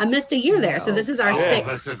 Numbers. I missed a year there, so this is our 6th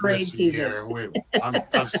listen, parade season.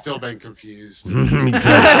 I've still been confused. So He's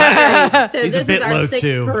this a bit is our low, 6th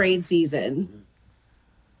too. parade season.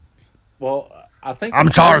 Well, I think I'm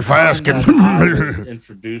the sorry first for time asking. that I was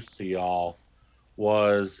introduced to y'all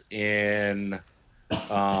was in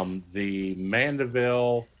the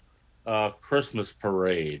Mandeville Christmas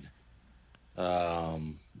parade.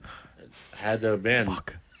 It had to have been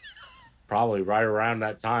probably right around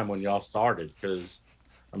that time when y'all started, because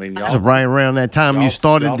I mean, It was right around that time you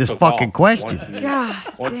started this fucking question.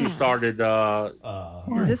 Once you started,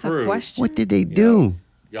 Is this a crew, question? What did they do?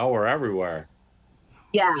 y'all were everywhere.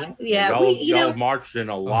 Yeah. Y'all marched in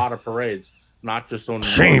a lot of parades, not just on the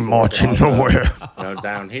She ain't North Shore, marching but also, nowhere.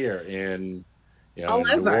 down here in All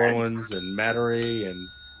New over. Orleans and Metairie and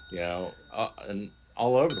and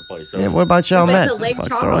all over the place. So, Yeah, what about Chalmette? to Lake Fuck,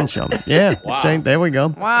 Charles. throwing Chalmette. Yeah, Wow. Jane, there we go.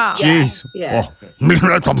 Wow. Jeez. Yeah. Oh,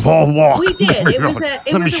 that's a far walk. We did. It was a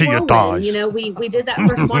Let me see your whirlwind. thighs. You know, we did that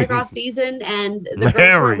first Mardi Gras season, and the girls were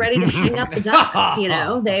Mary. ready to hang up the dots. You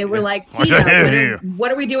know, they were like, What's Tina, your hair here?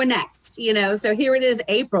 what are we doing next? You know, so here it is,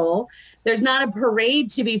 April. There's not a parade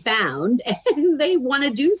to be found, and they want to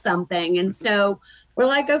do something, and so we're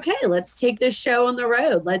like, okay, let's take this show on the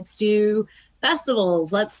road. Let's do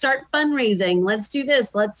festivals. Let's start fundraising. Let's do this.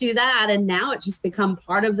 Let's do that. And now it's just become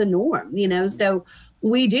part of the norm, you know? So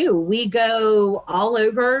we go all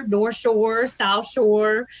over North Shore, South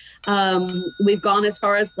Shore. We've gone as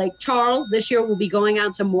far as Lake Charles. This year we'll be going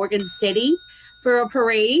out to Morgan City for a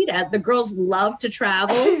parade. The girls love to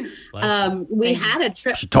travel. We had a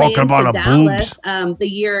trip She talking planned about to her Dallas, boobs. the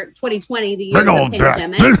year 2020, the year Big of old the breath.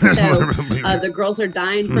 pandemic. So the girls are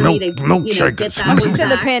dying for me to Milkshakers. get that She one said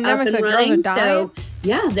the back pandemic, up so and girls are running. dying? So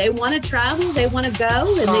yeah, they want to travel, they want to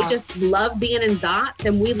go, and they just love being in Dots,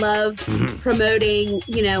 and we love promoting,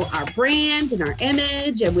 you know, our brand and our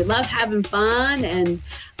image, and we love having fun, and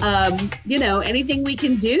you know, anything we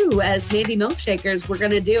can do as Mandy Milkshakers, we're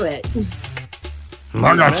gonna do it.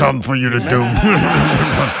 I got something for you to do.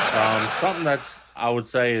 something that's I would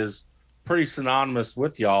say is pretty synonymous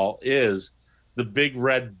with y'all is the big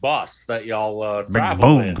red bus that y'all Big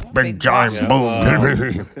travel in. boom. Big giant Yeah,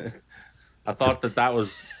 boom. I thought that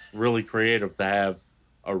was really creative to have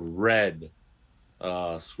a red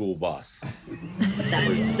school bus.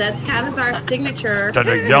 That's kind of our signature. Instead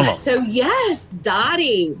of yellow. So yes,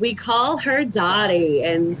 Dottie. We call her Dottie,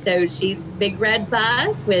 and so she's big red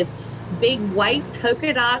bus with big white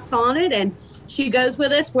polka dots on it, and she goes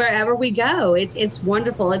with us wherever we go. It's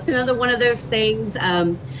wonderful. It's another one of those things.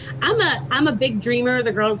 I'm a big dreamer.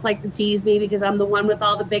 The girls like to tease me because I'm the one with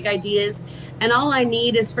all the big ideas, and all I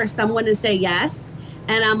need is for someone to say yes,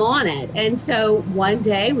 and I'm on it. And so one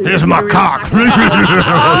day we Here's were my sitting around cock. talking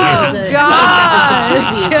about, Oh, the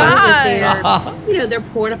God. with their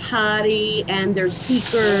porta potty and their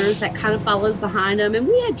speakers that kind of follows behind them, and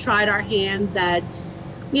we had tried our hands at,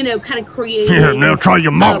 you know, kind of creating. Here, now try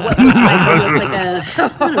your mouth. What looked like almost like a,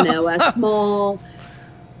 I don't know, a small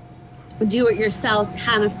do-it-yourself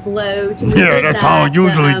kind of float. We Yeah, did that's how I that,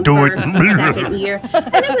 usually do it. first and second year,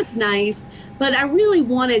 and it was nice. But I really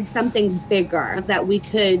wanted something bigger that we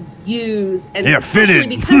could use, and Yeah, fit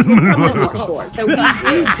especially it. because we're from the North Shore, so we do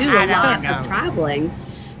a lot of traveling.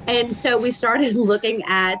 And so we started looking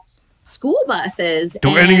at school buses.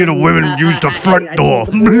 Do any of the women use the front door? I told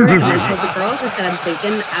the board, and I told the girls, I said, I'm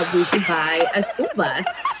thinking we should buy a school bus.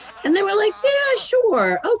 And they were like, yeah,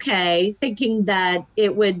 sure. Okay. Thinking that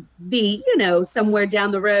it would be, you know, somewhere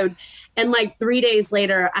down the road. And like 3 days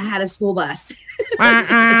later, I had a school bus. And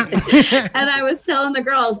I was telling the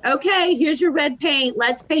girls, okay, here's your red paint.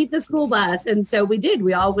 Let's paint the school bus. And so we did.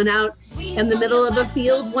 We all went out in the middle of a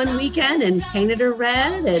field one weekend and painted her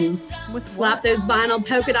red and slapped those vinyl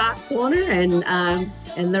polka dots on her.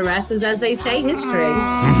 And the rest is, as they say, history.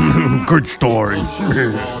 Good story.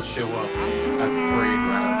 We'll all show up at the parade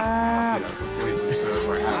route, you know, completely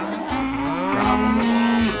sober, having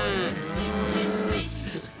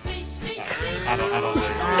I don't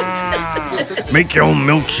know. Make your own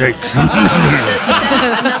milkshakes.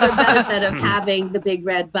 Another benefit of having the big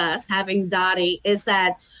red bus, having Dottie, is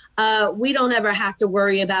that we don't ever have to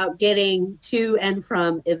worry about getting to and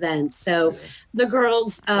from events. So the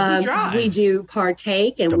girls, we do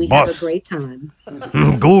partake and we have a great time.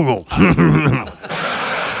 Google. You're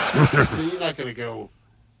not going to go.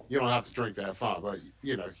 You don't have to drink that far, but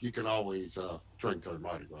you know you can always drink during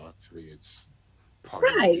Mardi Gras. To me, it's part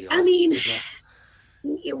of the Right. deal. I mean,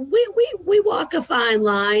 we walk a fine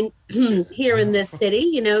line here in this city.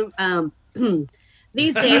 You know,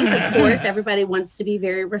 these days, of course, everybody wants to be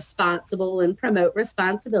very responsible and promote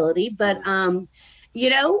responsibility. But you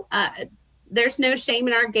know, there's no shame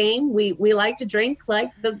in our game. We like to drink like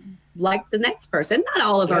the next person. Not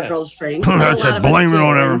all of our girls drink. but a That's lot it. of us Blame it do.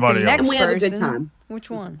 on everybody else. And we have a good person. time. Which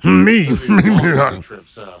one? Me. So these long road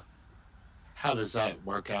trips, how does that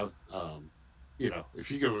work out? You know, if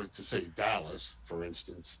you go to say Dallas, for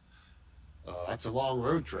instance, that's a long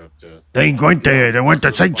road trip. They ain't went there. They went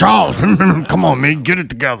to St. Charles. Come on, man. Get it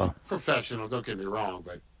together. Professional, don't get me wrong,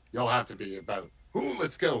 but you'll have to be about, ooh,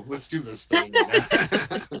 let's go. Let's do this thing.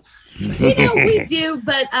 You know, we do,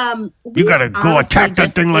 but You gotta go attack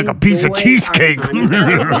that thing like a piece of cheesecake. We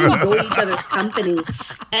enjoy each other's company,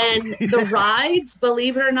 and the rides,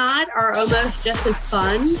 believe it or not, are almost just as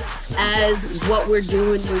fun as what we're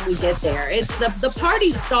doing when we get there. It's the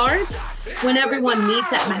party starts when everyone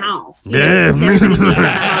meets at my house. You know, Yeah. 'cause everybody meets at my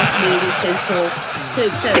house, meeting Central to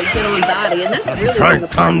get on Dottie, and that's really Right, when the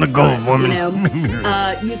time party to go, starts, woman. You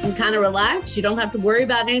know, you can kind of relax. You don't have to worry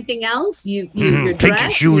about anything else. You're Take your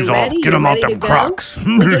dressed, shoes you're off. ready, Get you're them out ready them to go. Crocs.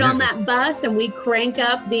 We get on that bus and we crank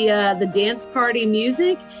up the dance party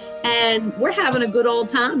music, and we're having a good old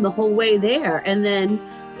time the whole way there. And then,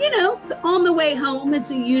 you know, on the way home,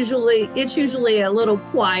 it's usually a little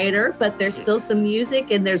quieter, but there's still some music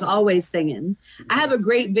and there's always singing. I have a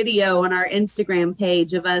great video on our Instagram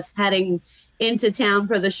page of us heading into town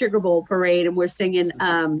for the Sugar Bowl parade, and we're singing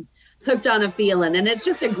Hooked on a Feeling, and it's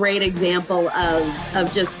just a great example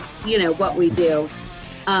of just, you know, what we do.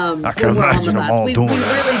 I can when we're on imagine the them bus. all We doing really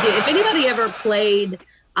that. do. If anybody ever played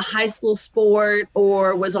a high school sport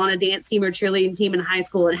or was on a dance team or cheerleading team in high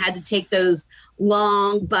school and had to take those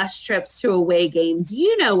long bus trips to away games,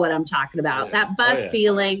 you know what I'm talking about. That bus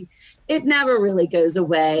feeling, it never really goes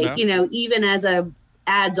away. No. You know, even as a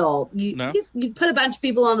adult, you put a bunch of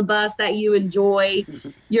people on the bus that you enjoy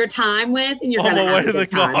your time with, and you're On gonna the have way a to good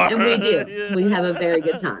the time. car. And we do. Yeah. We have a very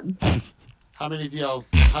good time. How many's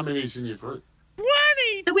in your group?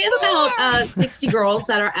 So we have about 60 girls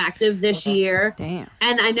that are active this year. Damn.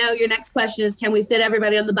 And I know your next question is, can we fit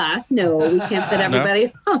everybody on the bus? No, we can't fit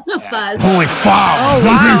everybody on the bus. Only 5. Oh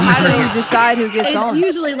wow! How do you decide who gets It's on?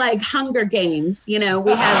 usually like Hunger Games. You know,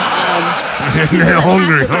 we have They're have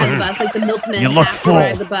hungry. to ride the bus, like the milkmen You look have full. to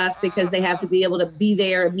ride the bus because they have to be able to be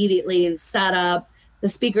there immediately and set up the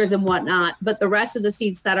speakers and whatnot. But the rest of the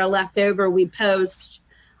seats that are left over, we post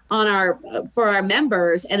on our for our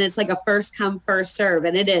members, and it's like a first come first serve,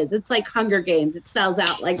 and it's like Hunger Games. It sells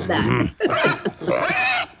out like that.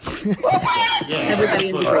 Yeah, Everybody that's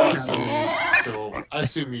in what the I assume. So I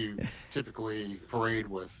assume you typically parade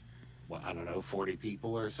with, what, I don't know, 40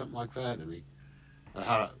 people or something like that. I mean,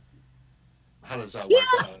 how does that work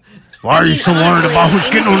out? Why are you so worried about who's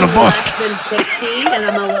getting on the bus? Less than 60, and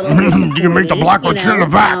I'm a little You can make the black one sit in the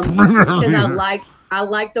back. because I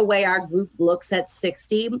like the way our group looks at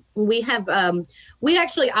 60. We have we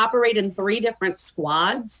actually operate in 3 different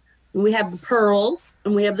squads. We have the Pearls,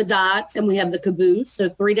 and we have the Dots, and we have the Caboose. So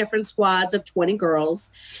 3 different squads of 20 girls,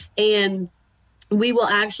 and we will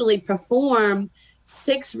actually perform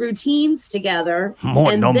 6 routines together,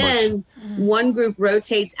 More and numbers. then one group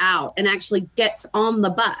rotates out and actually gets on the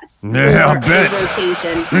bus. Yeah, I for a bet.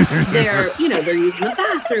 rotation. They're using the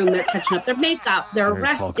bathroom, they're touching up their makeup, they're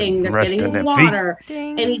resting, they're resting getting their water,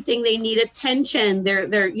 Ding. anything they need attention. They're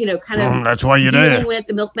kind of That's why you're dealing there. with.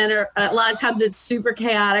 The milkmen are a lot of times it's super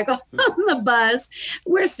chaotic on the bus.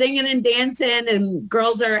 We're singing and dancing, and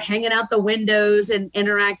girls are hanging out the windows and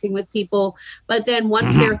interacting with people. But then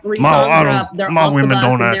once their 3 My- songs I are don't- up, they're my off the women bus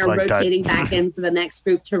don't and act they're like that. rotating back in for the next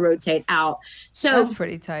group to rotate out. So That's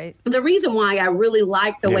pretty tight. the reason why I really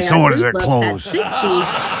like the Yeah, way so our does group their looks at clothes. 60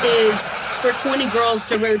 is for 20 girls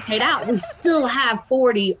to rotate out. We still have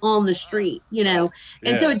 40 on the street, you know,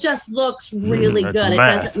 and so Yeah. it just looks really that's good. It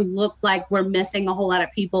math. doesn't look like we're missing a whole lot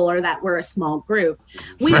of people or that we're a small group.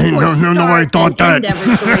 We of Right, course nobody start thought and end that.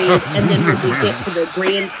 every parade, and then when we get to the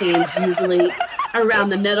grandstands, usually around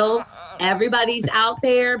the middle, everybody's out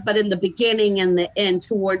there. But in the beginning and the end,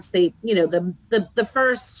 towards the the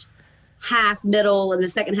first half middle and the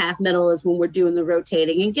second half middle is when we're doing the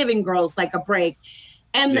rotating and giving girls like a break.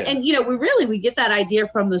 And we get that idea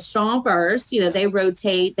from the Stompers. They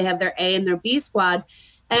rotate, they have their A and their B squad.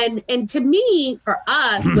 And to me, for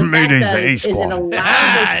us, what that does is it allows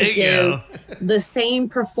us to give the same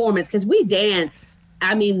performance, because we dance,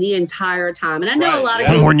 the entire time. And I know a lot of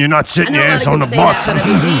people, when you're not sitting your ass on the bus. But we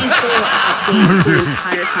full out dance the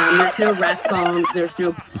entire time. There's no rest songs. There's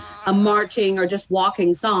no marching or just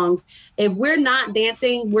walking songs. If we're not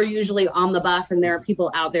dancing, we're usually on the bus, and there are people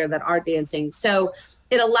out there that are dancing. So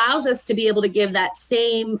it allows us to be able to give that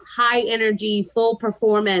same high energy, full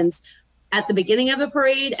performance at the beginning of the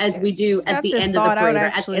parade as we do at the end of the parade, or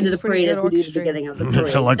at the end of the parade as we do at the beginning of the parade.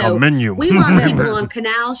 It's like a menu. We want people on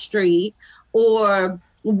Canal Street or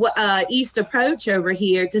East Approach over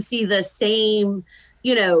here to see the same,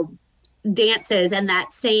 dances and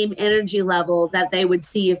that same energy level that they would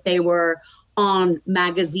see if they were on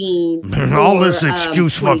Magazine. All this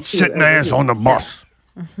excuse for sitting ass on the bus.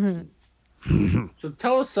 So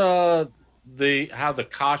tell us how the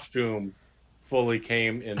costume fully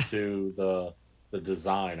came into the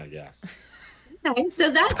design, I guess. Okay,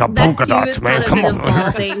 so that polka too dots, is man. kind of Come an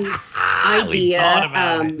on. evolving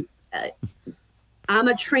idea. I'm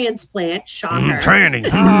a transplant, shocker. Tranny.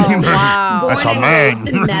 Wow. That's Born a and man. raised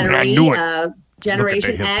in Metairie, I knew it.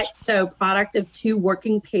 Generation Look at the hips. X, so product of two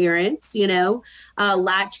working parents,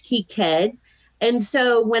 latchkey kid. And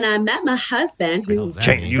so when I met my husband, who's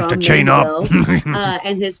used to from chain up. Mandeville,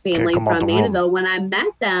 and his family come out from the room. Mandeville, when I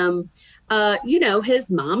met them, his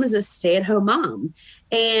mom is a stay-at-home mom.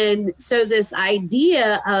 And so this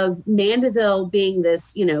idea of Mandeville being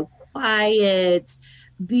this, quiet,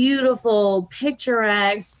 beautiful,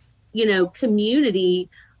 picturesque, community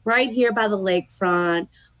right here by the lakefront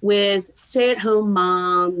with stay-at-home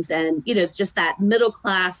moms and, just that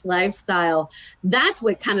middle-class lifestyle. That's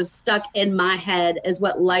what kind of stuck in my head as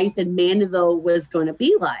what life in Mandeville was going to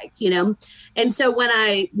be like, And so when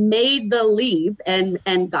I made the leap and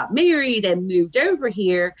got married and moved over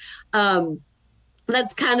here,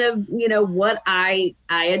 that's kind of, what I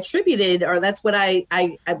attributed, or that's what I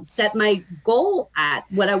set my goal at,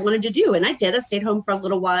 what I wanted to do. And I did. I stayed home for a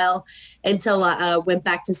little while until I went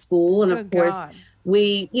back to school. And of course,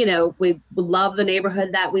 we love the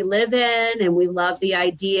neighborhood that we live in, and we love the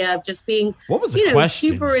idea of just being, what was the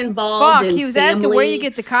question? super involved. He was asking where you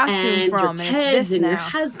get the costume from, your and kids it's this and now. your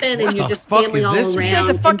husband, What and you're the just fuck family is all this? around. She says a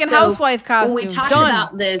And fucking so housewife when we costume. talked Done.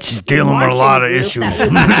 about this, She's dealing with a marching lot of group issues. that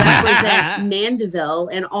would represent Mandeville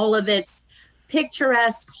and all of its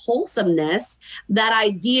picturesque wholesomeness, that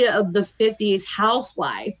idea of the 50s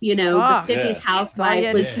housewife, the 50s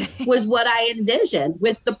housewife was what I envisioned,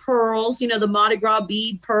 with the pearls, the Mardi Gras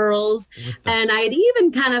bead pearls. And I'd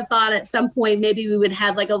even kind of thought at some point maybe we would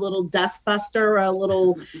have like a little dustbuster or a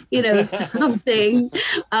little, something.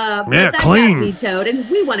 But that clean. got vetoed, and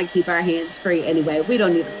we want to keep our hands free anyway. We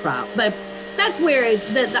don't need a crop. But that's where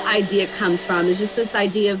the idea comes from, is just this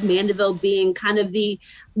idea of Mandeville being kind of the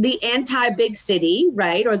anti-big city,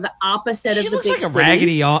 right? Or the opposite of the looks big like a city.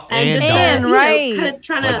 Raggedy Ann doll. Right. Kind of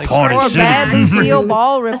trying Like to Party Or a City. bad Lucille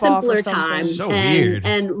Ball a ripoff simpler or something. time, So and, weird.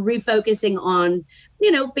 and refocusing on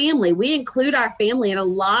family. We include our family in a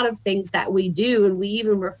lot of things that we do, and we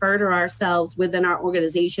even refer to ourselves within our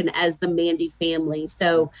organization as the Mandy family.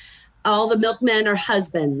 So all the milkmen are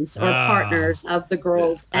husbands or partners of the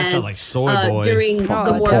girls. That sounds and like soy boys. during the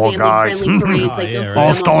more Poor guys. family-friendly parades, like Oh, you'll yeah, see right. All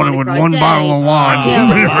them on started Mardi with Gras one Day. bottle of wine.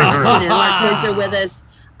 Our kids are with us,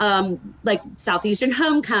 like Southeastern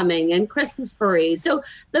Homecoming and Christmas parade. So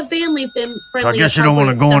the family-friendly. So I guess you don't want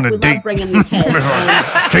to go on a we date. love bringing the kids.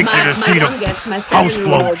 Take you to my see the youngest, my house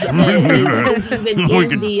 7-year-old, floats. is even We in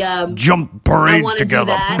could the jump I parades want to do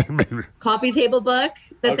together. that coffee table book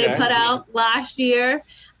that they Okay. put out last year.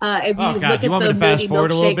 If you Oh, God, look you at want me the to fast Moody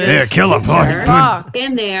forward a little bit? Milkshakers Yeah, kill 'em. picture Fuck.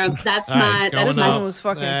 in there, that's All right, that is going my on. was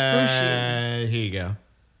fucking excruciating. Here you go.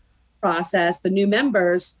 process. The new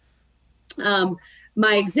members, my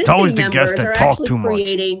always existing the guests members that are talk actually too much.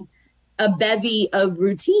 creating a bevy of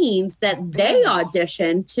routines that they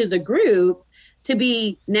audition to the group to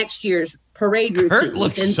be next year's parade routines. Kurt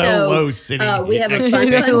looks And so low sitting. we have a Like, fun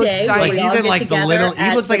He looks day. tiny. where like we he's all in get like the together little. He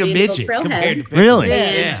at looks like a the Mandeville midget Trailhead. compared to Pickle. Really?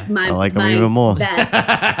 And Yeah. I like 'em my even more. vets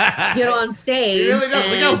get on stage He really does.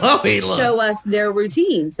 Look how and low he looks. show us their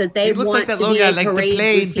routines that they He looks want like that to little be guy, a like the parade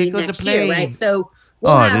plane, routine Pickle the next year, plane. right? So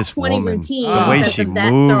we'll Oh, have this 20 woman. routines The way that she the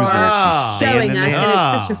vets moves are as she's showing standing us, there.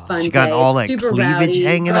 and it's such a fun She got day. all It's that super cleavage rowdy.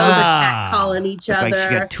 hanging Girls out. are catcalling each Look other. like she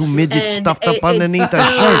got two midgets and stuffed up it's underneath her so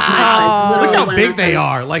shirt. much fun. It's Look literally how one big of they the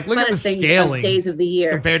are. Like, look at the funnest things, scaling days of the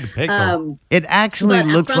year compared to Pickle. It actually but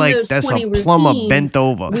looks from like those that's 20 a plumber routines, bent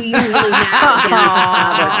over. we usually narrow it down to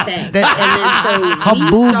 5 or 6. And then so Her we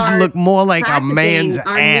boobs start look more like a practicing man's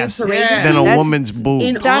our new ass parade than a routines woman's boob.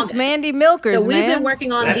 in That's August. Mandy Milkers, So we've man. been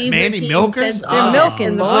working on That's these Mandy routines Milkers? since They're August, milking,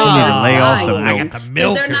 and the boy. boys You need to are lay off the dying. I milk. got the Because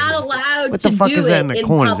milk. they're not allowed What to the fuck do is that in it the in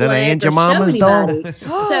corner? Is that public Aunt or show Jemima's doll? anybody.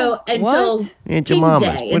 So until Aunt King's Jemima's. Day.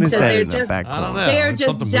 What And is so that they're in the just back I don't corner? know. they're It's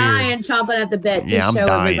just something dying, chomping at the bit to Yeah, I'm show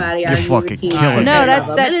dying. everybody You're our new fucking routines. killing and me. they No, that's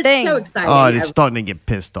love that them. And thing. It's so exciting. Oh, it's starting to get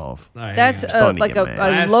pissed off. That's starting to like get a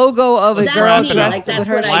mad. logo of a That's girl me. dressed Like, that's with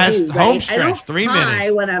her what I last do. home Right? I stretch, don't 3 cry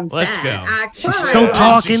minutes. when I'm Let's sad. go. I She's cry. still when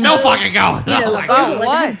talking. She's still fucking going. You know, Oh, like, my oh, God. like,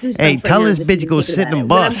 I have goosebumps Hey, right tell now this just bitch even go thinking sit in about the it.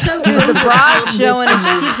 But I'm bus. so Dude, the overcome bra's with showing the and she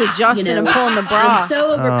moment, keeps adjusting you know. and pulling the bra. I'm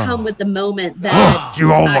so overcome Oh. with the moment that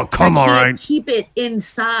You overcome, I all can't right. keep it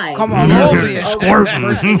inside. Come on, Because roll it's it. all Squirting.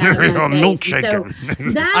 bursting out of my A face. milk And shaking.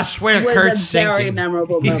 So that I swear was Kurt's a very sinking.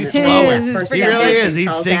 memorable He's moment. flowing. When I first He got really back is. to He's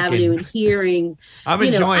Charles sinking. Avenue and hearing, I'm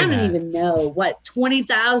you know, I enjoying don't that. even know what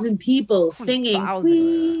 20,000 people singing 20,000.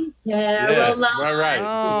 "Sweet Caroline." right.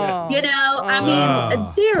 Oh. You know, I Oh. mean,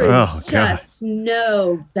 there is Oh, God. just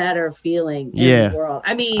no better feeling in Yeah. the world.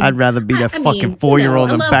 I mean, I'd rather be that I fucking mean, 4-year-old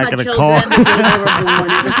you in know, the I love back my of the children. car. The day they were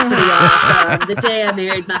born, it was pretty awesome. The day I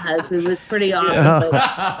married my husband was pretty awesome.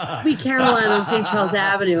 But Sweet Caroline on St. Charles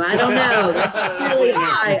Avenue, I don't know. That's really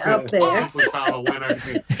high up there. We found a winner.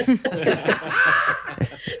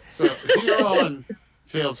 So here on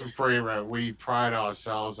Tales from Prairie, we pride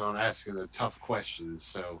ourselves on asking the tough questions.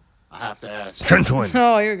 So I have to ask: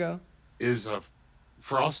 Oh, here we go. is a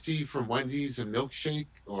Frosty from Wendy's a milkshake,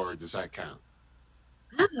 or does that count?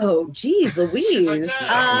 Oh, geez, Louise.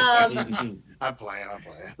 I'm playing.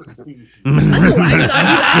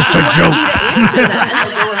 Just a joke.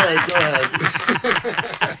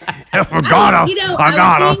 I forgot her. You know, I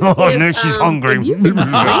got her. would think Oh, now if, she's hungry. if you could drink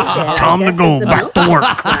it, I Time to guess go it's a back to work.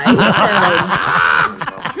 milkshake, right?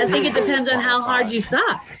 So, I think it depends on how hard you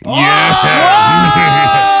suck. Yeah.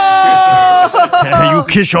 You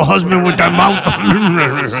kiss your husband with that mouth.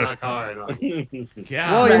 Suck hard. Whoa, you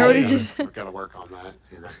heard it just. We gotta work on that.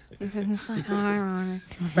 You know. It's like ironic.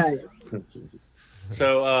 Right.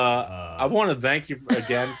 So I want to thank you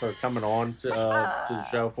again for coming on to the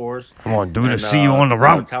show for us. Come on, dude, to And, see you on the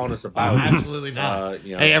route. Telling us about Absolutely not.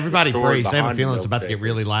 you know, Hey, everybody the story brace. I have a behind feeling the it's about to get milkshake.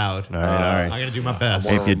 really loud. All right, all right. I'm going to do my best.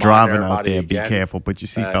 Hey, if you're remind driving out everybody there, be again careful. Put your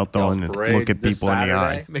seatbelt that on the and parade look at this people in the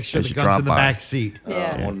eye. Saturday. Make sure as the you gun's drop in the by. back seat.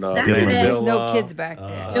 Yeah. On, Saturday. Bill, No kids back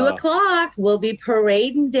there. 2 o'clock, we'll be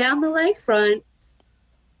parading down the lakefront.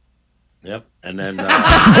 Yep, and then then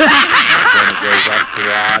it goes up to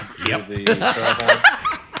the trailhead.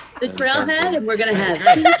 The trailhead, and we're gonna have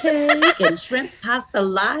tea cake and shrimp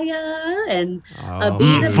pastelaya and a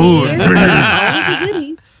bean of food. beer, all the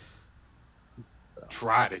goodies.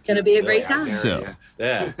 Try to. Gonna be a great time. So-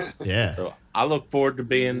 Yeah. Yeah. So I look forward to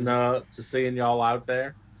being to seeing y'all out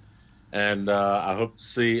there, and I hope to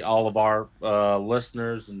see all of our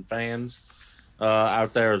listeners and fans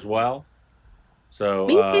out there as well. So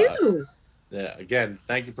Me too. yeah, again,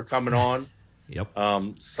 thank you for coming on. Yep.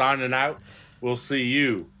 Signing out. We'll see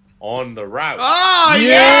you on the route. Oh, They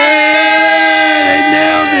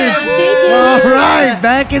nailed it. All right,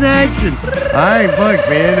 back in action. All right, fuck,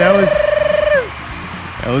 man, that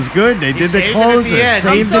was good. They did the saved it at the closer, end.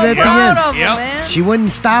 saved I'm so it at proud the of end. him, Yep. man. She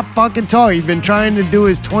wouldn't stop fucking talking. He's been trying to do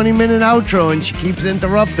his 20-minute outro, and she keeps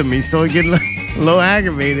interrupting me. Started getting a little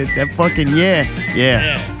aggravated. That fucking yeah.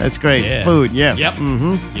 That's great. Yeah. Food, yeah. Yep.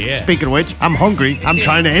 Mm-hmm. Yeah. Speaking of which, I'm hungry. I'm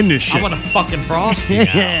trying to end this shit. I want a fucking frosty now.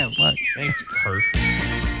 yeah, fuck. Thanks, Kurt.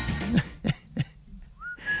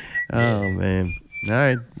 Oh man! All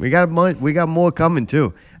right, we got more coming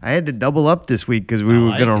too. I had to double up this week because we I were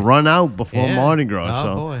like gonna it. run out before Yeah. Mardi Gras. Oh,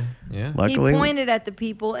 so boy. Yeah. He luckily, pointed at the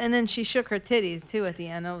people, and then she shook her titties too at the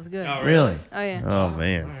end. That was good. Oh, really. Oh yeah. Oh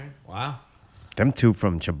man, Wow. them two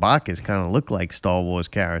from Chewbacca's kind of look like Star Wars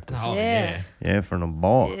characters. Oh, Yeah. yeah. Yeah, from the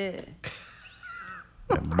ball. Yeah.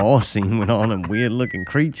 That ball scene with all them weird looking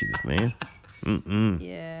creatures, man.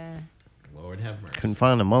 Yeah. Lord have mercy. Couldn't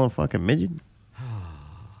find a motherfucking midget.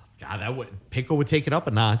 God, Pickle would take it up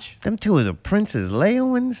a notch. Them two are the Princess Leia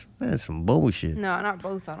ones. That's some bullshit. No, not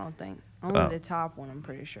both. I don't think. Only Oh. the top one. I'm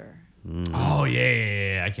pretty sure. Oh,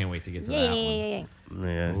 yeah. I can't wait to get to that one. Yeah.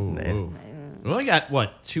 Yeah, Ooh, nasty. ooh. We only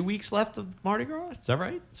got, 2 weeks left of Mardi Gras? Is that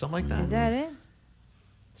right? Something like that? Is that it?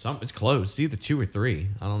 It's close. It's either 2 or 3.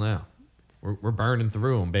 I don't know. We're burning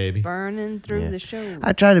through them, baby. Burning through Yeah. the shows.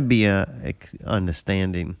 I try to be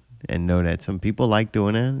understanding and know that some people like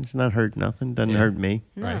doing it. It's not hurt nothing. Doesn't hurt me.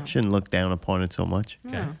 No. Shouldn't look down upon it so much.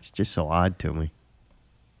 Okay. It's just so odd to me.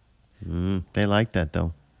 They like that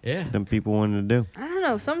though. Yeah. Them people wanted to do. I don't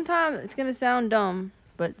know. Sometimes it's gonna sound dumb,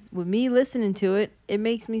 but with me listening to it, it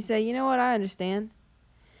makes me say, you know what? I understand.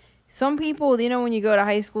 Some people, you know, when you go to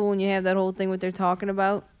high school and you have that whole thing what they're talking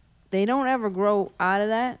about, they don't ever grow out of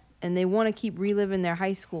that, and they want to keep reliving their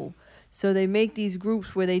high school. So they make these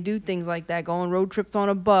groups where they do things like that, go on road trips on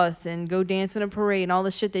a bus and go dance in a parade and all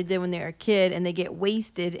the shit they did when they were a kid, and they get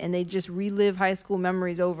wasted and they just relive high school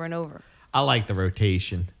memories over and over. I like the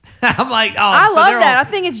rotation. I'm like, I so love they're that. all- I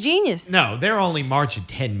think it's genius. No, they're only marching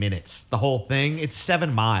 10 minutes. The whole thing, it's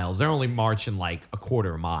 7 miles. They're only marching like a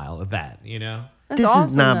quarter mile of that, you know? That's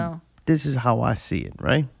awesome, though. This is how I see it,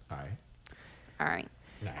 right? All right. All right.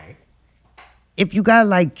 If you got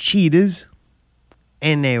like cheetahs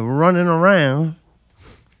and they're running around,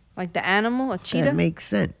 Like the animal, a cheetah. that makes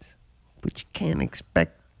sense. But you can't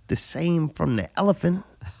expect the same from the elephant.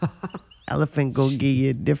 Elephant go give you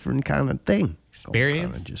a different kind of thing.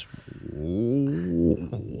 Experience? Just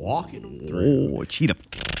walking through. Oh, cheetah.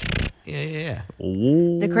 Yeah.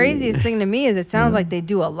 The craziest thing to me is it sounds like they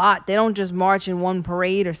do a lot. They don't just march in one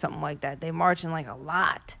parade or something like that. They march in like a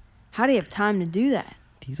lot. How do you have time to do that?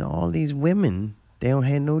 These are all these women. They don't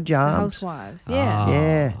have no jobs. Housewives. Yeah.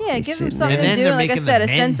 Yeah. Yeah, They give them sitting something there. to do. Like I said, a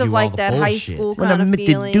sense of like that high school When kind I of met the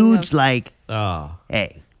feeling. dude's of- like, Oh.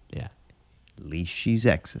 hey, yeah, at least she's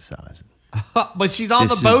exercising. But she's on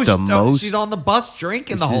This the is bus. the most- She's on the bus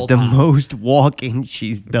drinking This the is whole the time. most walking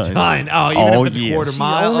she's done. Done. Oh, even if it's a quarter She's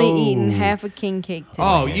mile. only Oh. eating half a king cake today.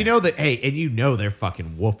 Oh, you know that? Hey, and you know they're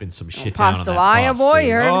fucking woofing some shit down on that Pastelaya, bus, boy, dude.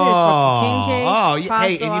 you heard of it? Fucking king cake, Oh, yeah.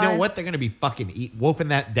 Hey, and you know pastelaya. what? They're gonna be fucking woofing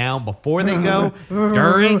that down before they go,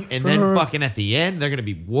 during, and then fucking at the end, they're gonna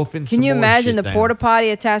be woofing. Can some you more imagine shit the down. porta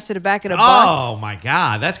potty attached to the back of the Oh bus? my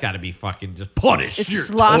god, that's got to be fucking just punish. It's your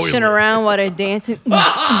sloshing toilet. around while they're dancing.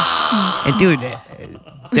 And dude,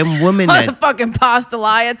 them women All the that fucking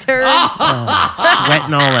pastelaya turds.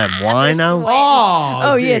 sweating all that wine out.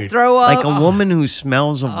 Oh, yeah, throw up. Like a woman who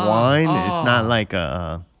smells of wine is not like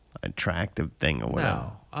a attractive thing or whatever.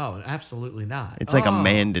 No. Oh, absolutely not. It's like a Oh.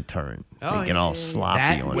 man deterrent. Oh, They get all sloppy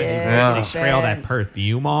that, on when it. they spray all that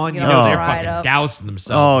perfume on, you Get know all they're dried fucking up. dousing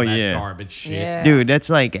themselves Oh in that yeah, garbage shit. Dude, that's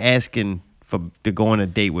like asking to go on a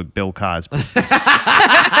date with Bill Cosby.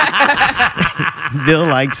 Bill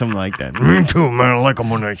likes him like that. Me too, man. I like them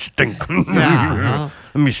when they stink. Yeah.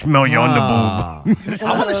 Let me smell your underboob.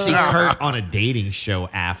 I want to see Kurt on a dating show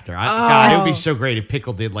after. God, it would be so great if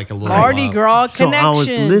Pickle did like a little Mardi Gras So I was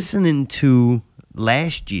connection. listening to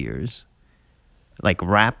last year's like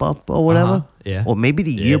wrap up or whatever. Uh-huh. Yeah. Or maybe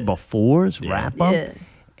the year before's wrap up. Yeah.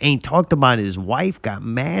 And he talked about his wife got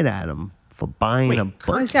mad at him for buying a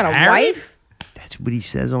Oh, he's got a wife? That's what he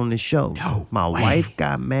says on the show. No, my way. wife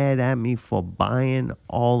got mad at me for buying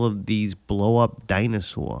all of these blow up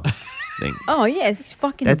dinosaur things. Oh, yeah. He's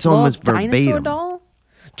fucking That's blow almost up dinosaur verbatim. doll.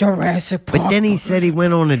 Jurassic Park. But then he said he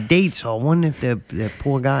went on a date, so I wonder if that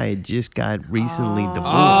poor guy had just got recently divorced.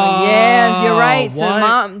 Oh, yeah, you're right. So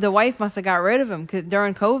what? the wife must have got rid of him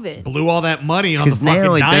during COVID. blew all that money on the Because fucking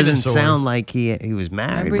now it dinosaur. doesn't sound like he was married,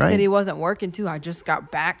 Remember, he right? said he wasn't working too. I just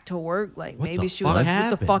got back to work. Like What maybe the she was fuck like, "What the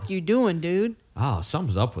happened? fuck you doing, dude?" Oh,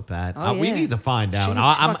 something's up with that. Oh, We yeah. need to find out. She's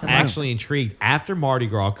I'm fucking actually intrigued. After Mardi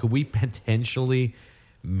Gras, could we potentially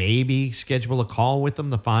maybe schedule a call with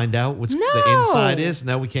them to find out what the No. inside is?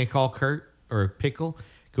 No, we can't call Kurt or Pickle.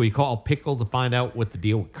 Could we call Pickle to find out what the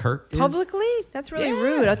deal with Kurt is? Publicly? That's really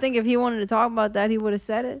rude. I think if he wanted to talk about that, he would have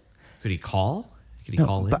said it. Could he call? Could he No,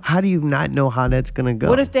 call in? but how do you not know how that's going to go?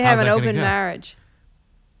 What if they have How's an that gonna open go? marriage?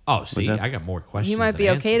 Oh, see, that? I got more questions. He might than be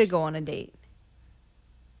okay to answers. go on a date.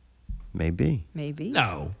 Maybe. Maybe.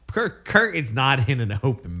 No, Kurt is not in an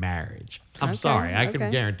open marriage. I'm Okay, sorry, I can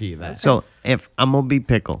okay. guarantee you that. So if I'm going to be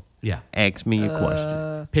Pickle, Yeah. ask me a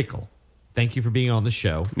question. Pickle, thank you for being on the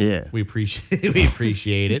show. Yeah. We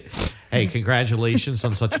appreciate it. Hey, congratulations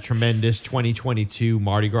on such a tremendous 2022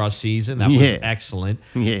 Mardi Gras season. That was Yeah. excellent.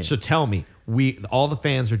 Yeah. So tell me, all the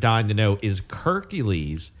fans are dying to know, is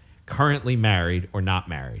Hercules currently married or not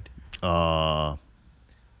married?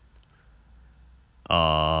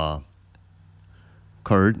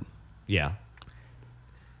 Kurt, Yeah.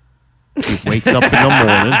 he wakes up in the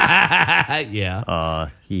morning. Yeah.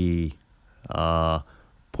 He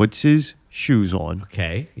puts his shoes on.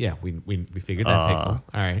 Okay. Yeah, we figured that, Pickle.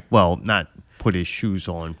 All right. Well, not put his shoes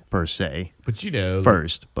on per se But you know.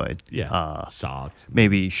 first, but Yeah. Socks.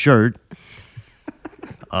 maybe shirt.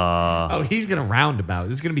 Oh, he's gonna roundabout.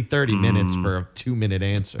 This is gonna be 30 minutes for a 2-minute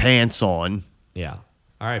answer. Pants on. Yeah.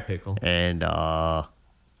 All right, Pickle. And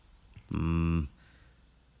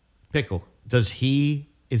Pickle. Is he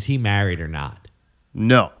married or not?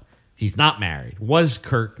 No. He's not married. Was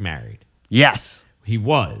Kirk married? Yes. He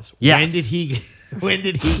was. Yes. When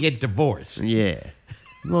did he get divorced? Yeah.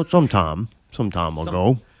 Well, sometime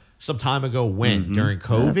ago. Some time ago when? During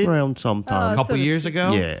COVID? Around sometime. A couple years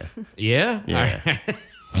ago? Yeah. Yeah? Yeah.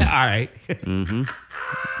 All right. All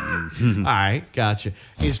right. Gotcha.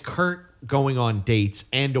 Is Kurt going on dates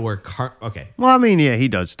and or Kurt? Okay. Well, I mean, yeah, he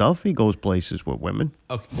does stuff. He goes places with women.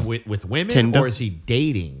 Okay. With women? Tinder. Or is he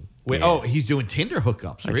dating? Oh, he's doing Tinder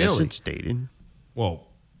hookups. I Really? guess it's dating. Well,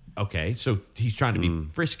 okay. So he's trying to be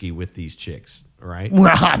frisky with these chicks, right?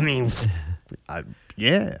 Well, I mean,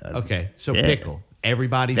 yeah. Okay. So Yeah. Pickle.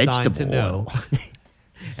 Everybody's Vegetable dying to know.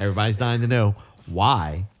 Everybody's dying to know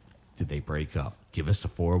why did they break up? Give us the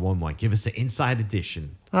 411. Give us the inside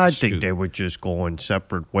edition. I think they were just going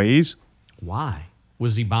separate ways. Why?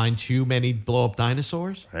 Was he buying too many blow up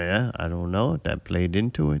dinosaurs? Yeah, I don't know. That played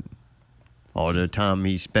into it. All the time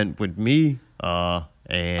he spent with me, and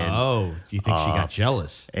do you think she got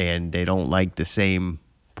jealous? And they don't like the same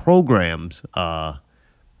programs.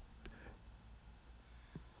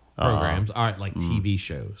 Programs, all right, like TV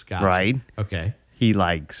shows. Gotcha. Right. Okay. He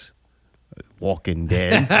likes Walking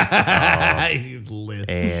Dead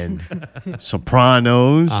and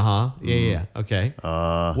Sopranos. Yeah. Okay.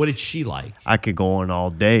 What did she like? I could go on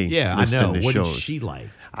all day. Yeah, I listening know. to What shows. did she like?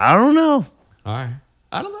 I don't know. All right.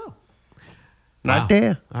 I don't know. Not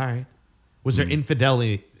there. All right. Was there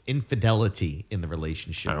infidelity in the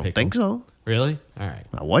relationship? I don't Pickle? think so. Really? All right.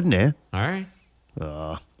 I wasn't there. All right.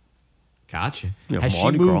 Gotcha. Yeah, Has she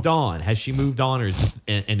Mardi Gras. moved on? Has she moved on, or is this,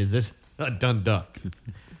 and is this a done duck?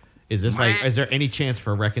 Is this like? Is there any chance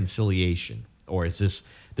for reconciliation, or is this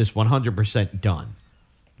 100% done?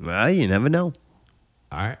 Well, you never know.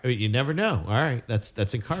 All right, you never know. All right,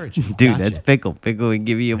 that's encouraging, Dude, Gotcha. that's Pickle. Pickle will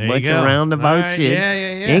give you a There bunch you of go. roundabout All right, shit.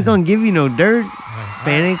 yeah. He ain't gonna give you no dirt.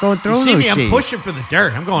 Man ain't gonna throw You see no me? shit. I'm pushing for the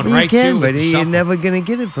dirt. I'm going You right can, to but with the you're shovel. never gonna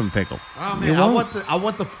get it from Pickle. Oh You man, I won't.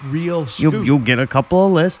 want the real scoop. You'll get a couple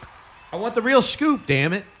of lists. I want the real scoop.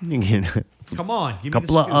 Damn it! You get a Come on, give me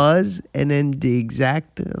couple the of scoop. uhs, and then the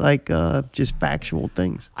exact just factual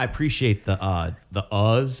things. I appreciate the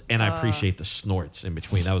uhs, and I appreciate the snorts in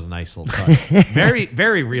between. That was a nice little touch. Very,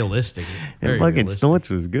 very realistic. Very And fucking realistic. Snorts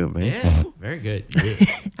was good, man. Yeah, very good.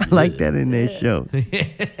 I like that in their show.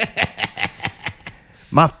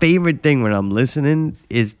 My favorite thing when I'm listening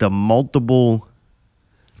is the multiple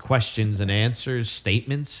questions and answers,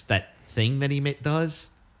 statements. That thing that he does.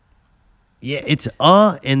 Yeah, it's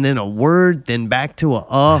and then a word, then back to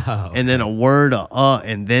a and then a word,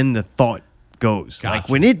 and then the thought goes. Like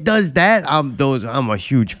when it does that, I'm a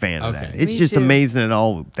huge fan of that. It's Me just too. amazing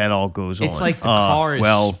that all goes on. It's like the cars.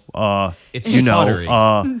 It's It's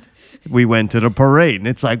pottery. we went to the parade, and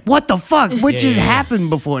it's like, what the fuck? What Yeah, just yeah. happened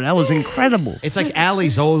before? That was incredible. It's like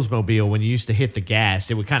Allie's Oldsmobile when you used to hit the gas.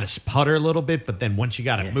 It would kind of sputter a little bit, but then once you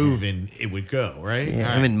got it moving, it would go, right?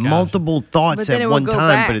 Yeah, All I mean, right, gotcha. multiple thoughts But then at it would one go time,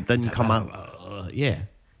 back. but it doesn't come out. Yeah.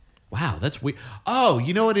 Wow, that's weird. Oh,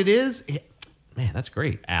 you know what it is? Man, that's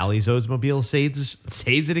great. Allie's Oldsmobile saves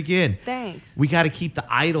it again. Thanks. We got to keep the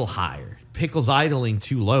idle higher. Pickle's idling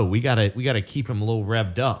too low. We got to keep him a little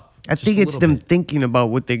revved up. I Just think a it's little them bit. thinking about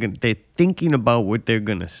what they're thinking about what they're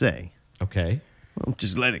gonna say. Okay. Well,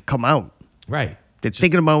 just let it come out. Right. They're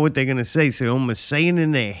thinking about what they're gonna say, so they're almost saying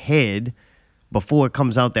in their head before it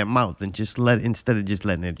comes out their mouth, and instead of just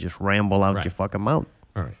letting it just ramble out Right. your fucking mouth.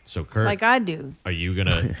 All right. So, Kurt, Like I do. are you going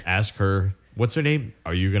to ask her, what's her name?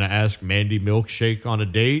 Are you going to ask Mandy Milkshake on a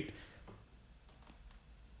date?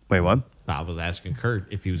 Wait, what? I was asking Kurt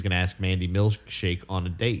if he was going to ask Mandy Milkshake on a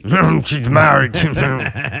date. She's married.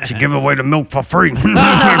 She give away the milk for free. I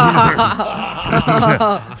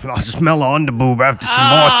smell her underboob after she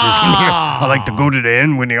marches. I like to go to the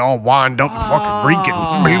end when they all wind up and fucking reeking.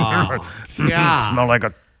 Yeah. Smell like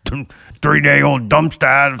a 3-day-old dumpster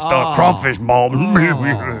out of the crawfish ball.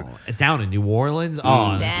 Down in New Orleans?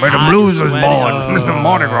 Oh, Where the blues was sweaty. born. Oh.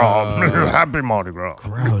 Mardi Gras. Happy Mardi Gras.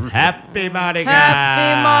 Gross. Happy Mardi Gras.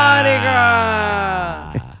 Happy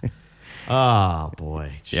Mardi Gras. Oh,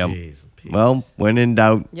 boy. Yep. Jeez. Well, when in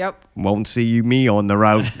doubt, Yep. won't see me on the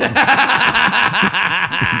route.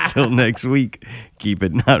 Until next week, keep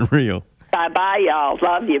it not real. Bye-bye, y'all.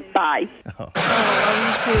 Love you. Bye. Oh,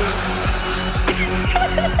 love you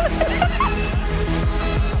too.